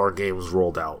have our games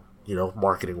rolled out, you know,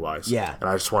 marketing wise. Yeah. And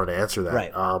I just wanted to answer that.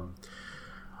 Right.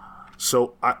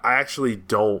 So I actually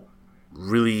don't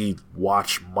really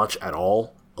watch much at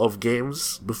all of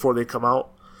games before they come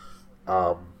out.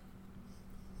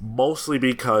 Mostly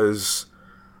because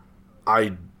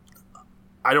I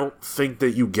don't think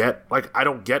that you get, like, I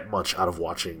don't get much out of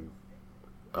watching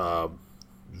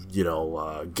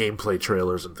gameplay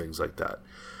trailers and things like that,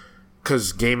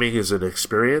 because gaming is an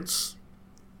experience,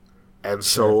 and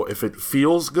so if it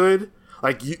feels good,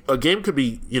 like a game could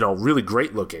be, you know, really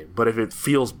great looking, but if it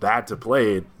feels bad to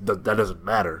play, that doesn't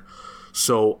matter.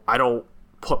 So I don't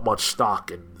put much stock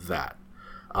in that.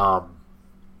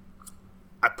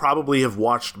 I probably have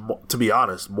watched, to be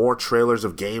honest, more trailers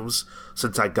of games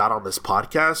since I got on this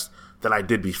podcast than I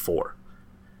did before.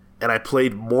 And I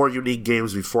played more unique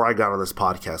games before I got on this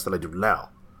podcast than I do now.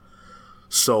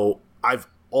 So I've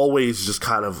always just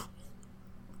kind of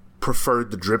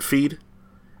preferred the drip feed.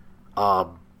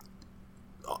 And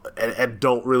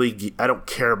don't really, I don't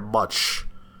care much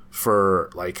for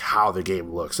like how the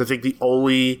game looks. I think the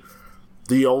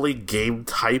only game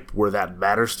type where that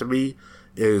matters to me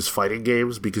is fighting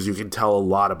games because you can tell a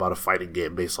lot about a fighting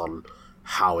game based on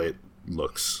how it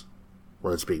looks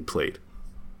when it's being played.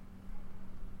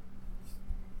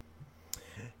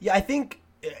 Yeah, I think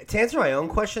to answer my own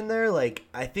question there, like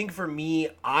I think for me,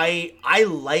 I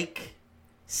like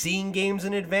seeing games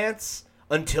in advance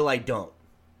until I don't.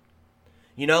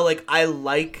 You know, like I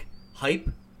like hype,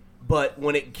 but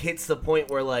when it hits the point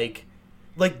where like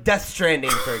Death Stranding,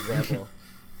 for example,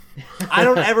 I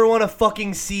don't ever want to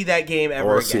fucking see that game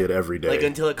ever again. See it every day, like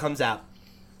until it comes out.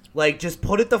 Like just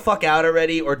put it the fuck out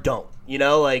already, or don't. You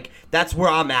know, like that's where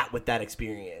I'm at with that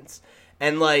experience,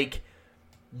 and like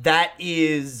that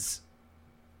is.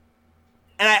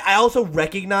 And I also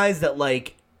recognize that,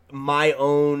 like, my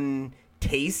own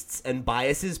tastes and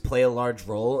biases play a large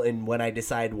role in when I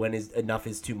decide when enough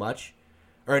is too much.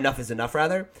 Or enough is enough,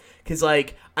 rather. Because,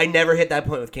 like, I never hit that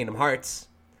point with Kingdom Hearts.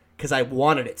 Because I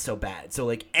wanted it so bad. So,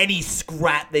 like, any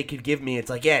scrap they could give me, it's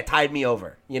like, yeah, it tied me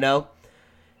over, you know?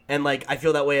 And, like, I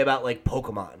feel that way about, like,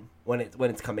 Pokemon when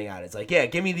it's coming out. It's like, yeah,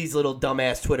 give me these little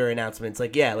dumbass Twitter announcements.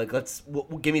 Like, yeah, like,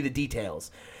 give me the details.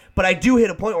 But I do hit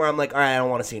a point where I'm like, all right, I don't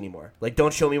want to see anymore. Like,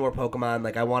 don't show me more Pokemon.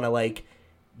 Like, I want to, like,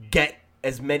 get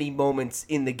as many moments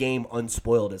in the game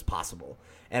unspoiled as possible.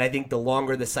 And I think the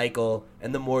longer the cycle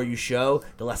and the more you show,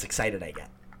 the less excited I get.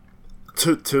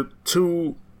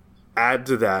 To add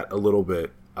to that a little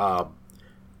bit,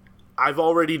 I've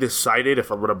already decided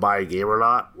if I'm going to buy a game or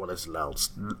not when it's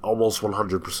announced, almost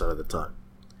 100% of the time.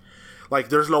 Like,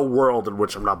 there's no world in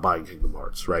which I'm not buying Kingdom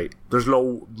Hearts, right? There's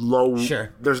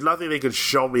Sure. There's nothing they could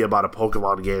show me about a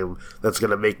Pokemon game that's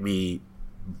going to make me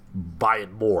buy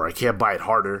it more. I can't buy it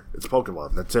harder. It's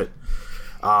Pokemon. That's it.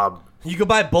 You could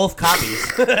buy both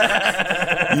copies.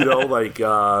 You know, like,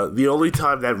 the only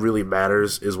time that really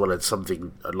matters is when it's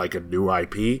something like a new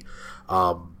IP.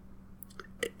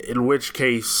 In which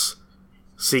case,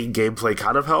 seeing gameplay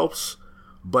kind of helps,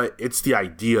 but it's the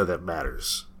idea that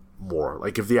matters more.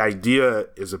 Like, if the idea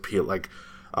is appeal, like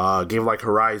a game like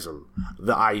Horizon,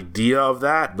 the idea of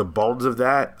that, the bones of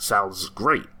that sounds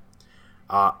great.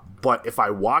 But if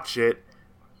I watch it,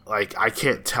 like, I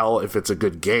can't tell if it's a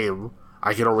good game.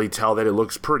 I can only tell that it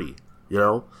looks pretty, you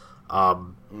know?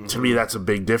 To me, that's a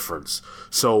big difference.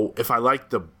 So if I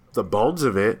like the bones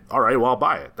of it, all right, well, I'll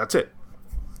buy it. That's it.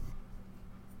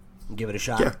 Give it a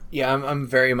shot. Yeah, I'm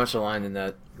very much aligned in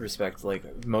that respect.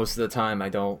 Like, most of the time, I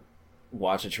don't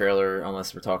watch a trailer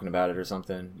unless we're talking about it or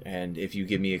something. And if you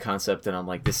give me a concept and I'm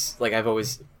like, this, like I've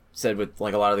always said with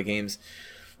like a lot of the games,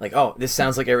 like, oh, this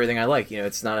sounds like everything I like. You know,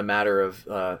 it's not a matter of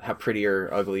how pretty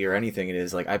or ugly or anything it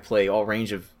is. Like, I play all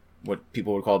range of what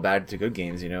people would call bad to good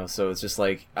games, you know? So it's just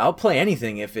like, I'll play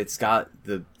anything if it's got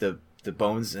the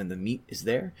bones and the meat is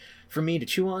there for me to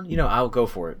chew on, you know, I'll go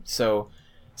for it. So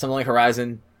something like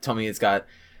Horizon, tell me it's got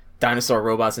dinosaur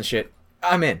robots and shit,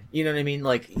 I'm in. You know what I mean?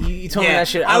 Like, you told me that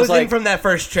shit, I was like, in from that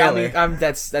first trailer. I mean,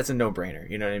 that's a no-brainer,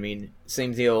 you know what I mean?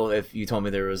 Same deal if you told me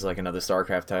there was like another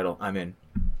StarCraft title, I'm in.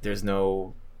 There's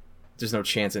no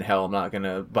chance in hell I'm not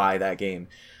gonna buy that game.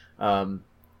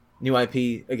 New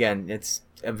IP, again,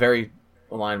 I'm very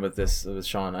aligned with this with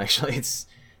Sean, actually. It's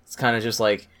kind of just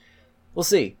like, we'll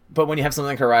see. But when you have something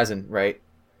like Horizon, right,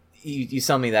 you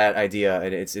sell me that idea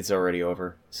and it's already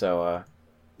over. So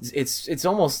it's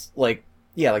almost like,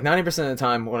 yeah, like 90% of the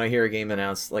time when I hear a game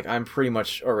announced, like, I'm pretty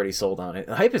much already sold on it.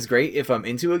 The hype is great if I'm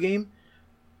into a game,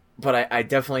 but I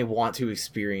definitely want to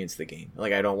experience the game.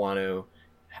 Like, I don't want to,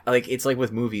 like, it's like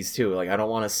with movies too. Like, I don't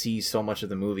want to see so much of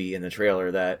the movie in the trailer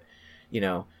that, you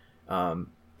know,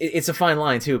 it's a fine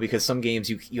line too, because some games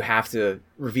you have to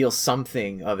reveal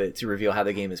something of it to reveal how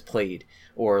the game is played,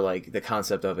 or like the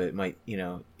concept of it might, you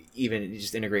know, even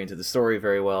just integrate into the story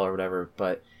very well or whatever.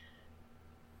 But,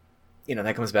 you know,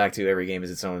 that comes back to every game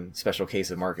is its own special case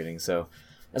of marketing. So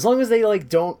as long as they like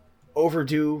don't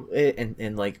overdo it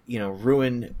and like, you know,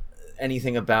 ruin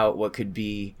anything about what could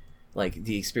be like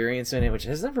the experience in it, which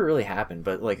has never really happened,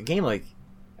 but like a game like,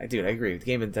 dude, I agree. The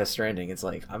game in Death Stranding, it's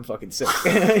like, I'm fucking sick.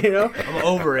 You know? I'm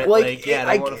over it. Like, yeah,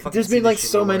 I don't want to fucking there's see been like this shit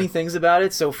so no more. many things about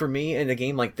it. So for me, in a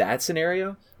game like that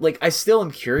scenario, like, I still am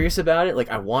curious about it.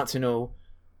 Like, I want to know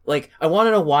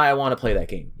why I want to play that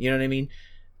game. You know what I mean?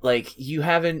 Like, you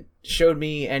haven't showed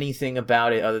me anything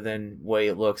about it other than the way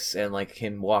it looks and like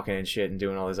him walking and shit and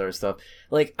doing all this other stuff.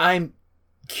 Like, I'm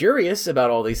curious about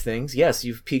all these things. Yes,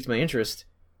 you've piqued my interest,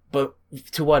 but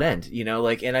to what end, you know?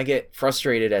 Like, and I get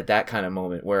frustrated at that kind of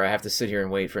moment where I have to sit here and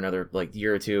wait for another like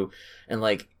year or two, and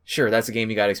like, sure, that's a game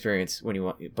you got to experience when you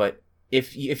want, but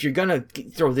if you're gonna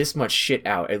throw this much shit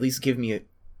out, at least give me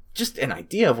just an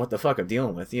idea of what the fuck I'm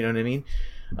dealing with. You know what I mean?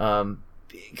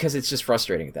 Because it's just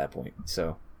frustrating at that point.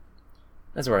 So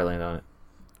that's where I land on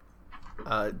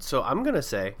it. So I'm gonna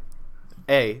say,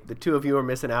 the two of you are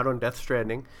missing out on Death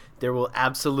Stranding. There will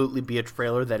absolutely be a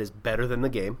trailer that is better than the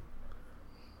game.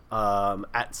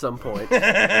 At some point.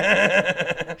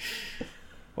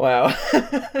 Wow.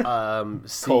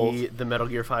 See the Metal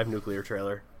Gear 5 Nuclear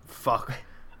trailer. Fuck.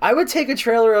 I would take a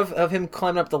trailer of him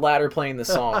climbing up the ladder playing the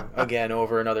song again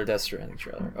over another Death Stranding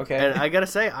trailer. Okay. And I gotta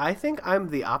say, I think I'm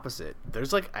the opposite.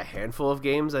 There's like a handful of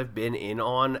games I've been in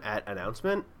on at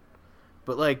announcement,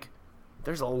 but like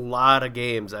there's a lot of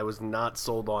games I was not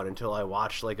sold on until I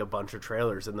watched like a bunch of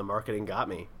trailers and the marketing got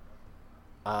me.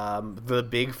 The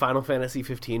big Final Fantasy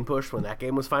 15 push when that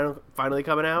game was finally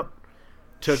coming out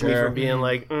took me from being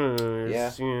like,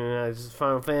 it's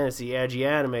Final Fantasy, edgy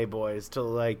anime boys, to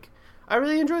like, I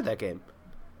really enjoyed that game.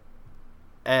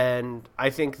 And I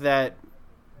think that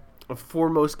for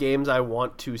most games I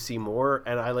want to see more,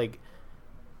 and I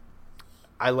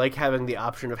like having the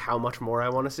option of how much more I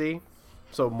want to see.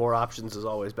 So more options is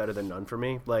always better than none for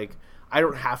me. Like, I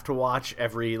don't have to watch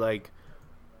every, like,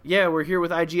 yeah, we're here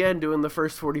with IGN doing the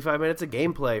first 45 minutes of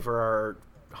gameplay for our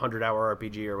 100-hour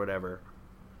RPG or whatever.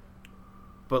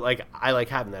 But, like, I like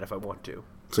having that if I want to.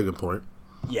 That's a good point.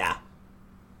 Yeah.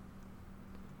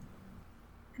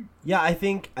 Yeah, I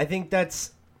think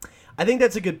that's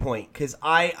a good point, because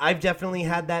I've definitely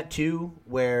had that too,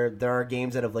 where there are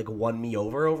games that have like won me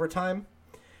over time.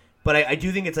 But I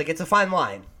do think it's a fine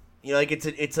line. You know, like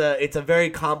it's a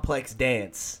very complex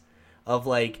dance of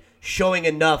like showing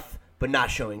enough but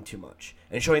not showing too much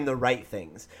and showing the right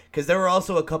things. Because there were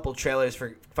also a couple trailers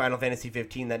for Final Fantasy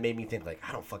 15 that made me think like,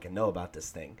 I don't fucking know about this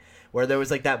thing. Where there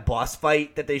was like that boss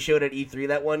fight that they showed at E3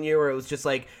 that one year where it was just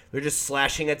like they're just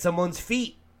slashing at someone's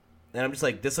feet. And I'm just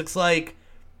like, this looks like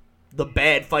the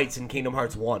bad fights in Kingdom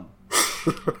Hearts 1.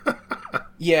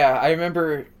 Yeah, I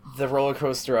remember the roller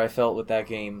coaster I felt with that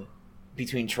game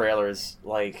between trailers.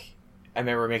 Like, I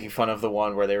remember making fun of the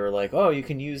one where they were like, "Oh, you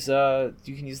can use the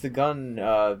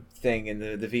gun thing in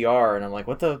the VR," and I'm like,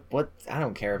 "What? I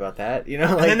don't care about that." You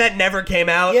know, like, and then that never came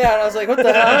out. Yeah, and I was like, "What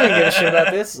the hell? I don't give a shit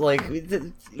about this." Like,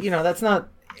 that's not.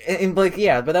 And like,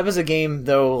 yeah, but that was a game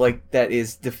though. Like, that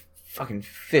is the fucking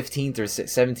 15th or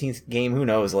 17th game. Who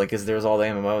knows? Like, because there's all the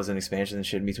MMOs and expansions and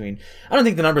shit in between. I don't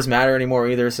think the numbers matter anymore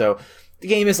either. So the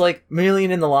game is like a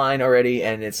million in the line already,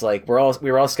 and it's like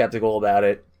we were all skeptical about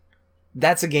it.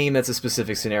 That's a game that's a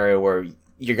specific scenario where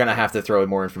you're going to have to throw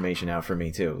more information out for me,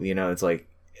 too. You know, it's like,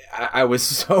 I was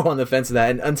so on the fence of that.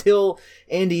 And until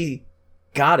Andy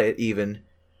got it, even,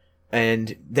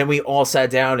 and then we all sat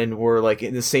down and were, like,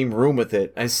 in the same room with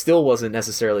it, I still wasn't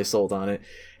necessarily sold on it.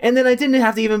 And then I didn't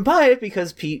have to even buy it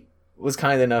because Pete was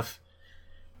kind enough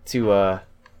to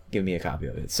give me a copy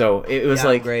of it. So it was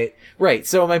like... Great. Right.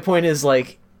 So my point is,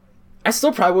 like, I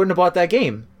still probably wouldn't have bought that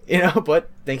game, you know, but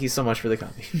thank you so much for the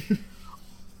copy.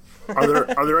 Are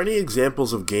there any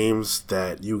examples of games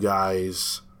that you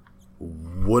guys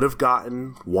would have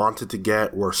gotten, wanted to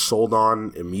get, were sold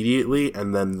on immediately,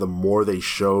 and then the more they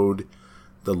showed,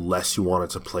 the less you wanted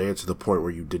to play it, to the point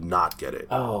where you did not get it?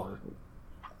 Oh,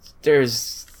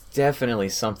 there's definitely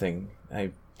something.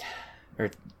 Damn,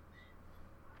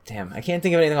 I can't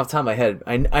think of anything off the top of my head.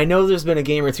 I know there's been a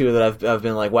game or two that I've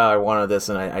been like, wow, I wanted this,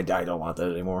 and I don't want that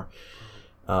anymore.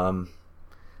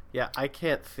 Yeah, I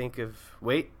can't think of...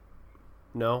 Wait.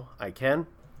 No, I can.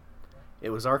 It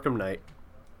was Arkham Knight.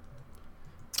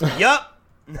 Yup.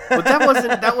 But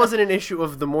that wasn't an issue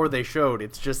of the more they showed.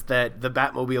 It's just that the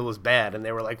Batmobile was bad, and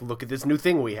they were like, look at this new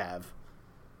thing we have.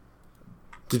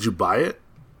 Did you buy it?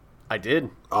 I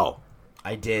did. Oh.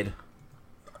 I did.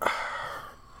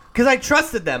 Because I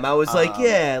trusted them. I was like,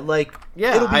 it'll be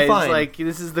fine. Was like,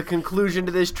 this is the conclusion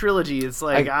to this trilogy. It's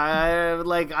like,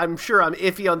 I'm sure I'm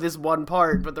iffy on this one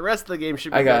part, but the rest of the game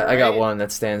should be better, I got right? one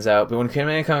that stands out. But when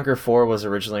Command & Conquer 4 was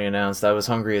originally announced, I was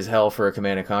hungry as hell for a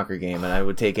Command & Conquer game, and I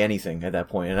would take anything at that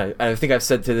point. And I think I've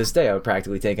said to this day, I would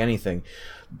practically take anything.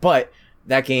 But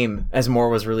that game, as more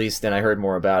was released and I heard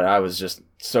more about it, I was just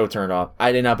so turned off.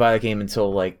 I did not buy that game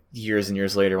until like years and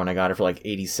years later when I got it for like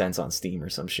 80 cents on Steam or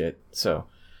some shit. So...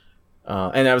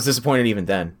 and I was disappointed even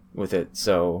then with it.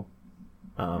 So,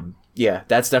 yeah,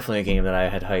 that's definitely a game that I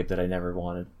had hyped that I never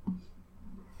wanted.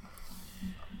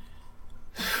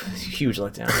 Huge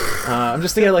letdown. I'm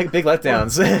just thinking of like big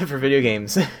letdowns for video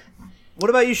games. What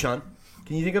about you, Sean?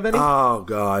 Can you think of any? Oh,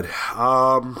 God.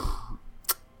 I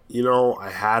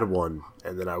had one,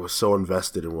 and then I was so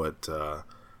invested in what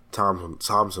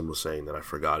Thompson was saying that I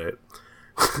forgot it.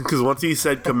 Because once he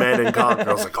said Command & Conquer,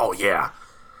 I was like, oh, yeah.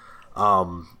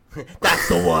 That's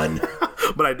the one.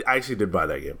 But I actually did buy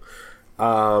that game.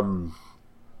 Or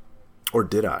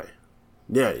did I?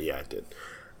 Yeah, I did.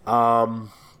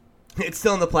 It's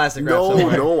still in the plastic wrap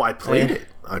somewhere. No, I played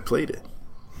it.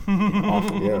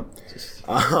 Awful. Yeah.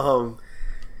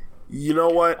 You know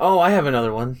what? Oh, I have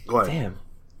another one. Go ahead.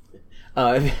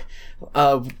 Damn.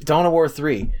 Dawn of War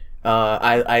 3.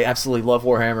 I absolutely love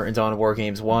Warhammer and Dawn of War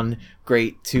games. 1,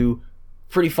 great. 2,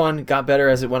 pretty fun. Got better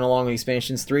as it went along with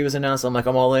expansions. 3 was announced. I'm like,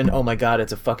 I'm all in. Oh my god,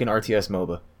 it's a fucking RTS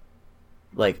MOBA.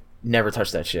 Like, never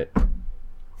touch that shit.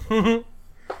 There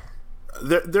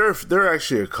are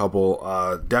actually a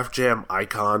couple. Def Jam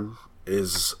Icon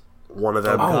is one of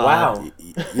them. Oh, wow.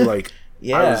 Like,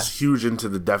 Yeah. I was huge into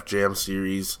the Def Jam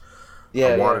series. Yeah,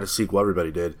 I wanted a sequel.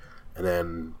 Everybody did. And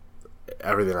then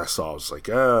everything I saw was like,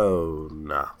 oh,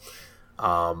 nah.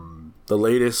 The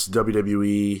latest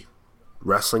WWE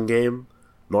wrestling game,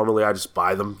 normally I just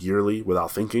buy them yearly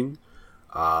without thinking.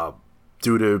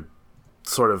 Due to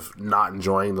sort of not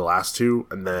enjoying the last two,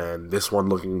 and then this one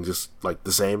looking just like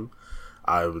the same,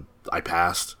 I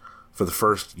passed. For the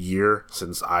first year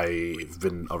since I've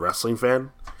been a wrestling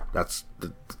fan, that's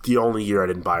the only year I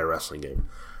didn't buy a wrestling game.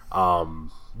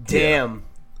 Damn.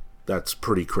 That's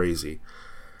pretty crazy.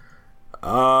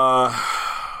 Yeah,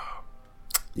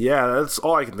 that's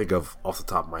all I can think of off the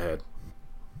top of my head.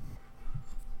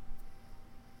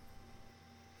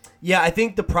 Yeah, I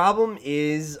think the problem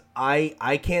is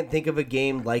I can't think of a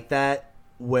game like that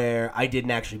where I didn't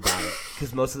actually buy it,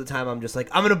 because most of the time I'm just like,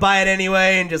 I'm gonna buy it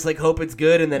anyway and just like hope it's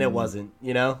good, and then it wasn't,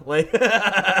 you know, like,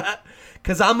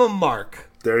 because I'm a mark.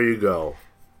 There you go.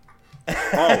 Oh,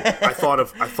 I thought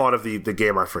of the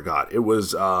game I forgot. It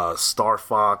was Star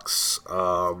Fox.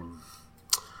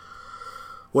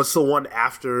 What's the one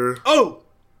after? Oh,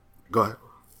 Go ahead.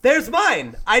 there's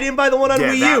mine. I didn't buy the one on Yeah,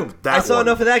 Wii U. that I saw one.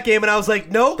 enough of that game and I was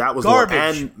like, nope, That was garbage.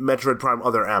 The one. And Metroid Prime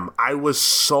Other M. I was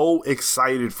so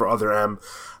excited for Other M.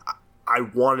 I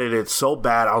wanted it so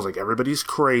bad. I was like, everybody's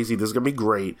crazy. This is gonna be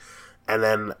great. And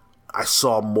then I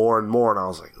saw more and more, and I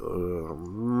was like,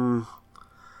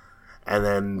 And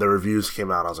then the reviews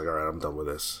came out. I was like, all right, I'm done with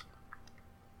this.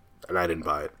 And I didn't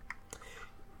buy it.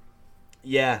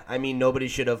 Yeah, I mean, nobody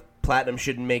should have. Platinum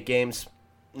shouldn't make games.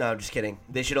 No, I'm just kidding.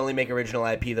 They should only make original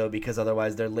IP, though, because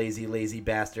otherwise they're lazy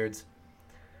bastards.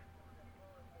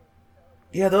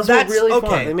 Yeah, those That's were really okay.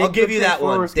 fun. They made I'll give good you that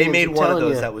one. Transformers They games, made I'm one of telling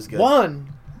those you. that was good.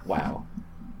 One. Wow.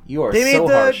 You are They made so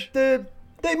harsh. they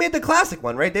made the classic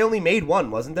one, right? They only made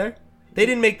one, wasn't there? They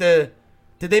didn't make the.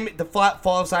 Did they make the Fall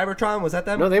of Cybertron? Was that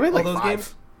them? No, they made All like those 5.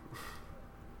 games.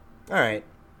 All right.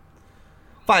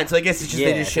 Fine. So I guess it's just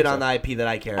Yeah, they just I shit think on the IP that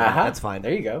I care about. Uh-huh. That's fine.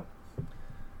 There you go.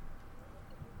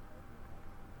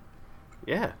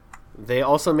 Yeah. They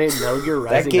also made Metal Gear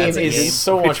Rising. That game as a is game,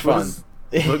 so much which fun. was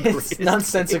the It's greatest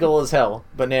nonsensical as hell.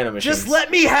 Banana machines. Just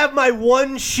let me have my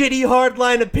one shitty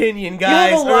hardline opinion, You guys.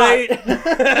 have a All lot. right.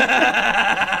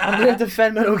 I'm gonna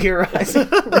defend Metal Gear Rising.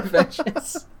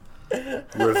 Revengeance.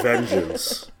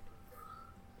 Revengeance.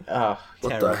 Oh, What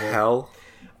Terrible. the hell?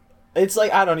 it's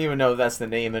like I don't even know if that's the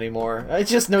name anymore. I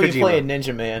just know you Kojima. play a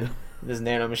Ninja Man. There's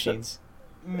nano machines.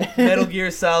 Metal Gear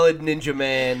Solid, Ninja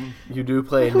Man, You do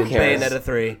play Who Ninja. cares? Bayonetta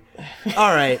 3.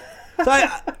 All right. So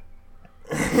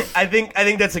I think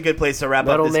that's a good place to wrap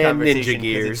Metal up this Man conversation, Ninja 'cause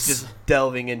Gears. it's just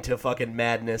delving into fucking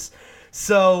madness.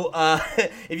 So,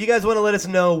 if you guys want to let us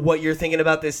know what you're thinking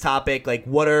about this topic, like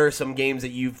what are some games that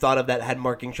you've thought of that had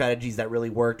marketing strategies that really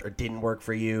worked or didn't work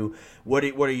for you? What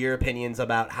are your opinions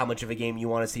about how much of a game you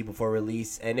want to see before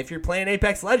release? And if you're playing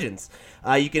Apex Legends,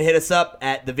 you can hit us up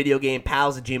at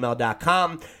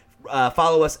thevideogamepals@gmail.com.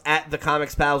 Follow us at The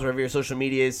Comics Pals wherever your social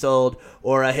media is sold,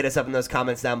 or hit us up in those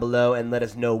comments down below and let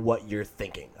us know what you're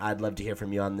thinking. I'd love to hear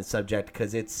from you on this subject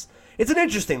because it's an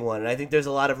interesting one, and I think there's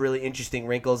a lot of really interesting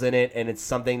wrinkles in it, and it's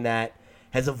something that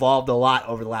has evolved a lot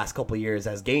over the last couple of years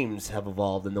as games have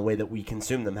evolved and the way that we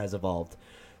consume them has evolved.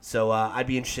 So I'd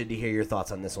be interested to hear your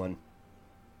thoughts on this one.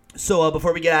 So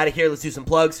before we get out of here, let's do some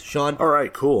plugs. Sean? All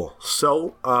right, cool.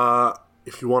 So,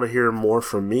 if you want to hear more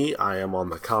from me, I am on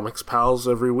the Comics Pals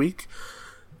every week.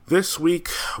 This week,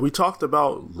 we talked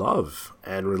about love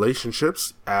and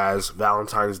relationships, as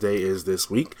Valentine's Day is this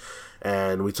week.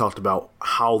 And we talked about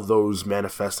how those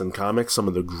manifest in comics, some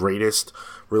of the greatest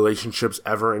relationships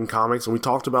ever in comics. And we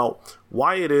talked about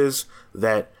why it is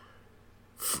that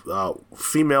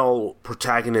female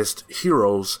protagonist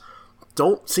heroes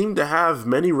don't seem to have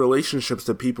many relationships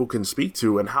that people can speak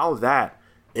to, and how that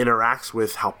interacts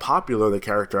with how popular the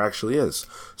character actually is.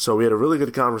 So we had a really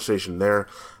good conversation there.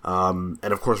 And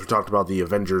of course, we talked about the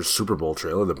Avengers Super Bowl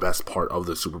trailer, the best part of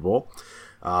the Super Bowl.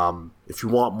 If you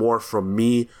want more from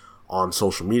me on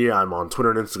social media, I'm on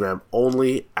Twitter and Instagram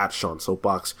only at Sean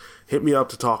Soapbox. Hit me up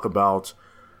to talk about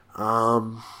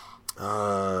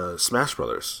Smash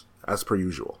Brothers, as per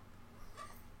usual.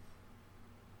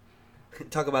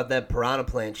 Talk about that piranha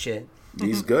plant shit.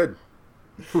 He's good.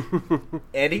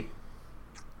 Andy?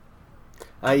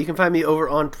 You can find me over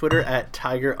on Twitter at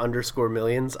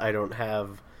Tiger_millions. I don't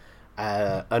have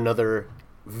another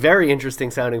very interesting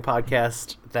sounding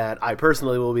podcast that I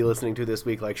personally will be listening to this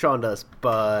week like Sean does,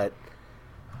 but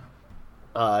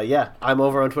yeah, I'm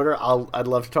over on Twitter. I'd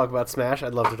love to talk about Smash.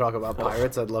 I'd love to talk about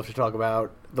Pirates. I'd love to talk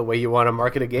about the way you want to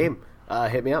market a game.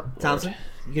 Hit me up. Thompson?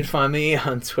 You can find me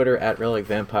on Twitter at Relic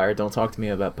Vampire. Don't talk to me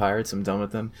about pirates. I'm done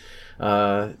with them.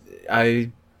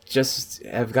 I just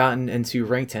have gotten into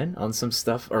rank 10 on some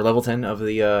stuff, or level 10 of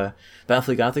the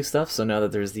Battlefield Gothic stuff. So now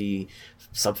that there's the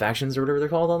sub-factions or whatever they're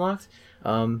called unlocked,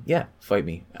 yeah, fight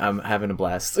me. I'm having a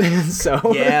blast.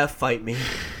 So Yeah, fight me.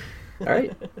 all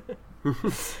right.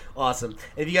 Awesome.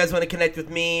 If you guys want to connect with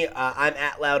me, I'm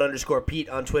at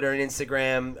loud_Pete on Twitter and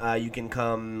Instagram. You can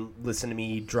come listen to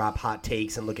me drop hot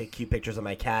takes and look at cute pictures of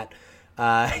my cat.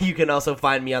 You can also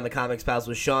find me on the Comics Pals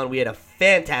with Sean. We had a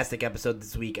fantastic episode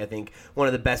this week. I think one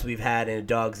of the best we've had in a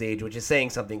dog's age, which is saying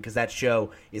something because that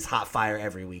show is hot fire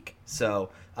every week.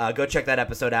 So go check that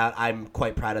episode out. I'm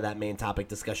quite proud of that main topic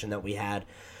discussion that we had.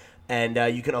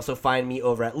 And you can also find me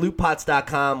over at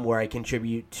lootpots.com where I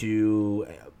contribute to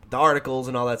the articles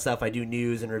and all that stuff. I do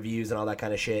news and reviews and all that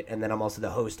kind of shit. And then I'm also the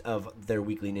host of their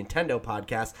weekly Nintendo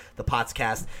podcast, the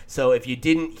Potscast. So if you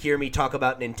didn't hear me talk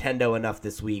about Nintendo enough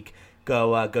this week,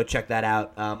 go check that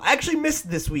out. I actually missed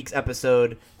this week's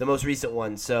episode, the most recent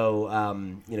one. So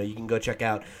you can go check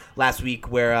out last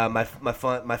week where my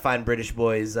fine British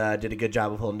boys did a good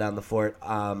job of holding down the fort.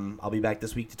 I'll be back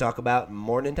this week to talk about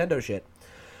more Nintendo shit.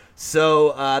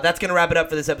 So that's going to wrap it up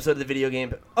for this episode of the video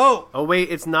game. Oh,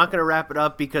 wait, it's not going to wrap it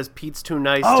up because Pete's too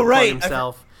nice to right. plug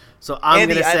himself. So I'm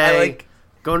going to Andy, say,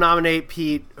 go nominate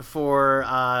Pete for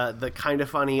the Kinda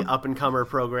Funny up-and-comer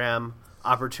program,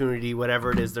 opportunity,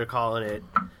 whatever it is they're calling it.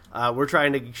 We're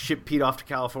trying to ship Pete off to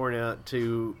California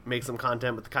to make some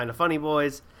content with the Kinda Funny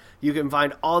boys. You can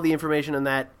find all the information on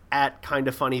that at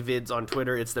Kinda Funny Vids on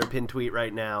Twitter. It's their pinned tweet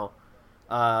right now.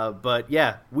 But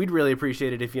yeah, we'd really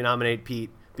appreciate it if you nominate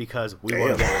Pete, because we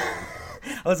want to get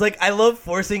it. I was like, I love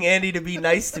forcing Andy to be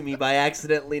nice to me by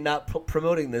accidentally not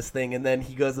promoting this thing, and then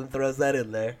he goes and throws that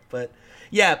in there. But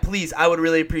yeah, please, I would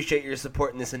really appreciate your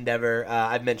support in this endeavor.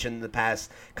 I've mentioned in the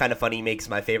past, Kinda Funny makes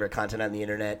my favorite content on the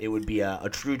internet. It would be a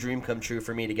true dream come true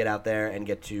for me to get out there and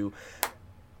get to...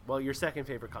 Well, your second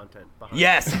favorite content.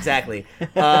 Yes, exactly.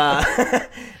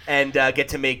 And get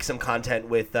to make some content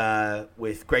with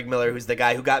Greg Miller, who's the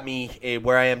guy who got me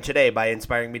where I am today by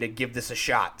inspiring me to give this a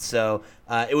shot. So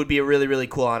it would be a really, really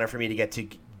cool honor for me to get to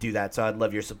do that. So I'd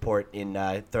love your support in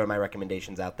throwing my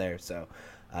recommendations out there. So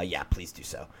yeah, please do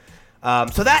so.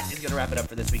 So that is going to wrap it up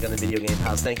for this week on the Video Game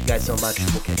House. Thank you guys so much.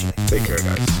 We'll catch you next time. Take care,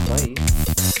 guys.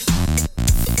 Bye.